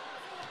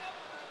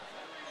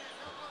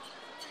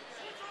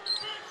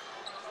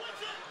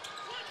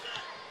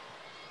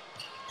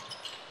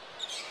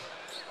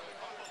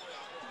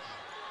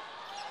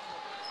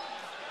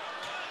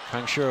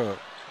 Fang Shu.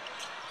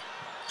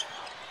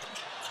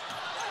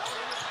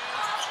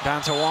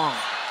 Down to Wang,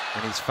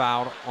 and he's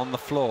fouled on the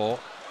floor,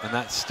 and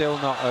that's still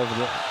not over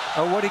the...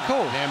 Oh, what'd he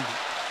call?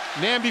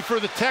 Nambi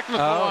for the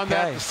technical on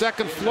that, the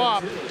second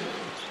flop.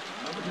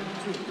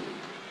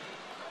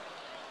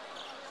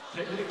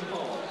 Yeah,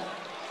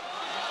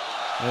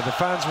 the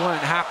fans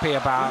weren't happy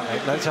about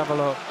it. Let's have a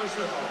look.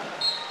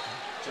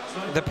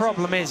 The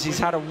problem is he's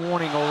had a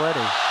warning already.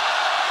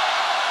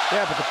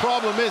 Yeah, but the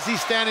problem is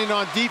he's standing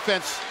on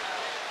defense.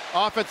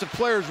 Offensive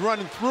players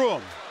running through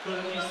him.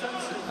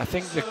 I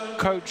think the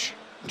coach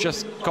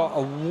just got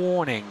a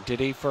warning, did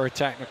he, for a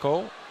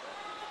technical?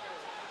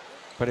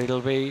 But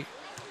it'll be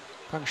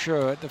Fang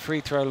Shu at the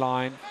free throw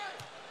line.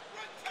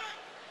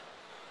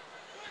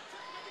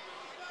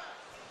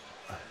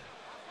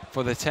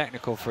 For the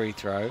technical free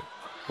throw,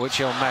 which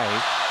he'll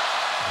make.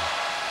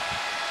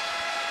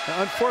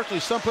 Now,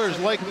 unfortunately, some players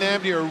like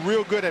Namdi are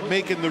real good at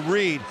making the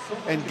read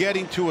and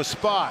getting to a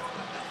spot.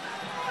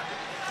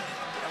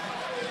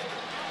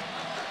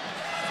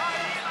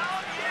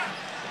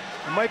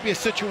 It might be a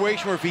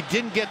situation where if he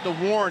didn't get the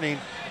warning,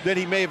 then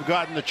he may have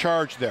gotten the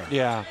charge there.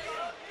 Yeah.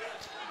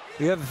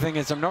 The other thing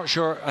is, I'm not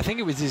sure, I think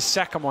it was his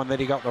second one that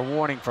he got the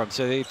warning from.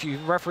 So if your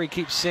referee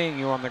keeps seeing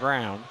you on the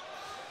ground.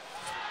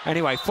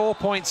 Anyway,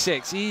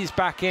 4.6. He's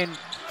back in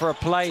for a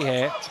play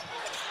here.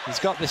 He's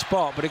got the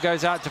spot, but it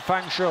goes out to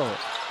Fang Shu.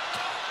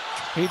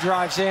 He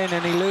drives in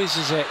and he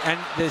loses it. And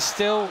there's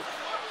still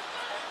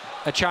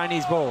a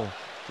Chinese ball.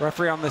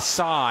 Referee on the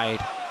side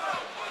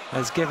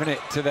has given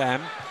it to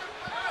them.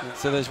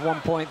 So there's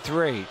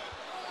 1.3.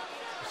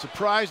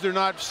 Surprised they're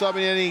not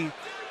subbing any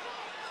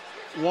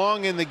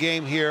Wang in the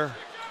game here.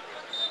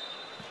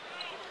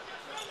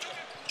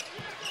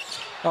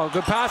 Oh,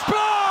 good pass.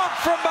 Block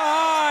from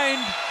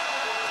behind.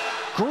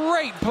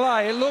 Great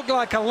play. It looked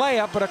like a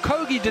layup, but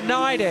Okogie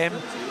denied him.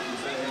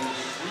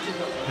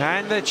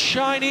 And the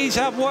Chinese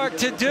have work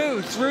to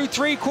do. Through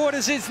 3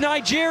 quarters, it's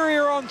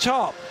Nigeria on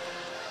top.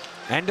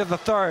 End of the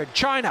third.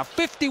 China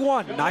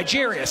 51,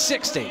 Nigeria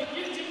 60.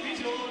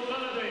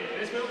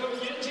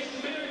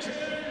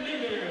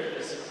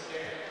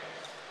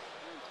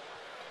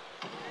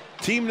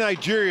 Team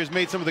Nigeria has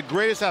made some of the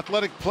greatest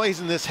athletic plays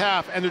in this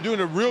half, and they're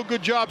doing a real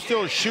good job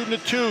still of shooting the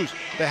 2s.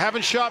 They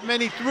haven't shot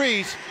many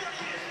 3s,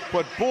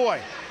 but boy,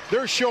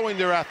 they're showing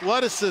their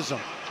athleticism.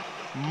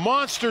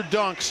 Monster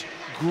dunks,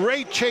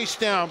 great chase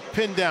down,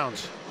 pin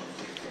downs.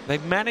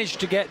 They've managed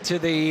to get to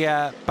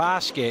the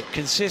basket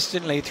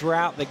consistently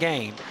throughout the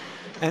game.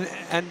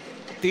 And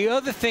the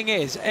other thing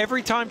is,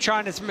 every time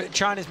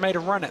China's made a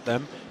run at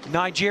them,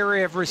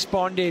 Nigeria have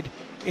responded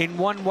in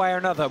one way or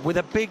another with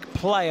a big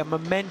play, a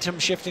momentum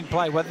shifting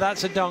play, whether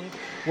that's a dunk,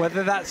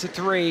 whether that's a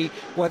 3,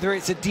 whether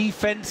it's a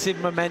defensive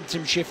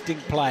momentum shifting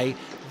play.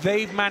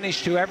 They've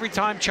managed to, every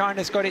time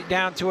China's got it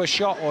down to a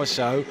shot or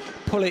so,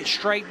 pull it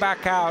straight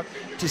back out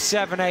to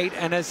 7-8,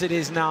 and as it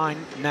is 9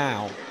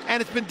 now. And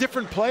it's been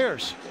different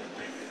players.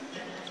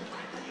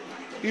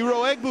 Iro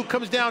Egbu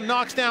comes down,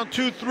 knocks down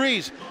 2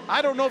 3s.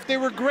 I don't know if they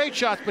were great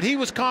shots, but he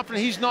was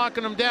confident he's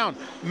knocking them down.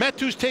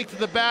 Metu's take to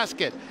the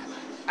basket.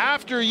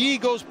 After Yi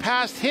goes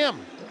past him.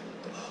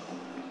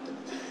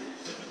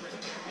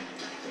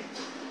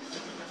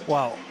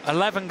 Well,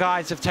 11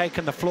 guys have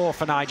taken the floor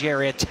for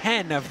Nigeria.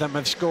 10 of them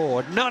have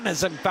scored. None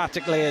as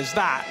emphatically as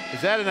that.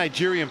 Is that a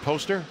Nigerian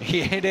poster?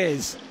 Yeah, it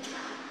is.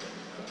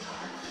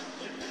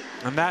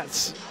 And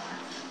that's,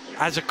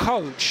 as a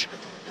coach,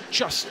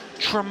 just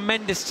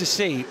tremendous to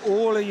see.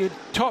 All of your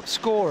top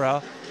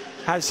scorer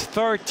has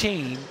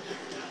 13,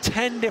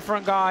 10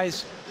 different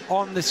guys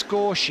on the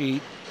score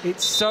sheet.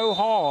 It's so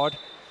hard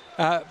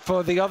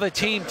for the other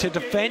team to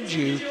defend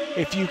you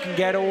if you can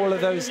get all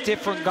of those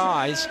different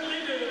guys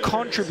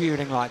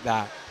contributing like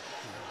that.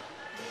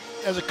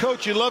 As a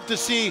coach, you love to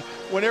see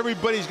when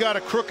everybody's got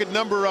a crooked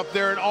number up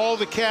there in all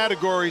the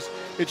categories.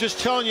 It's just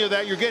telling you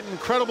that you're getting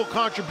incredible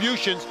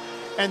contributions,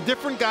 and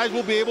different guys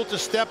will be able to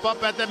step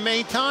up at the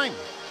main time.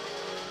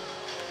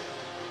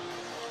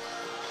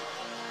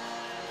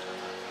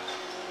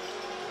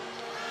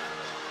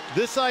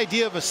 This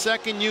idea of a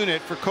second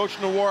unit for Coach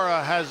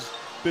Nawara has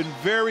been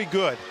very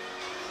good.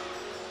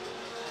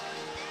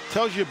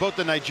 Tells you about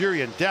the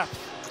Nigerian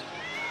depth.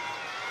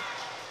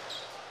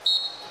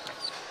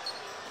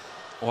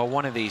 Well,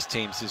 one of these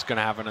teams is going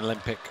to have an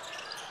Olympic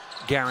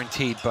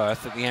guaranteed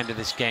berth at the end of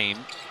this game.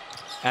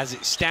 As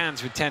it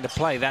stands with 10 to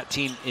play, that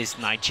team is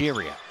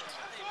Nigeria.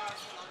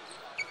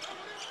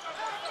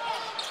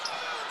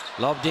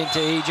 Lobbed into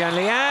Yi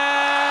Jianlian,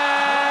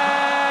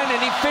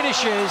 and he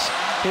finishes.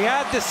 He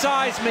had the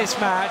size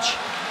mismatch,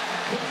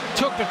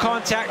 took the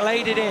contact,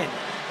 laid it in.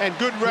 And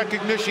good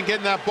recognition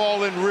getting that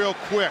ball in real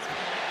quick.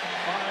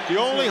 The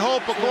only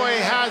hope Okoye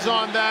has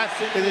on that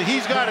is that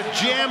he's got to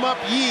jam up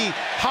Yi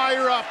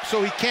higher up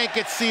so he can't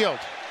get sealed.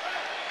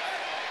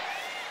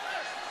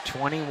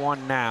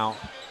 21 now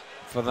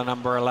for the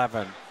number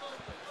 11.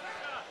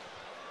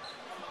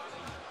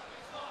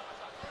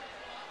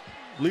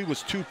 Lee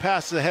was 2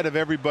 passes ahead of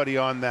everybody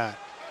on that.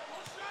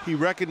 He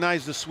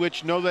recognized the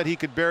switch, know that he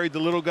could bury the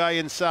little guy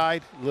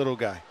inside. Little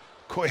guy.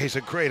 Okoye's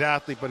a great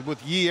athlete, but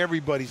with Yi,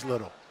 everybody's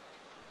little.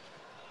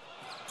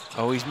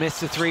 Oh, he's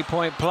missed the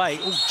three-point play.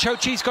 Ooh, Cho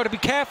Chi's got to be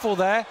careful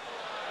there.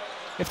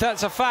 If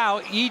that's a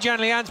foul, Yi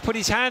Jianlian's put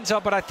his hands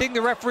up, but I think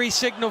the referee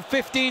signaled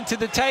 15 to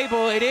the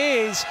table. It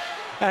is.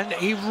 And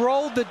he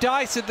rolled the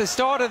dice at the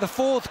start of the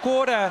fourth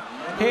quarter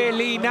here,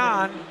 Li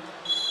Nan.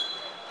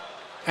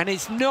 And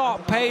it's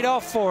not paid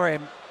off for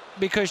him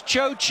because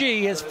Cho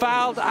Chi has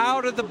fouled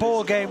out of the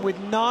ball game with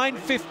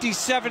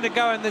 9:57 to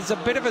go, and there's a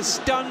bit of a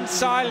stunned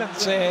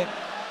silence here.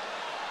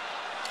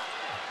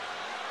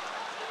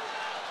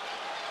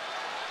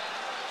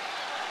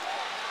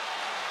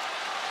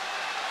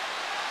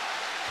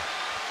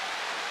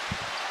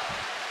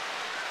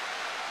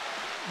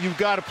 You've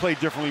got to play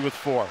differently with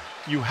 4.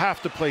 You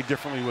have to play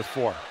differently with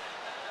 4.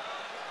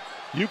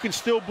 You can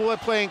still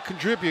play and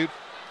contribute,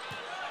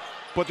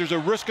 but there's a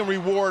risk and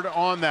reward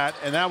on that,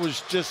 and that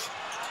was just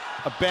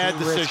a bad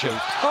decision.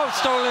 Oh,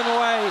 stolen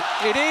away.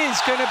 It is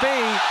going to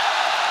be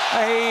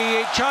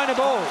a China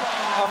ball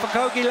off of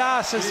Kogi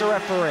La, says the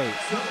referee.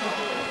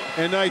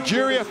 And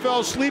Nigeria fell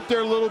asleep there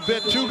a little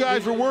bit. 2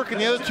 guys were working,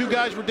 the other 2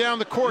 guys were down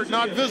the court,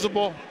 not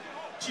visible.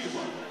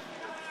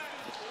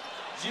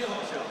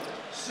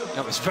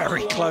 That was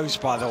very close,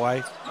 by the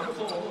way.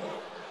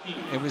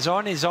 It was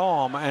on his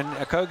arm, and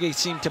Okogie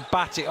seemed to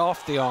bat it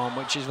off the arm,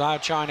 which is how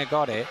China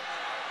got it.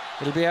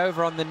 It'll be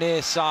over on the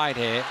near side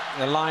here.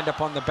 They're lined up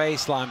on the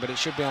baseline, but it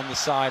should be on the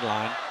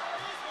sideline.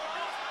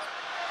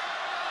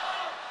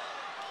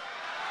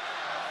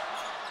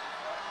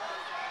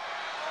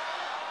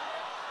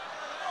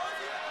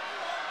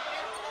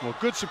 Well,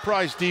 good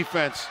surprise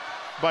defense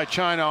by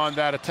China on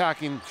that,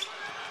 attacking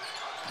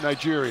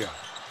Nigeria.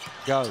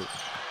 Go.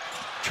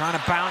 Trying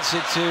to bounce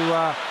it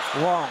to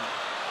Wong.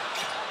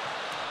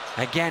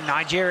 Again,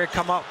 Nigeria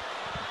come up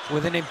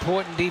with an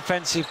important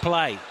defensive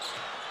play.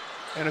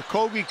 And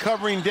Okogie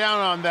covering down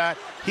on that.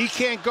 He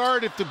can't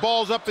guard if the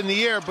ball's up in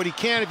the air, but he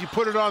can if you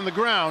put it on the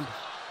ground.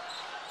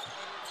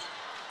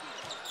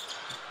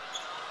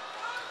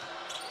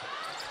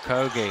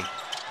 Okogie.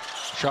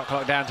 Shot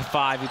clock down to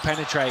 5. He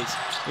penetrates.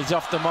 He's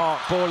off the mark.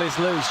 Ball is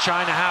loose.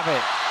 China have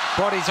it.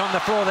 Bodies on the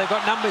floor. They've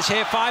got numbers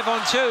here. 5 on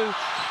 2.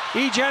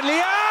 Yi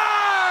Jianlian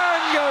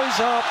goes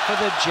up for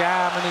the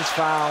jam and is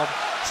fouled.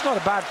 It's not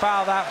a bad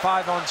foul, that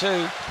 5 on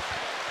 2.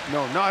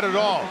 No, not at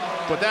all.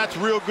 But that's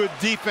real good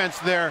defense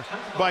there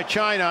by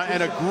China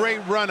and a great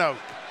run out.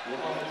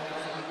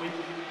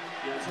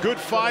 Good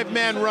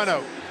 5-man run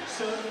out.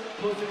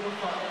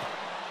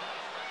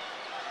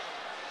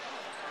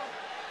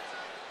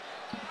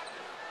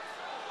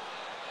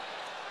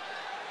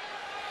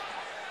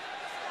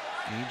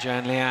 Yi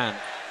Jianlian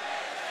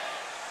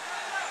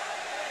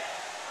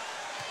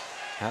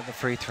at the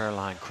free throw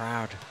line.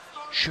 Crowd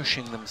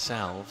shushing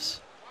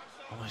themselves.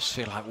 Almost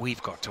feel like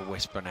we've got to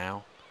whisper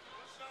now.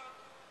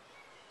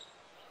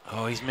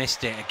 Oh, he's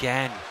missed it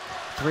again.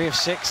 3 of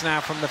 6 now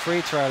from the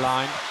free throw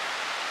line.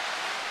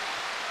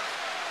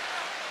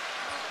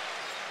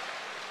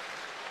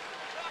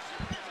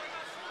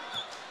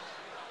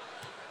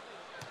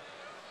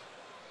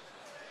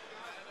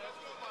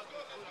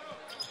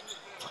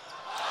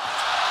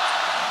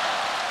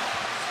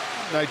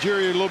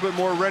 Nigeria a little bit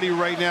more ready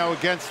right now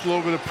against a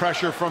little bit of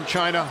pressure from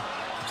China.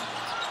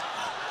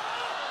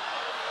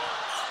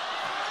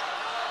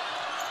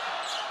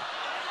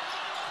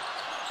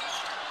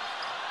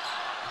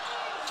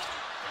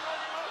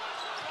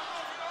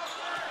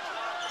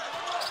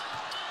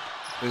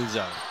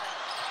 Uzo.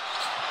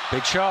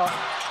 Big shot.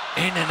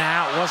 In and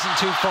out. Wasn't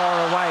too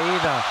far away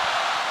either.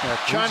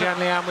 China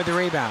Lian with the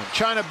rebound.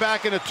 China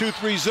back in a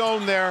 2-3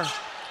 zone there.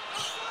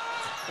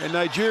 And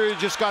Nigeria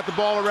just got the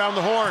ball around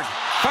the horn.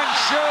 Fan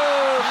Shu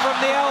from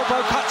the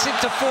elbow cuts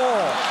into 4.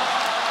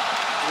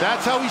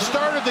 That's how he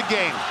started the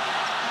game.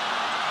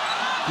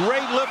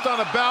 Great lift on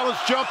a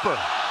balanced jumper.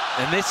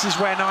 And this is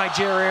where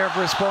Nigeria have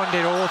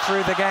responded all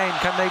through the game.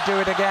 Can they do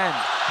it again?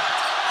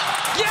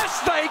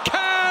 Yes, they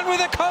can, with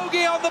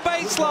Okogie on the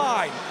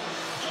baseline.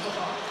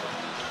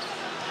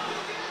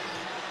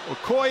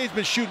 Okoye has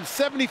been shooting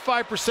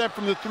 75%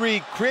 from the 3,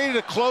 created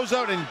a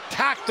closeout and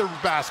tacked the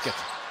basket.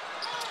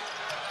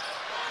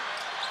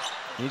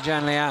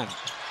 Yijian Lian.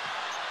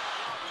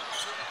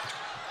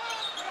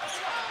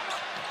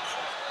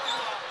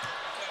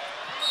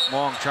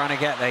 Wong trying to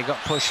get there, he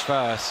got pushed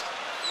first.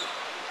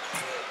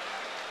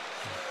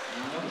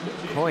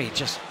 Okoye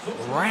just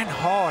ran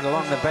hard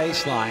along the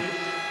baseline.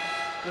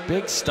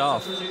 Big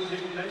stuff.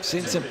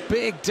 Seen some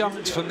big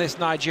dunks from this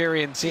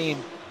Nigerian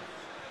team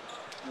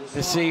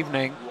this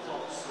evening.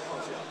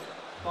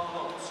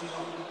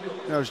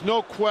 There's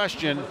no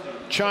question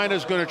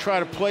China's going to try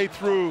to play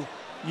through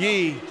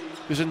Yi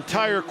this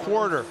entire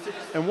quarter.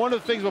 And one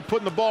of the things about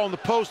putting the ball in the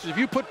post is if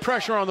you put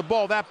pressure on the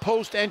ball, that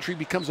post entry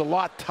becomes a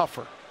lot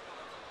tougher.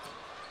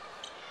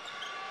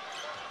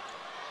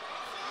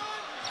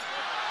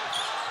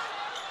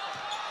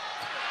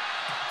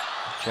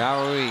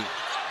 Zhao Rui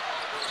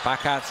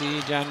back out to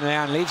Yijian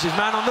Lian, leaves his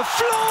man on the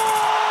floor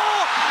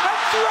and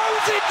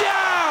throws it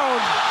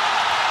down.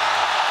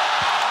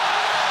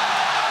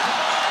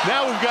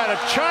 Now we've got a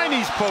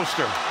Chinese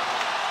poster.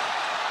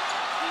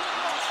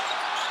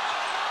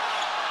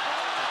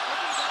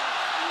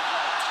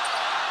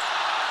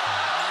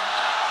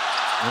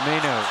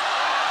 Amino.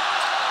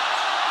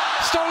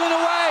 Stolen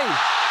away.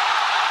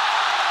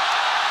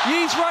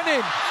 Yi's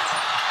running.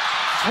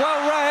 It's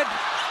well read.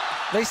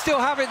 They still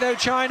have it though,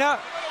 China.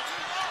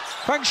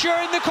 Fan Shu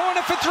in the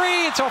corner for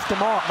 3. It's off the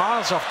mark,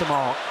 miles off the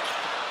mark.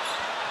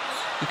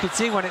 You could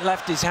see when it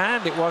left his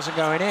hand, it wasn't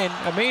going in.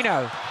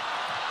 Amino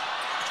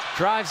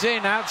drives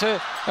in, out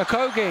to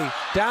Okogie.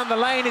 Down the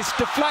lane, it's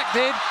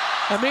deflected.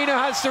 Amino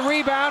has the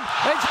rebound.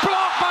 It's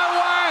blocked by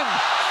Wang.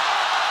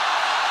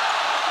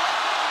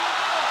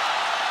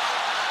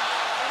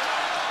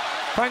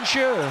 Fan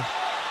Shu.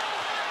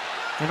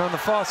 And on the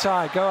far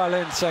side, Go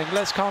Alin saying,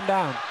 let's calm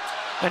down.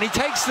 And he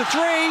takes the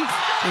 3,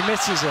 he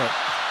misses it.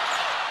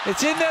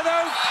 It's in there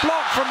though,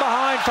 blocked from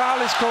behind, foul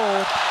is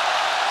called.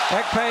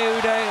 Ekpe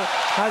Ude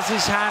has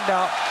his hand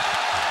up.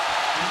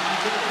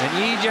 And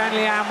Yijian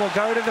Lian will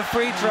go to the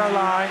free throw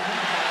line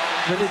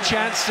with a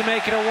chance to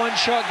make it a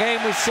one-shot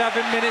game with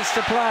 7 minutes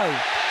to play.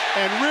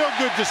 And real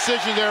good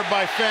decision there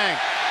by Fang.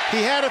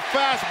 He had a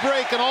fast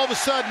break and all of a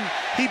sudden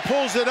he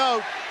pulls it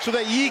out so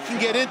that Yi can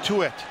get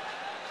into it.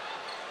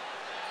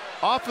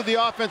 Off of the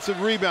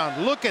offensive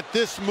rebound, look at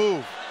this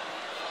move.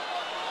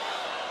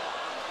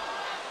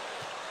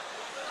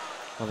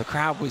 Well, the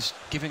crowd was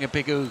giving a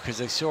big ooh because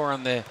they saw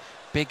on the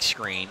big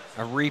screen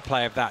a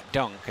replay of that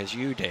dunk, as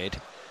you did,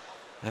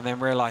 and then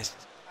realized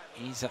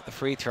he's at the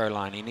free throw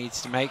line. He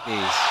needs to make these.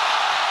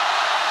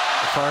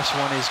 The first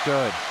one is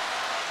good.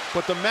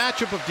 But the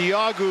matchup of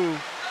Diagu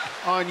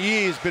on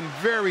Yi has been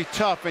very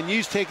tough, and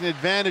Yi's taken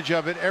advantage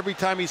of it every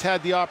time he's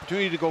had the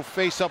opportunity to go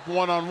face up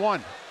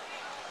one-on-one.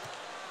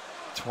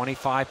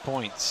 25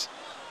 points.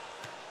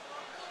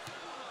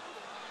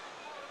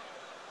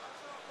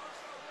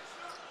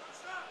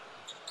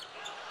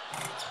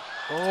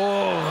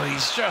 Oh,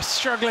 he's just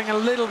struggling a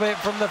little bit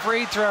from the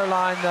free throw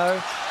line though.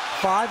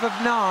 5 of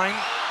 9.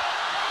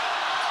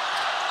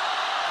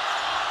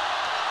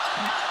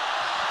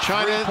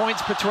 China, 3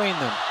 points between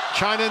them.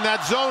 China in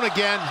that zone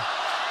again.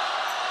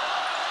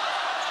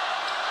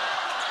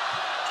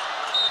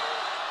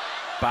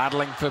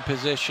 Battling for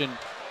position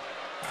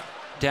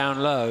down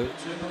low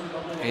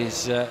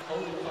is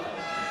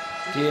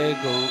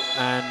Diego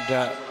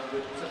and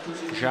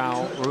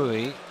Zhao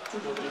Rui.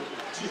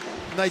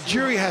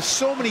 Nigeria has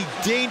so many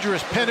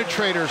dangerous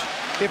penetrators.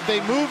 If they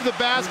move the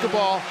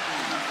basketball,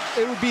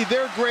 it would be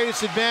their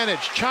greatest advantage.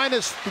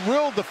 China's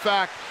thrilled the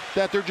fact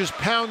that they're just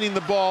pounding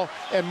the ball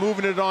and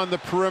moving it on the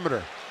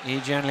perimeter.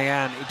 Yijian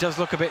Lian, he does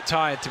look a bit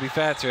tired, to be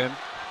fair to him,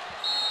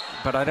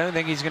 but I don't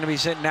think he's going to be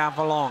sitting down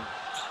for long.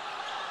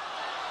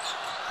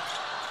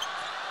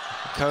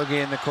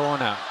 Okogie in the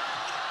corner.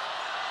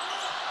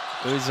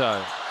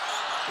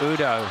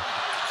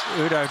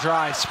 Udo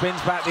drives,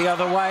 spins back the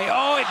other way.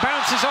 Oh, it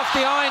bounces off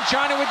the iron.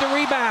 China with the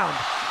rebound.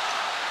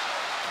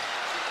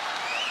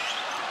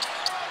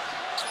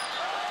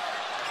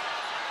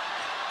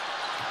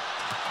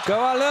 Go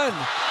Alun,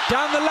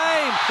 down the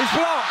lane, it's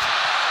blocked.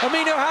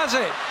 Amino has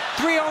it,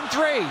 3 on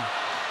 3.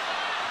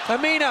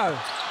 Amino,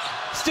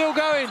 still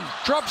going,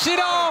 drops it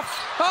off.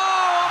 Oh,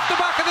 off the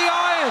back of the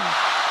iron.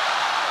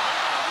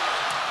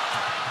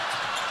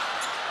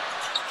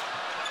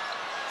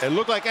 It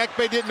looked like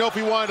Ekpe didn't know if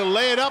he wanted to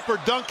lay it up or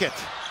dunk it.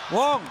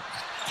 Wong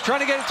trying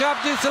to get it to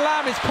Abdul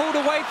Salam. It's pulled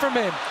away from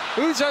him.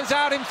 Uzo's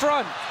out in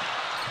front.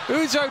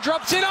 Uzo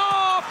drops it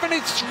off and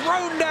it's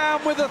thrown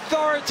down with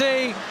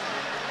authority.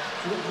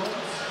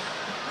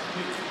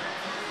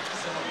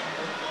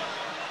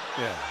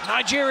 Yeah.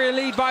 Nigeria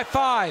lead by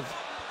 5.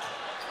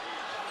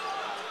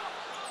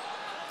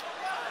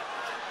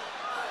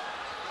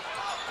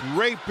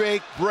 Great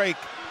break.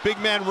 Big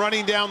man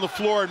running down the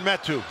floor and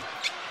Metu.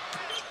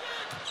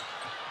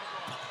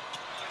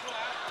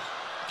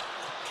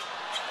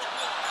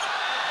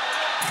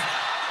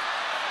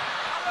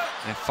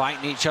 They're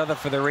fighting each other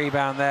for the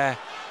rebound there.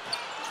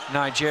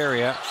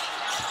 Nigeria.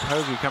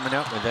 Kogi coming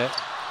up with it.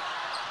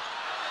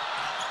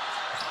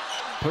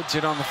 Puts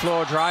it on the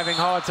floor, driving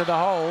hard to the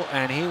hole,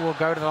 and he will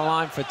go to the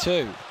line for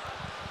 2.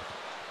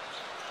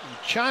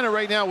 China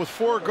right now with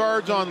 4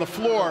 guards on the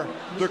floor.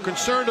 They're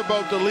concerned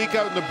about the leak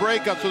out and the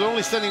breakout, so they're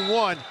only sending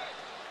 1.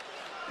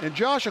 And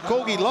Josh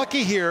Okogie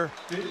lucky here,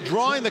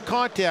 drawing the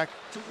contact,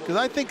 because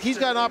I think he's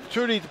got an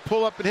opportunity to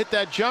pull up and hit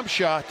that jump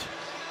shot.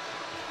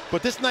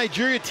 But this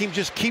Nigeria team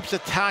just keeps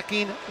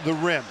attacking the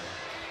rim.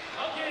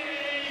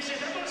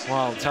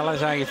 Well, tell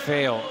us how you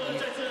feel.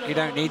 You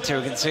don't need to,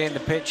 we can see in the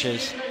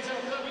pictures.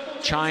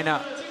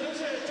 China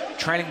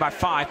trailing by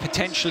 5,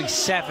 potentially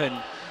 7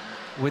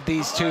 with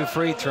these 2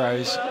 free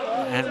throws.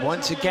 And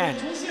once again,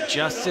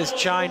 just as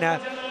China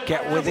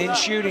get within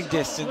shooting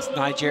distance,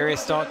 Nigeria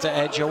start to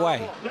edge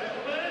away.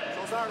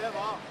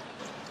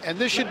 And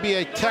this should be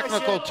a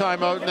technical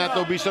timeout, and that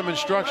there'll be some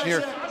instruction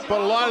here.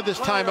 But a lot of this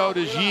timeout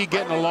is Yi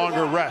getting a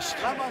longer rest.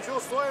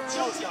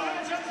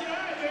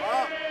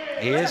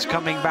 He is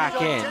coming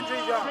back in.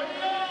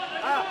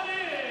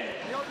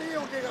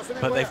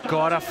 But they've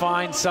got to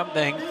find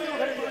something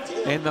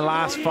in the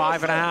last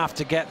 5.5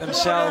 to get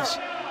themselves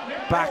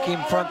back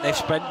in front. They've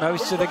spent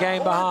most of the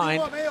game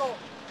behind.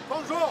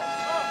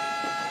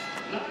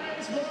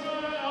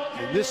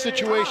 In this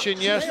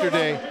situation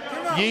yesterday,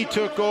 Yi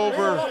took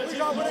over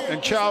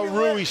and Chao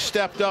Rui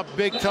stepped up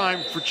big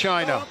time for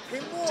China.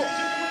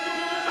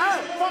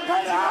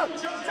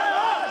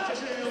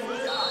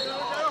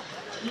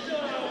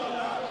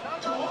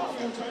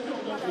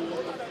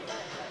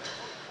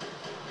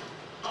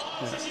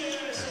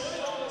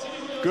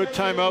 Good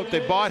timeout. They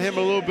bought him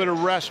a little bit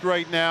of rest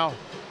right now.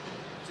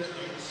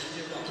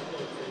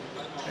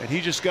 And he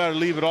just got to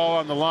leave it all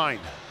on the line.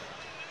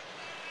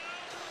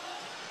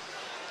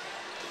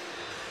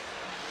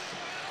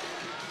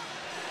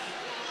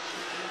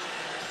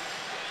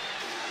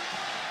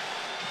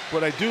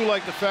 But I do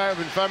like the fact,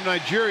 if I'm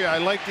Nigeria, I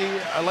like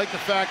the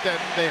fact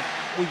that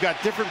we've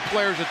got different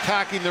players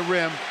attacking the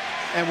rim,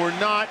 and we're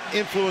not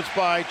influenced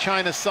by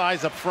China's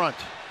size up front.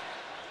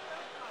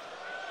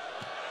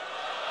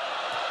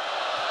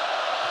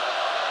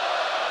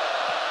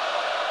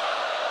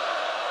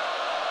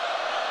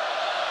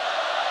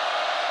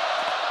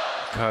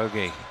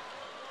 Kogi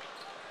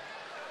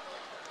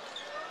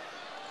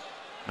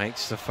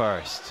makes the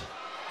first.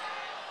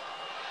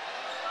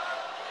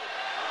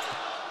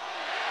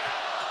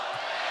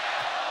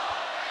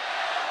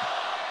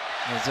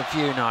 There's a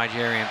few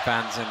Nigerian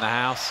fans in the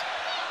house.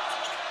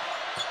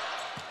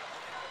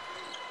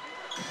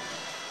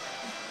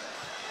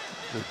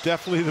 They're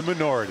definitely the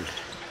minority.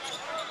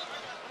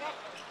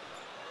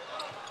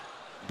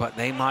 But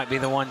they might be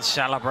the ones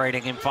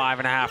celebrating in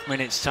 5.5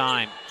 minutes'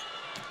 time.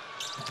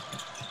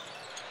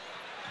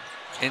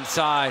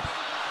 Inside,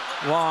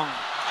 Wong.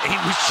 He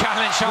was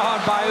challenged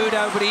hard by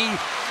Udo, but he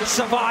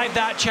survived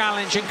that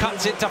challenge and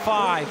cuts it to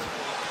 5.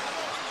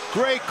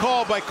 Great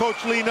call by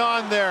Coach Lee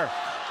Nan there.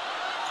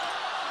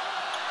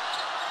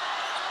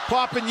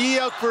 Popping Yi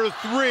out for a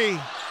 3.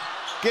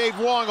 Gave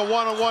Wong a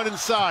one-on-one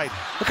inside.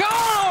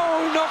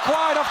 Oh, not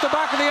quite off the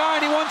back of the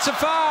iron. He wants a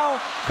foul.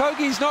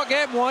 Kogi's not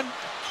getting one.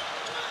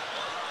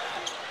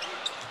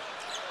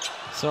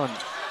 Son.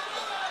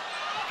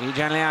 Yi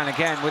Jianlian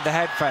again with the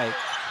head fake.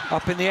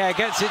 Up in the air,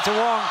 gets it to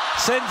Wong,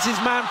 sends his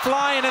man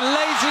flying and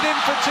lays it in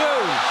for 2.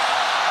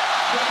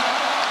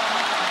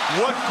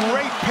 What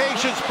great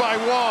patience by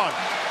Wong.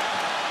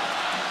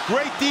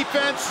 Great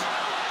defense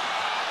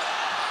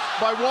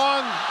by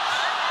Wong,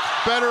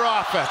 better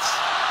offense.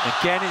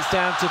 Again, it's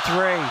down to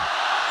 3.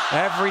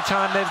 Every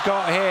time they've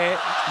got here,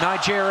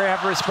 Nigeria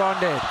have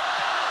responded.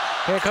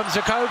 Here comes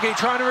Okogie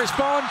trying to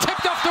respond,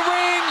 tipped off the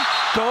ring,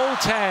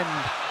 goaltend.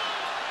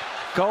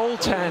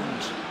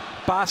 Goaltend.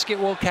 Basket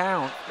will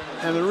count.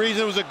 And the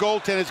reason it was a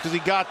goaltend is because he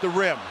got the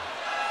rim.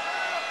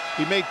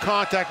 He made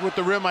contact with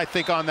the rim, I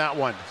think, on that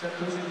one.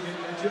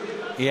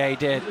 Yeah, he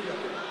did.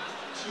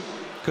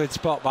 Good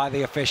spot by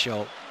the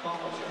official.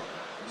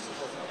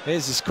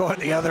 Here's the score at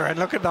the other end.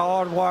 Look at the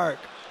hard work.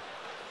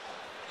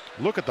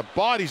 Look at the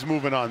bodies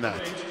moving on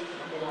that.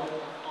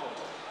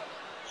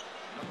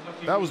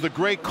 That was the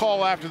great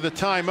call after the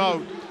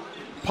timeout.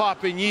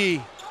 Popping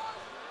Yi.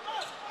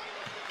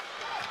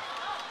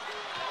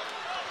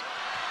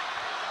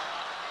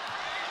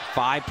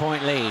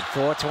 Five-point lead,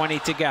 4:20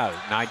 to go.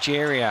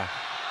 Nigeria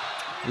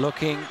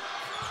looking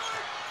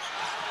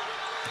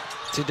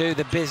to do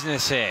the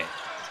business here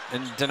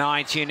and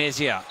deny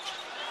Tunisia.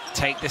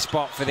 Take the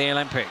spot for the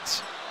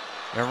Olympics.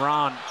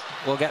 Iran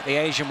will get the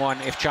Asian one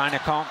if China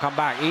can't come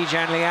back. Yi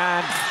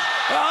Jianlian.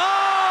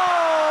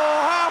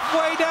 Oh!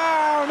 Halfway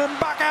down and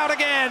back out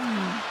again.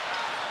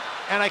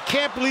 And I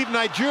can't believe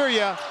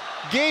Nigeria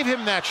gave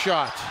him that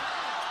shot.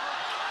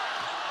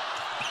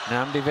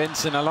 Nnamdi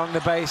Vincent along the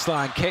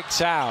baseline, kicks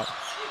out.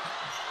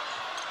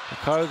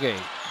 Okogie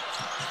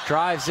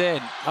drives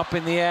in, up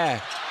in the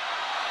air.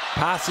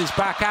 Passes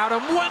back out,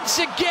 and once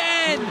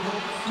again,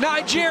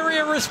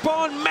 Nigeria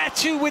respond.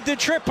 Metu with the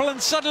triple,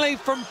 and suddenly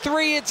from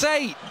 3, it's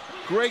 8.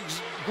 Great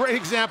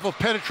example of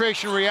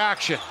penetration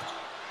reaction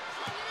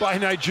by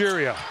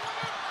Nigeria.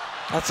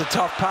 That's a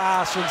tough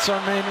pass from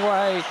Sun Min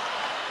Wei.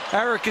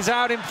 Eric is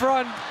out in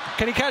front.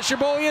 Can he catch the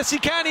ball? Yes, he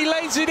can. He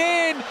lays it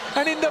in,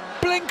 and in the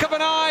blink of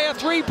an eye, a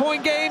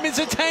 3-point game is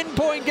a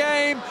 10-point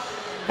game,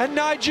 and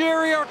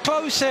Nigeria are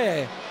close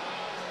here.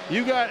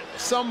 You got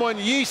someone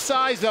Yi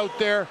size out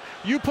there.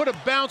 You put a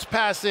bounce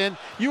pass in,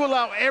 you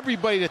allow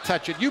everybody to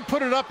touch it. You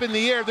put it up in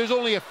the air, there's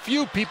only a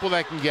few people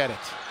that can get it.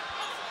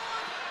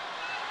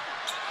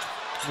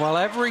 Well,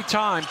 every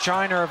time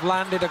China have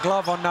landed a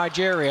glove on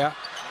Nigeria,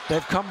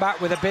 they've come back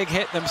with a big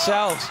hit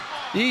themselves.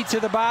 Yi to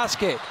the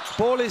basket.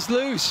 Ball is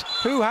loose.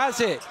 Who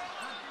has it?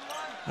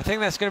 I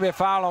think that's going to be a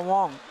foul on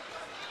Wong.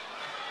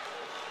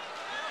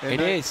 It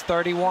is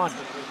 31.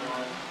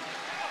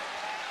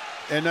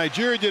 And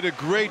Nigeria did a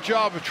great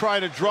job of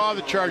trying to draw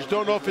the charge.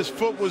 Don't know if his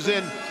foot was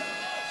in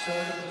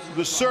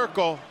the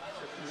circle,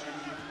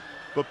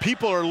 but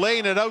people are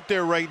laying it out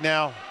there right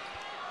now.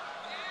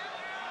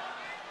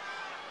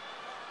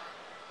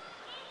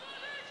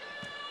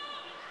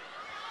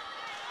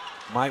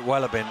 Might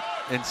well have been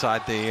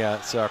inside the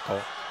circle.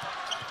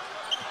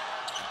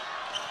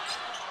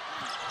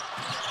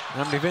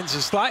 Nnamdi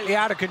Vincent slightly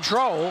out of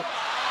control,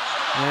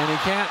 and he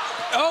can't.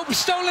 Oh,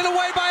 stolen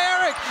away by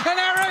Eric, and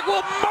Eric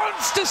will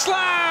monster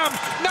slam!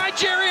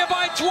 Nigeria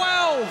by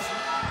 12!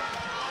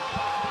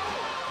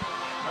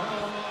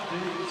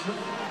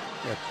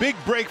 Yeah, big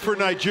break for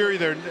Nigeria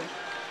there.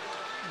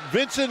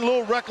 Vincent a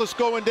little reckless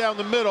going down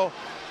the middle,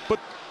 but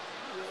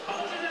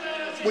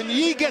when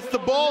Yi gets the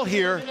ball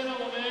here,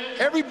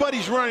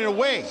 everybody's running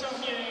away.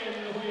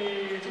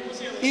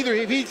 Either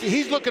if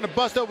he's looking to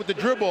bust out with the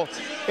dribble,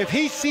 if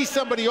he sees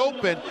somebody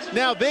open,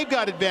 now they've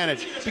got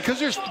advantage because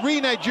there's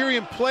 3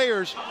 Nigerian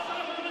players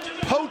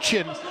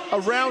poaching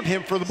around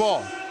him for the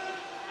ball.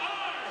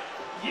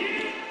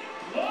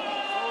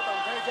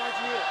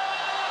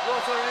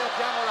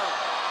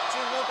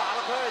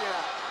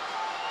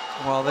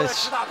 Well,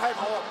 this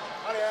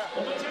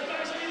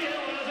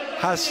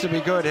has to be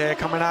good here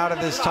coming out of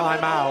this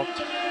timeout.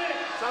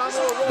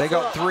 They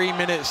got 3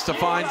 minutes to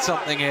find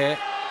something here.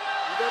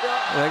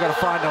 They got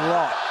to find a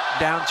lot.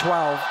 Down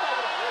 12.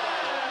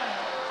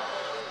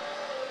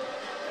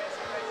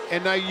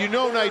 And now you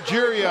know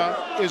Nigeria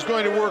is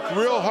going to work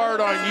real hard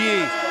on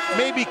Yi.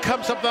 Maybe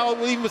come something out,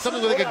 even with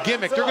something like a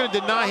gimmick. They're going to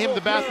deny him the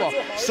basketball.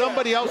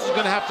 Somebody else is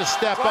going to have to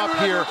step up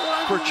here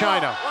for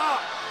China.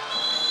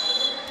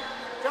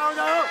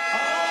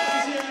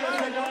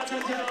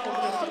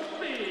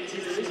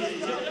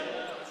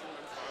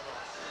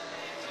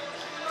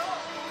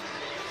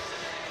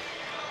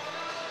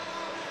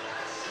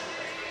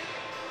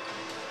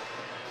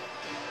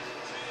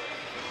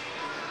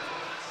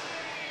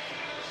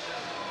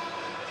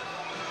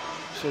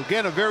 So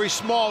again, a very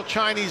small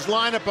Chinese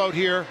lineup out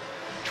here,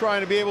 trying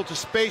to be able to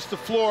space the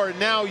floor. And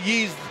now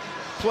Yi's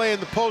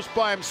playing the post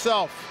by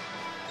himself.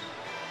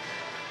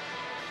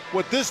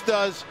 What this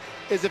does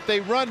is if they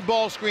run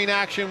ball screen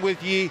action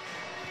with Yi,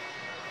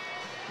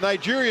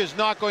 Nigeria is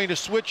not going to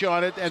switch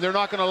on it, and they're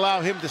not going to allow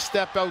him to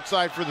step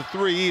outside for the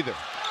 3 either.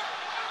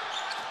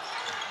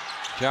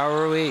 Zhao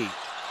Rui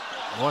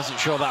wasn't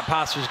sure that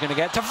pass was going to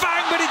get to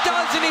Fang, but it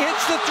does, and he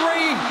hits the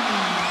 3.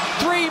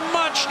 3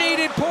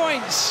 much-needed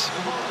points.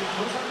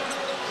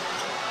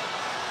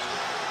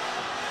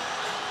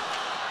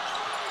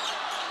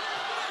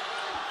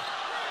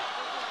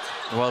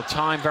 Well,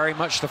 time very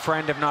much the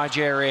friend of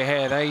Nigeria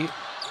here. They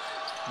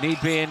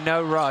need be in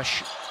no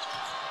rush.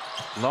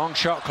 Long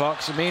shot clock.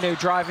 Aminu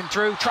driving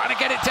through, trying to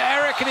get it to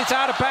Eric, and it's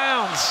out of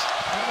bounds.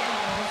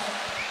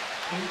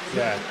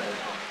 Yeah.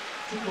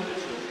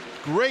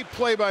 Great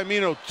play by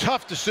Aminu.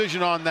 Tough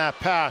decision on that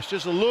pass.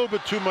 Just a little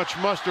bit too much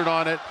mustard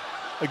on it.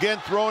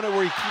 Again, throwing it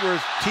where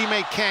his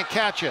teammate can't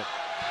catch it.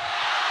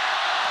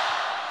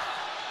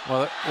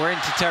 Well, we're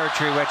into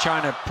territory where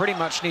China pretty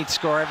much need to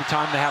score every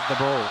time they have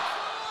the ball.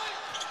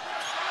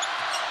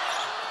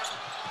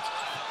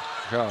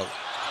 Go.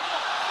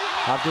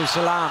 Abdul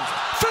Salam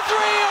for 3,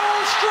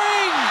 all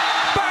string!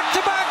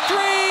 Back-to-back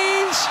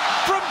threes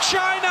from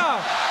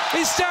China.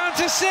 It's down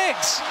to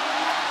 6.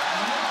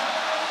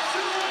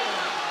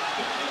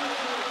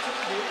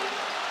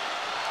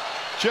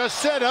 Just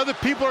said other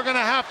people are going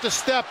to have to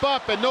step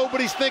up, and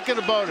nobody's thinking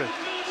about it.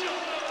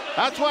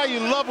 That's why you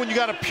love when you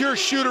got a pure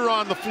shooter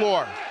on the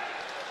floor.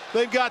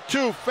 They've got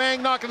 2.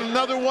 Fang knocking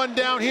another one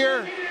down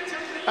here.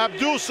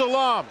 Abdul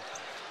Salam.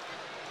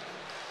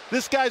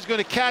 This guy's going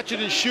to catch it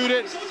and shoot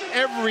it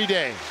every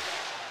day.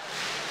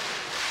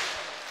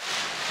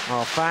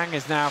 Well, Fang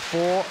is now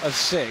 4 of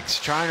 6.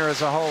 China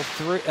as a whole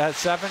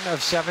 7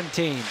 of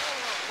 17.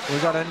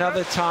 We've got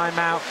another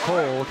timeout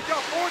called.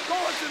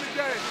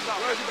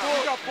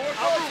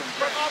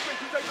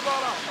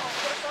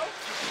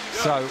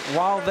 So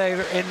while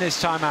they're in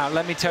this timeout,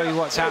 let me tell you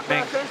what's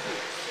happening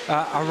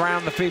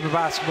around the FIBA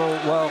Basketball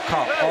World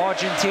Cup.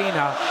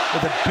 Argentina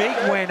with a big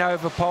win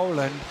over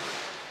Poland.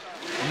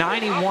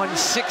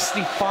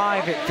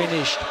 91-65 it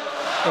finished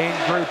in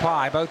Group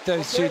I. Both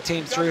those two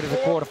teams through to the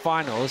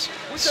quarterfinals.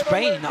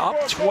 Spain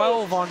up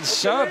 12 on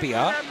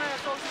Serbia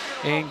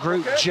in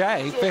Group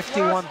J,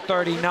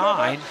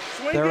 51-39.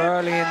 They're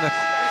early in the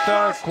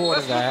third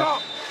quarter there.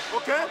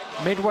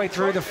 Midway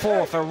through the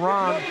fourth,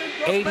 Iran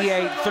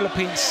 88,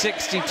 Philippines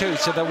 62.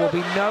 So there will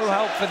be no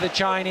help for the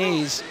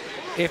Chinese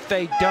if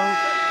they don't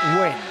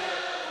win.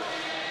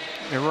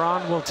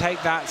 Iran will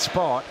take that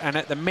spot, and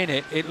at the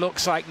minute it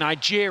looks like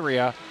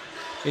Nigeria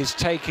is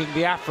taking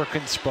the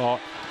African spot,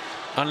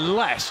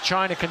 unless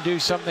China can do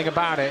something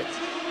about it,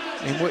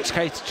 in which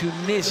case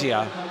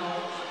Tunisia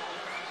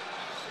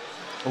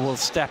will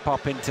step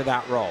up into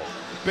that role.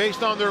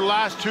 Based on their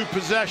last two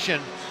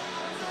possessions,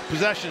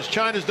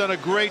 China's done a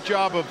great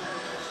job of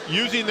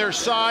using their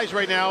size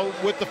right now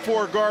with the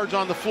four guards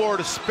on the floor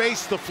to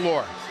space the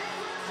floor.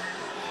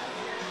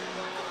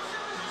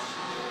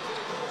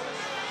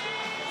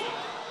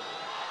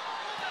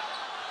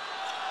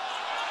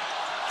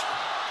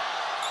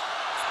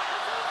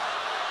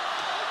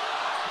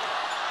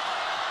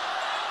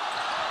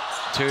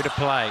 Two to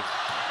play.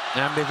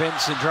 Nnamdi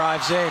Vincent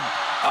drives in.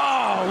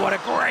 Oh, what a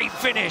great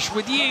finish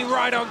with Yi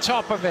right on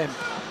top of him.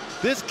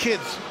 This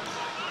kid's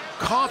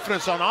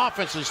confidence on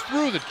offense is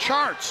through the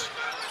charts.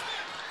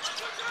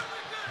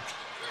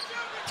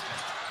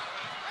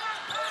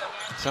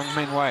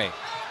 Sung-Min Wei.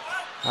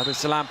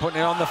 Abdus-Salam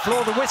putting it on the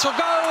floor. The whistle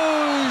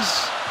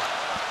goes!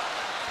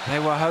 They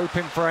were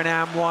hoping for an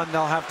and one.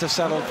 They'll have to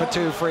settle for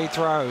 2 free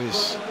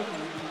throws.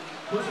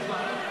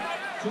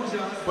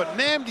 But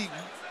Nnamdi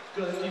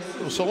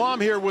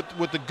Salam here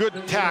with the good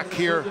attack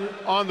here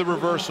on the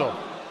reversal.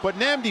 But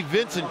Nnamdi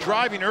Vincent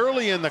driving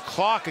early in the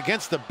clock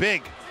against the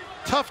big.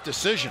 Tough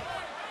decision.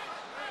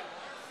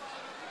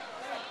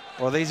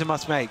 Well, these are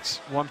must-makes.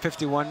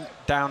 151,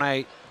 down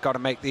 8. Got to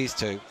make these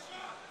two.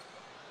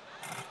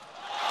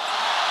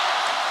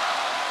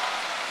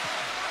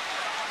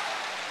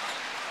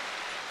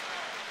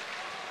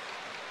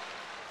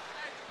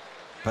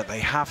 But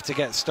they have to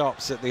get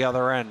stops at the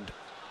other end.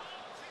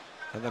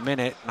 At the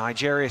minute,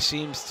 Nigeria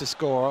seems to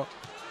score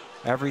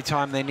every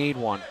time they need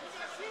one.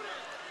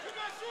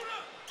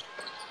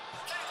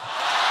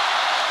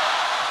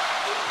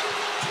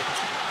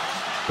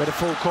 Bit of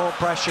full court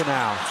pressure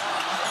now.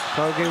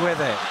 Kogi with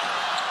it.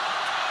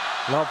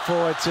 Lob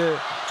forward to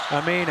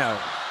Amino.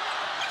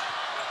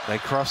 They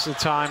cross the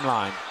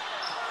timeline,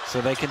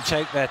 so they can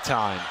take their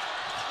time.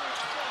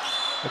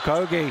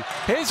 Kogi,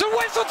 here's a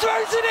whistle,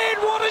 throws it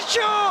in, what a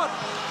shot!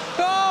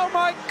 Oh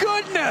my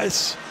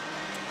goodness!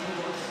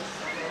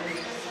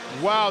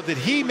 Wow, did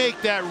he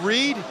make that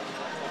read?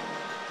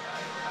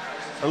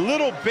 A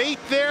little bait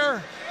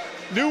there,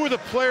 knew where the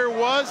player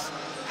was,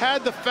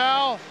 had the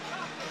foul,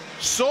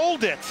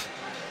 sold it.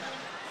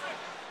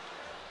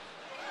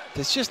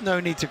 There's just no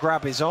need to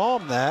grab his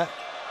arm there.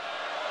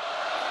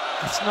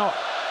 It's not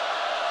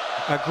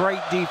a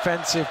great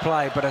defensive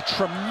play, but a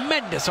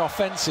tremendous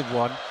offensive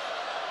one.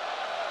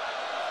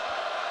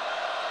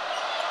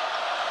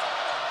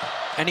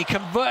 And he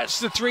converts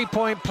the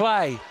three-point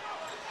play.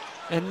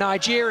 And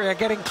Nigeria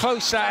getting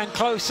closer and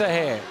closer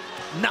here.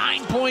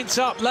 9 points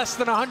up, less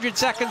than 100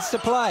 seconds to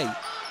play.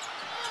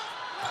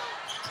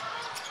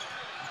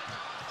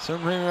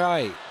 Sung-Min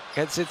Wei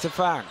gets it to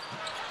Fang.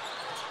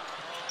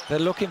 They're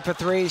looking for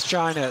threes,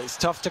 China. It's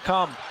tough to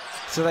come.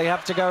 So they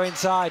have to go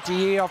inside to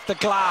Yi off the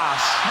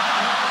glass.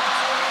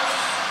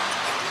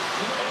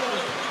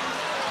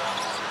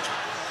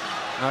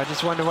 I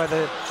just wonder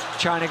whether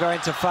China go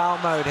into foul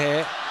mode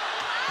here,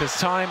 because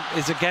time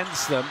is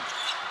against them.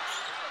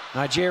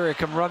 Nigeria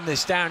can run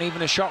this down.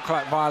 Even a shot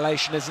clock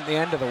violation isn't the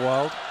end of the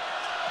world.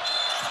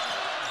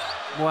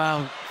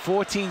 Well,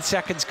 14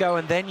 seconds go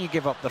and then you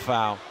give up the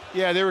foul.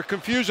 Yeah, they were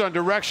confused on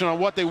direction on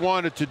what they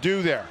wanted to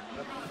do there.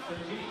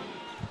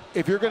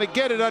 If you're going to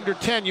get it under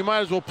 10, you might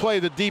as well play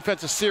the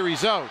defensive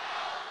series out.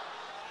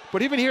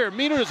 But even here,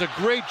 Amino does a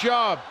great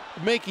job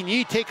of making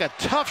Yi take a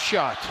tough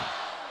shot.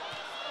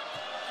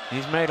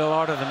 He's made a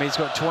lot of them. He's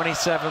got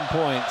 27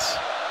 points.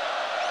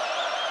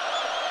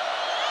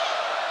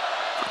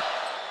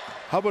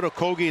 How about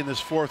Okogie in this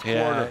fourth quarter?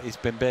 Yeah, he's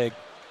been big.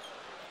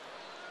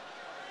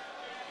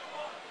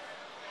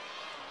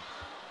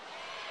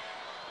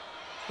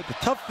 But the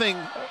tough thing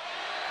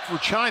for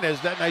China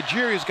is that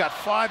Nigeria's got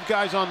 5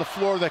 guys on the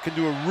floor that can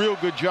do a real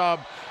good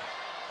job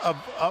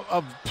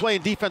of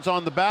playing defense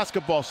on the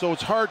basketball, so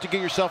it's hard to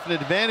get yourself in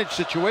an advantage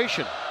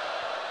situation.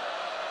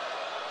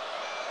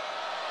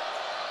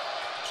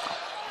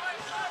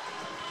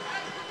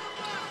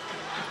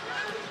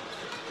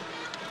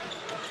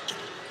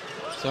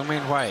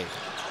 Sung-Min Wei.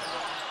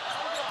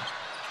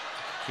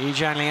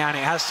 Yijian Lian,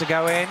 it has to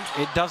go in.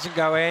 It doesn't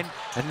go in.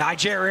 And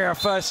Nigeria are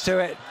first to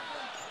it.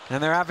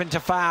 And they're having to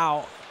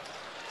foul.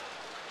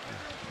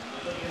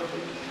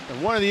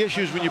 And one of the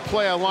issues when you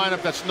play a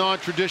lineup that's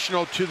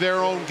non-traditional to their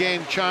own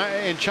game,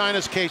 in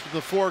China's case with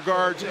the 4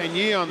 guards and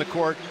Yi on the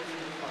court,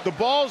 the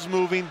ball's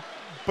moving,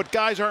 but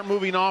guys aren't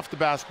moving off the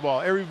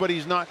basketball.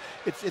 Everybody's not,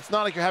 it's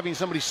not like you're having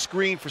somebody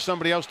screen for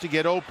somebody else to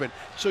get open.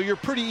 So you're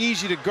pretty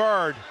easy to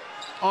guard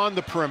on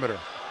the perimeter.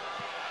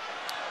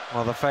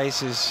 Well, the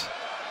faces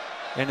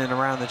in and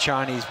around the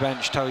Chinese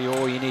bench tell you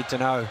all you need to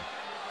know.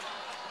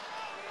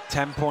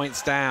 10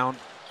 points down.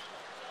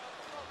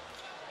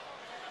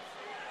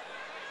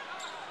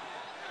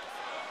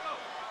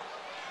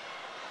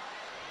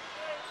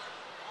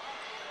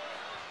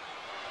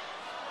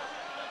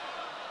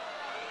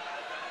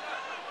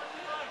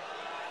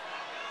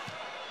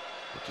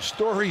 The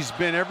story's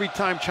been every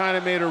time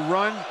China made a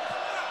run,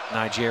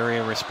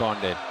 Nigeria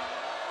responded.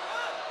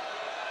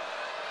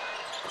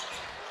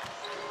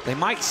 They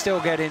might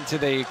still get into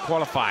the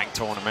qualifying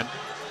tournament,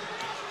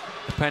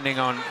 depending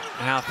on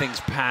how things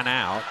pan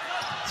out.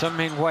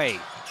 Sun-Ming Wei.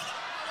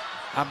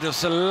 Abdul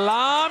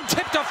Salam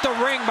tipped off the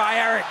ring by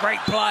Eric. Great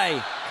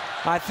play.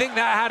 I think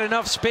that had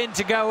enough spin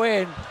to go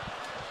in,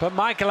 but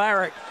Michael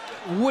Eric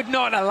would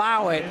not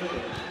allow it.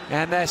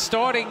 And they're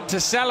starting to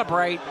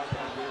celebrate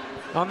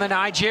on the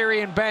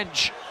Nigerian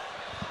bench.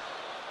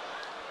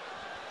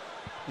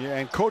 Yeah,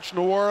 and Coach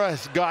Nwora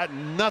has got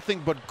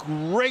nothing but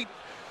great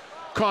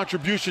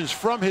contributions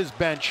from his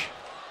bench.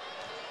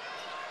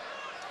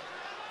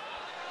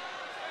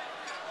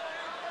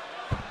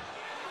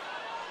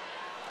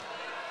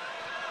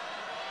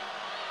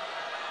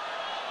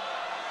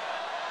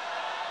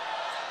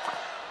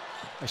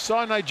 I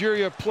saw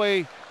Nigeria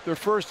play their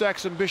first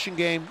exhibition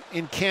game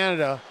in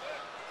Canada,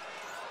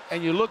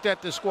 and you looked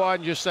at the squad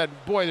and just said,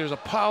 boy, there's a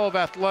pile of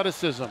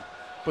athleticism,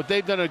 but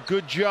they've done a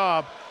good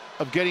job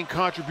of getting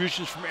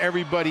contributions from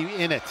everybody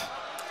in it.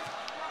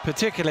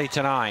 Particularly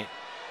tonight.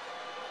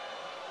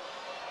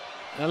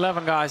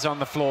 11 guys on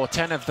the floor,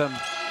 10 of them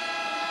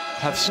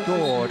have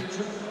scored.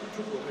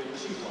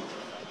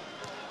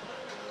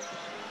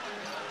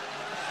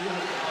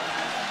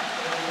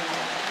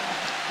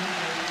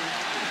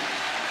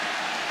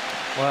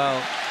 Well,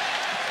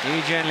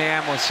 Yi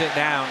Jianlian will sit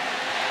down,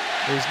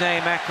 his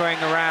name echoing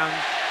around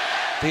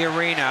the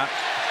arena,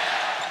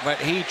 but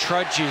he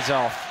trudges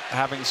off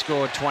having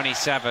scored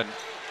 27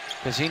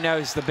 because he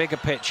knows the bigger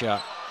picture.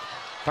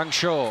 Feng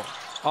Shuo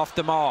off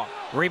the mark,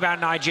 rebound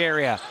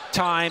Nigeria,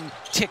 time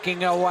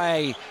ticking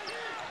away,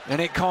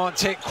 and it can't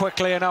tick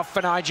quickly enough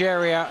for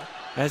Nigeria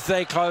as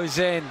they close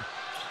in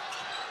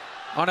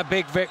on a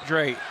big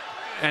victory.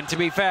 And to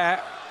be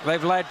fair,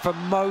 they've led for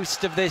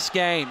most of this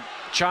game.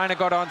 China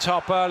got on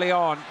top early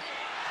on,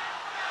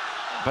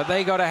 but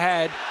they got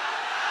ahead,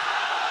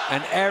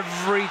 and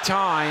every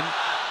time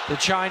the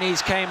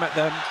Chinese came at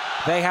them,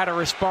 they had a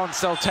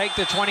response. They'll take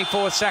the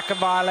 24-second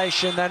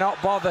violation, they're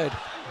not bothered.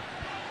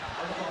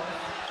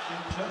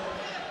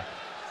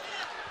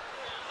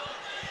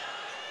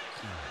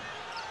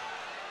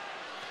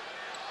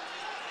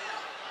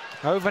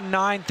 Over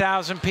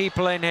 9,000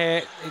 people in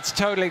here. It's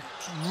totally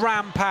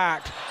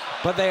ram-packed,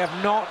 but they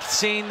have not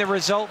seen the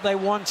result they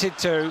wanted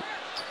to.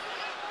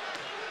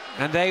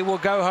 And they will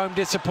go home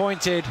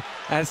disappointed.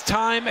 As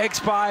time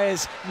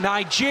expires,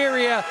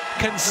 Nigeria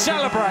can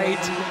celebrate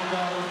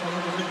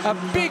a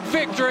big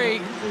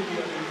victory.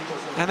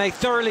 And they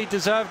thoroughly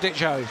deserved it,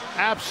 Joe.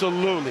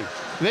 Absolutely.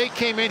 They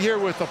came in here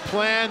with a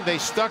plan. They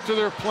stuck to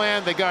their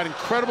plan. They got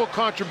incredible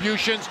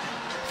contributions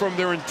from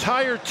their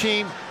entire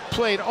team.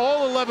 Played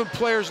all 11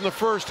 players in the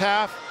first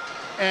half,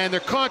 and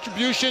their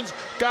contributions,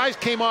 guys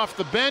came off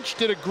the bench,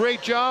 did a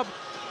great job,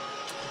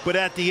 but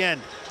at the end,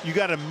 you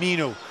got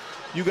Aminu,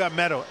 you got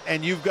Meadow,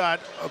 and you've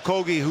got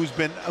Okogie,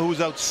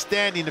 who's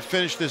outstanding to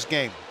finish this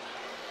game.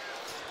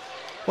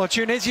 Well,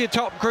 Tunisia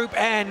topped Group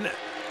N,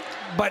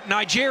 but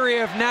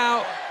Nigeria have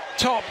now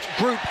topped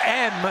Group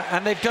M,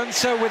 and they've done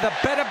so with a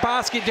better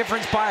basket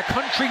difference by a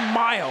country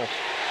mile.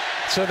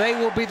 So they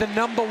will be the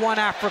 #1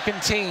 African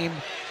team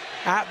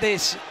at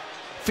this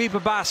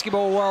FIBA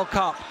Basketball World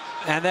Cup,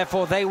 and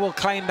therefore they will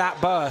claim that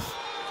berth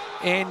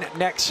in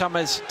next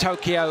summer's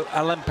Tokyo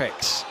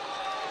Olympics.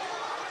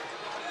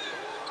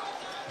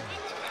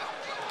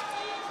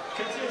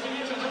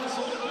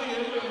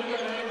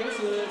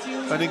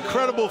 An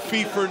incredible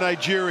feat for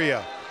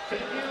Nigeria,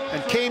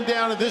 and came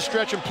down in this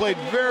stretch and played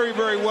very,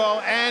 very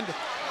well, and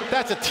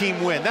that's a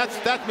team win. That's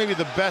maybe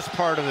the best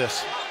part of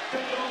this.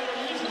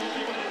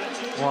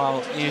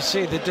 Well, you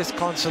see the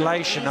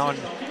disconsolation on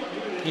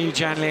Yi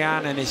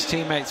Jianlian and his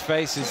teammates'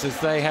 faces as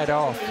they head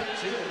off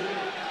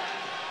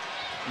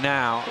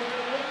now.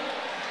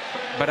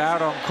 But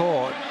out on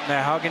court,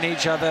 they're hugging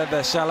each other,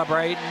 they're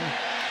celebrating,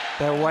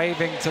 they're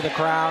waving to the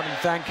crowd and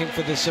thanking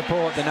for the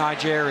support, the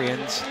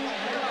Nigerians.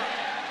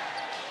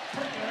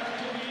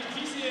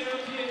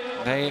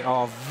 They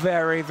are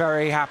very,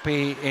 very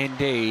happy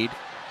indeed.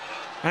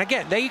 And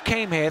again, they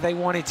came here, they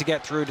wanted to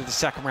get through to the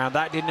second round.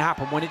 That didn't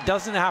happen. When it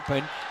doesn't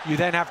happen, you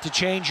then have to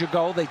change your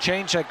goal. They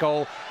changed their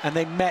goal, and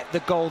they met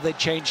the goal they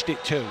changed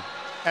it to.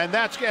 And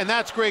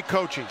that's great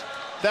coaching.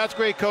 That's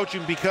great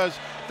coaching, because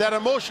that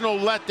emotional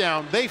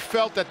letdown, they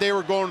felt that they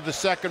were going to the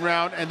second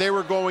round, and they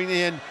were going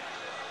in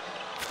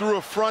through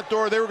a front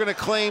door. They were going to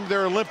claim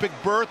their Olympic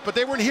berth, but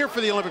they weren't here for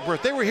the Olympic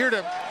berth. They were here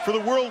for the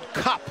World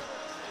Cup.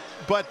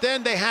 But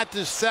then they had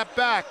to step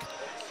back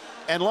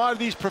And a lot of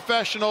these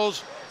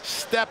professionals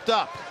stepped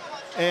up.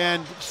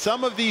 And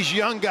some of these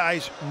young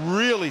guys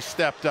really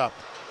stepped up.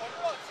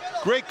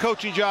 Great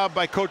coaching job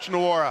by Coach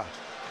Noura.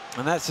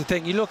 And that's the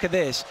thing. You look at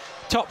this.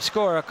 Top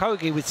scorer,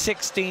 Kogi, with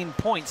 16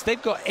 points.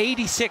 They've got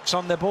 86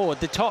 on the board.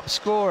 The top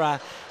scorer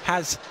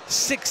has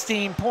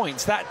 16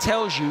 points. That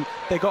tells you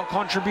they got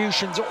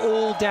contributions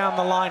all down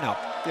the lineup.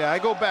 Yeah, I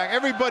go back.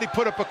 Everybody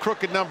put up a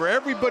crooked number.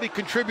 Everybody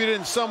contributed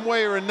in some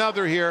way or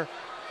another here.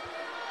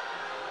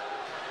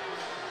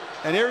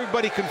 And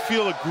everybody can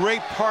feel a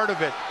great part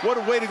of it. What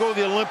a way to go to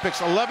the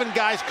Olympics. 11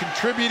 guys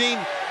contributing,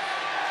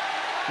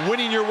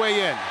 winning your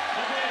way in.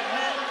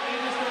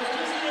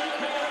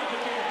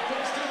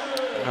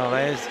 Well,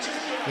 there's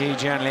Yi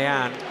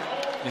Jianlian.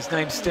 His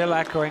name's still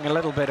echoing a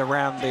little bit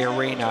around the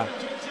arena,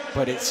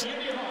 but it's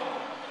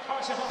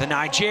the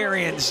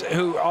Nigerians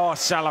who are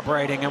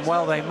celebrating, and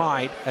well they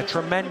might. A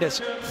tremendous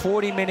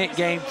 40-minute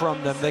game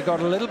from them. They got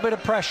a little bit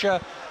of pressure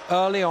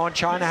early on.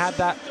 China had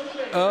that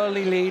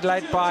early lead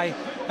led by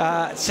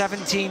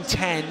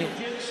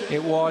 17-10.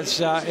 It was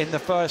in the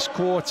first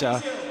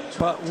quarter.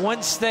 But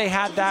once they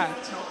had that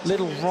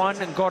little run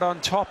and got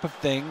on top of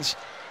things,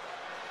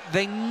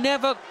 they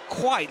never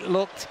quite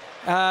looked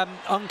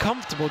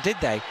uncomfortable, did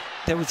they?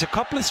 There was a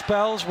couple of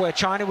spells where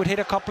China would hit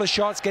a couple of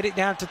shots, get it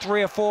down to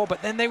 3 or 4,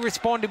 but then they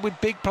responded with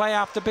big play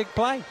after big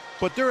play.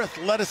 But their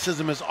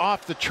athleticism is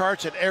off the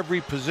charts at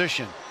every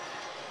position.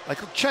 Like,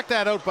 check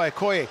that out by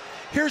Okoye.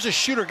 Here's a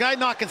shooter, guy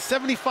knocking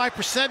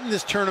 75% in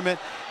this tournament,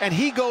 and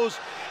he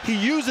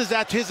uses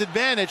that to his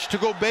advantage to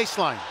go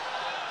baseline.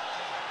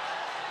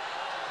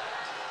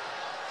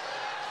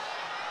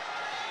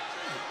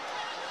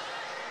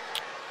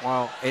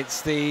 Well,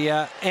 it's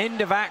the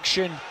end of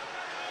action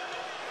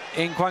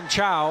in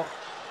Guangzhou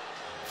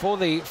for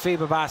the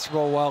FIBA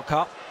Basketball World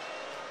Cup.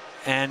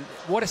 And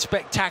what a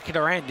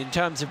spectacular end in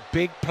terms of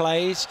big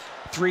plays,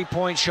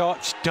 three-point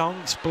shots,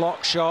 dunks,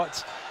 block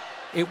shots.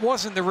 It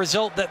wasn't the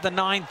result that the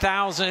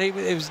 9,000,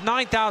 it was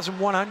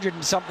 9,100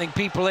 and something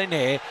people in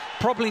here.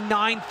 Probably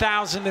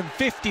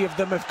 9,050 of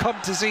them have come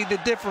to see the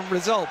different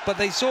result, but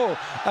they saw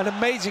an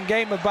amazing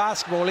game of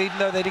basketball even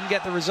though they didn't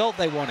get the result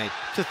they wanted.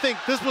 To think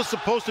this was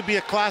supposed to be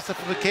a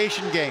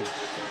classification game.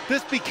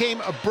 This became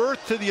a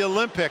berth to the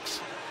Olympics,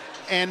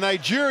 and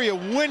Nigeria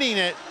winning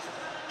it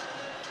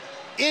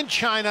in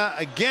China,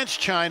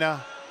 against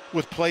China,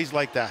 with plays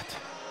like that.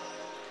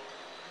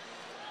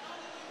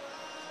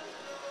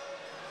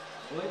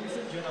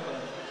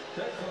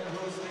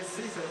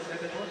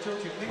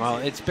 Well,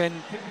 it's been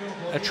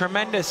a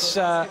tremendous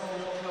 9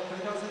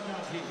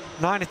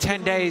 or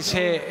 10 days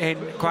here in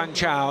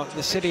Guangzhou.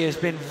 The city has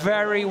been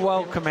very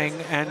welcoming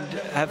and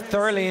have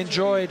thoroughly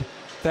enjoyed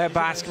their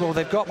basketball.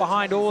 They've got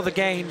behind all the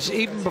games.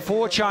 Even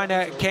before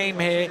China came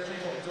here,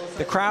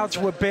 the crowds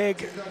were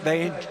big.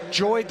 They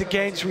enjoyed the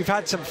games. We've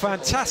had some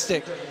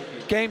fantastic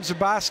games of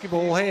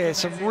basketball here,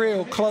 some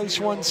real close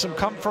ones, some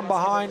come from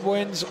behind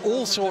wins,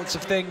 all sorts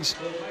of things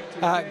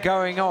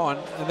going on.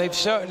 And they've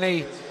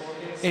certainly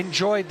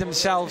enjoyed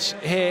themselves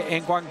here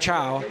in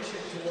Guangzhou,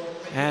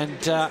 and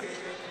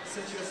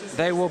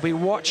they will be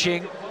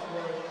watching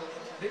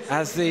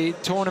as the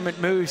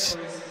tournament moves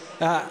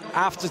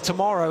after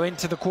tomorrow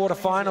into the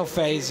quarterfinal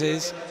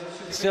phases.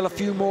 Still a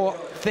few more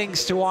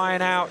things to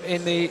iron out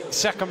in the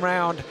second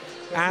round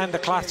and the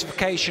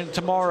classification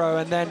tomorrow,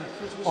 and then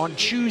on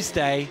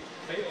Tuesday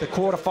the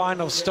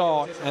quarterfinals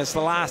start as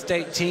the last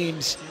 8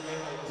 teams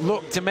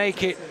look to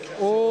make it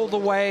all the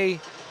way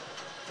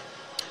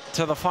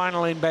to the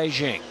final in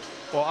Beijing.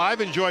 Well, I've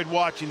enjoyed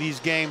watching these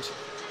games.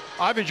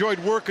 I've enjoyed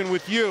working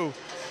with you,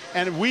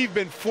 and we've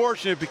been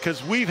fortunate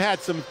because we've had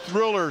some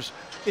thrillers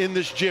in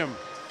this gym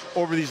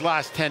over these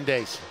last 10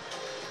 days.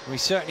 We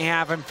certainly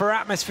have, and for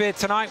atmosphere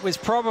tonight was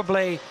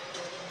probably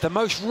the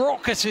most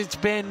raucous it's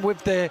been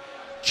with the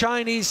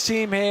Chinese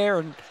team here,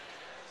 and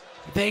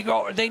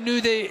they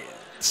knew the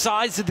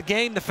size of the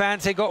game, the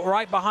fans. They got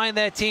right behind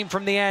their team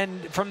from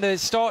the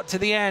start to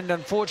the end.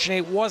 Unfortunately,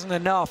 it wasn't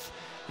enough,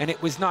 and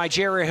it was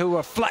Nigeria who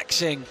were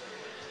flexing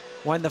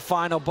when the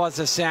final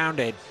buzzer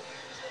sounded.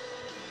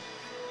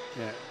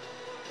 Yeah.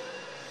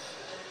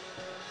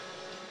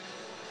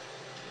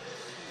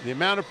 The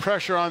amount of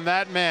pressure on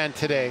that man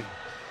today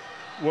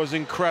was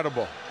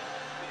incredible.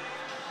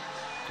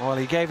 Well,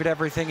 he gave it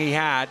everything he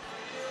had.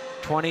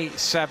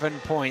 27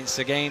 points,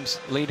 the game's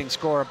leading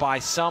scorer by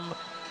some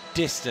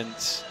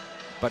distance,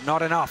 but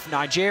not enough.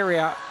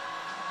 Nigeria,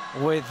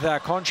 with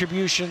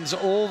contributions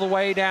all the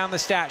way down the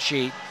stat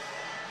sheet,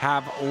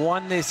 have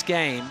won this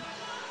game,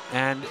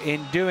 and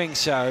in doing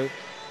so,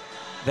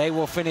 they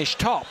will finish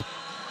top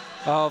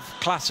of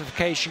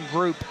classification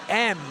Group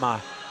M.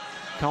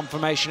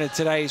 Confirmation of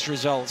today's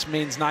results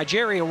means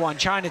Nigeria 1,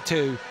 China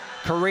 2,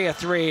 Korea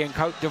 3, and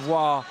Cote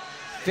d'Ivoire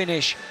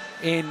finish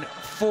in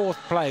 4th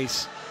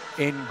place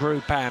in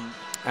Group M.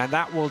 And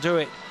that will do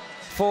it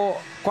for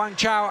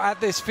Guangzhou at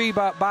this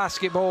FIBA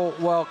Basketball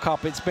World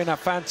Cup. It's been a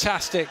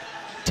fantastic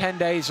 10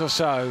 days or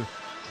so,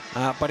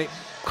 but it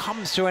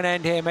comes to an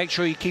end here. Make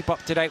sure you keep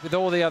up to date with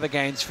all the other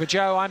games. For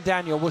Joe, I'm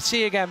Daniel. We'll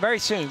see you again very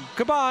soon.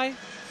 Goodbye.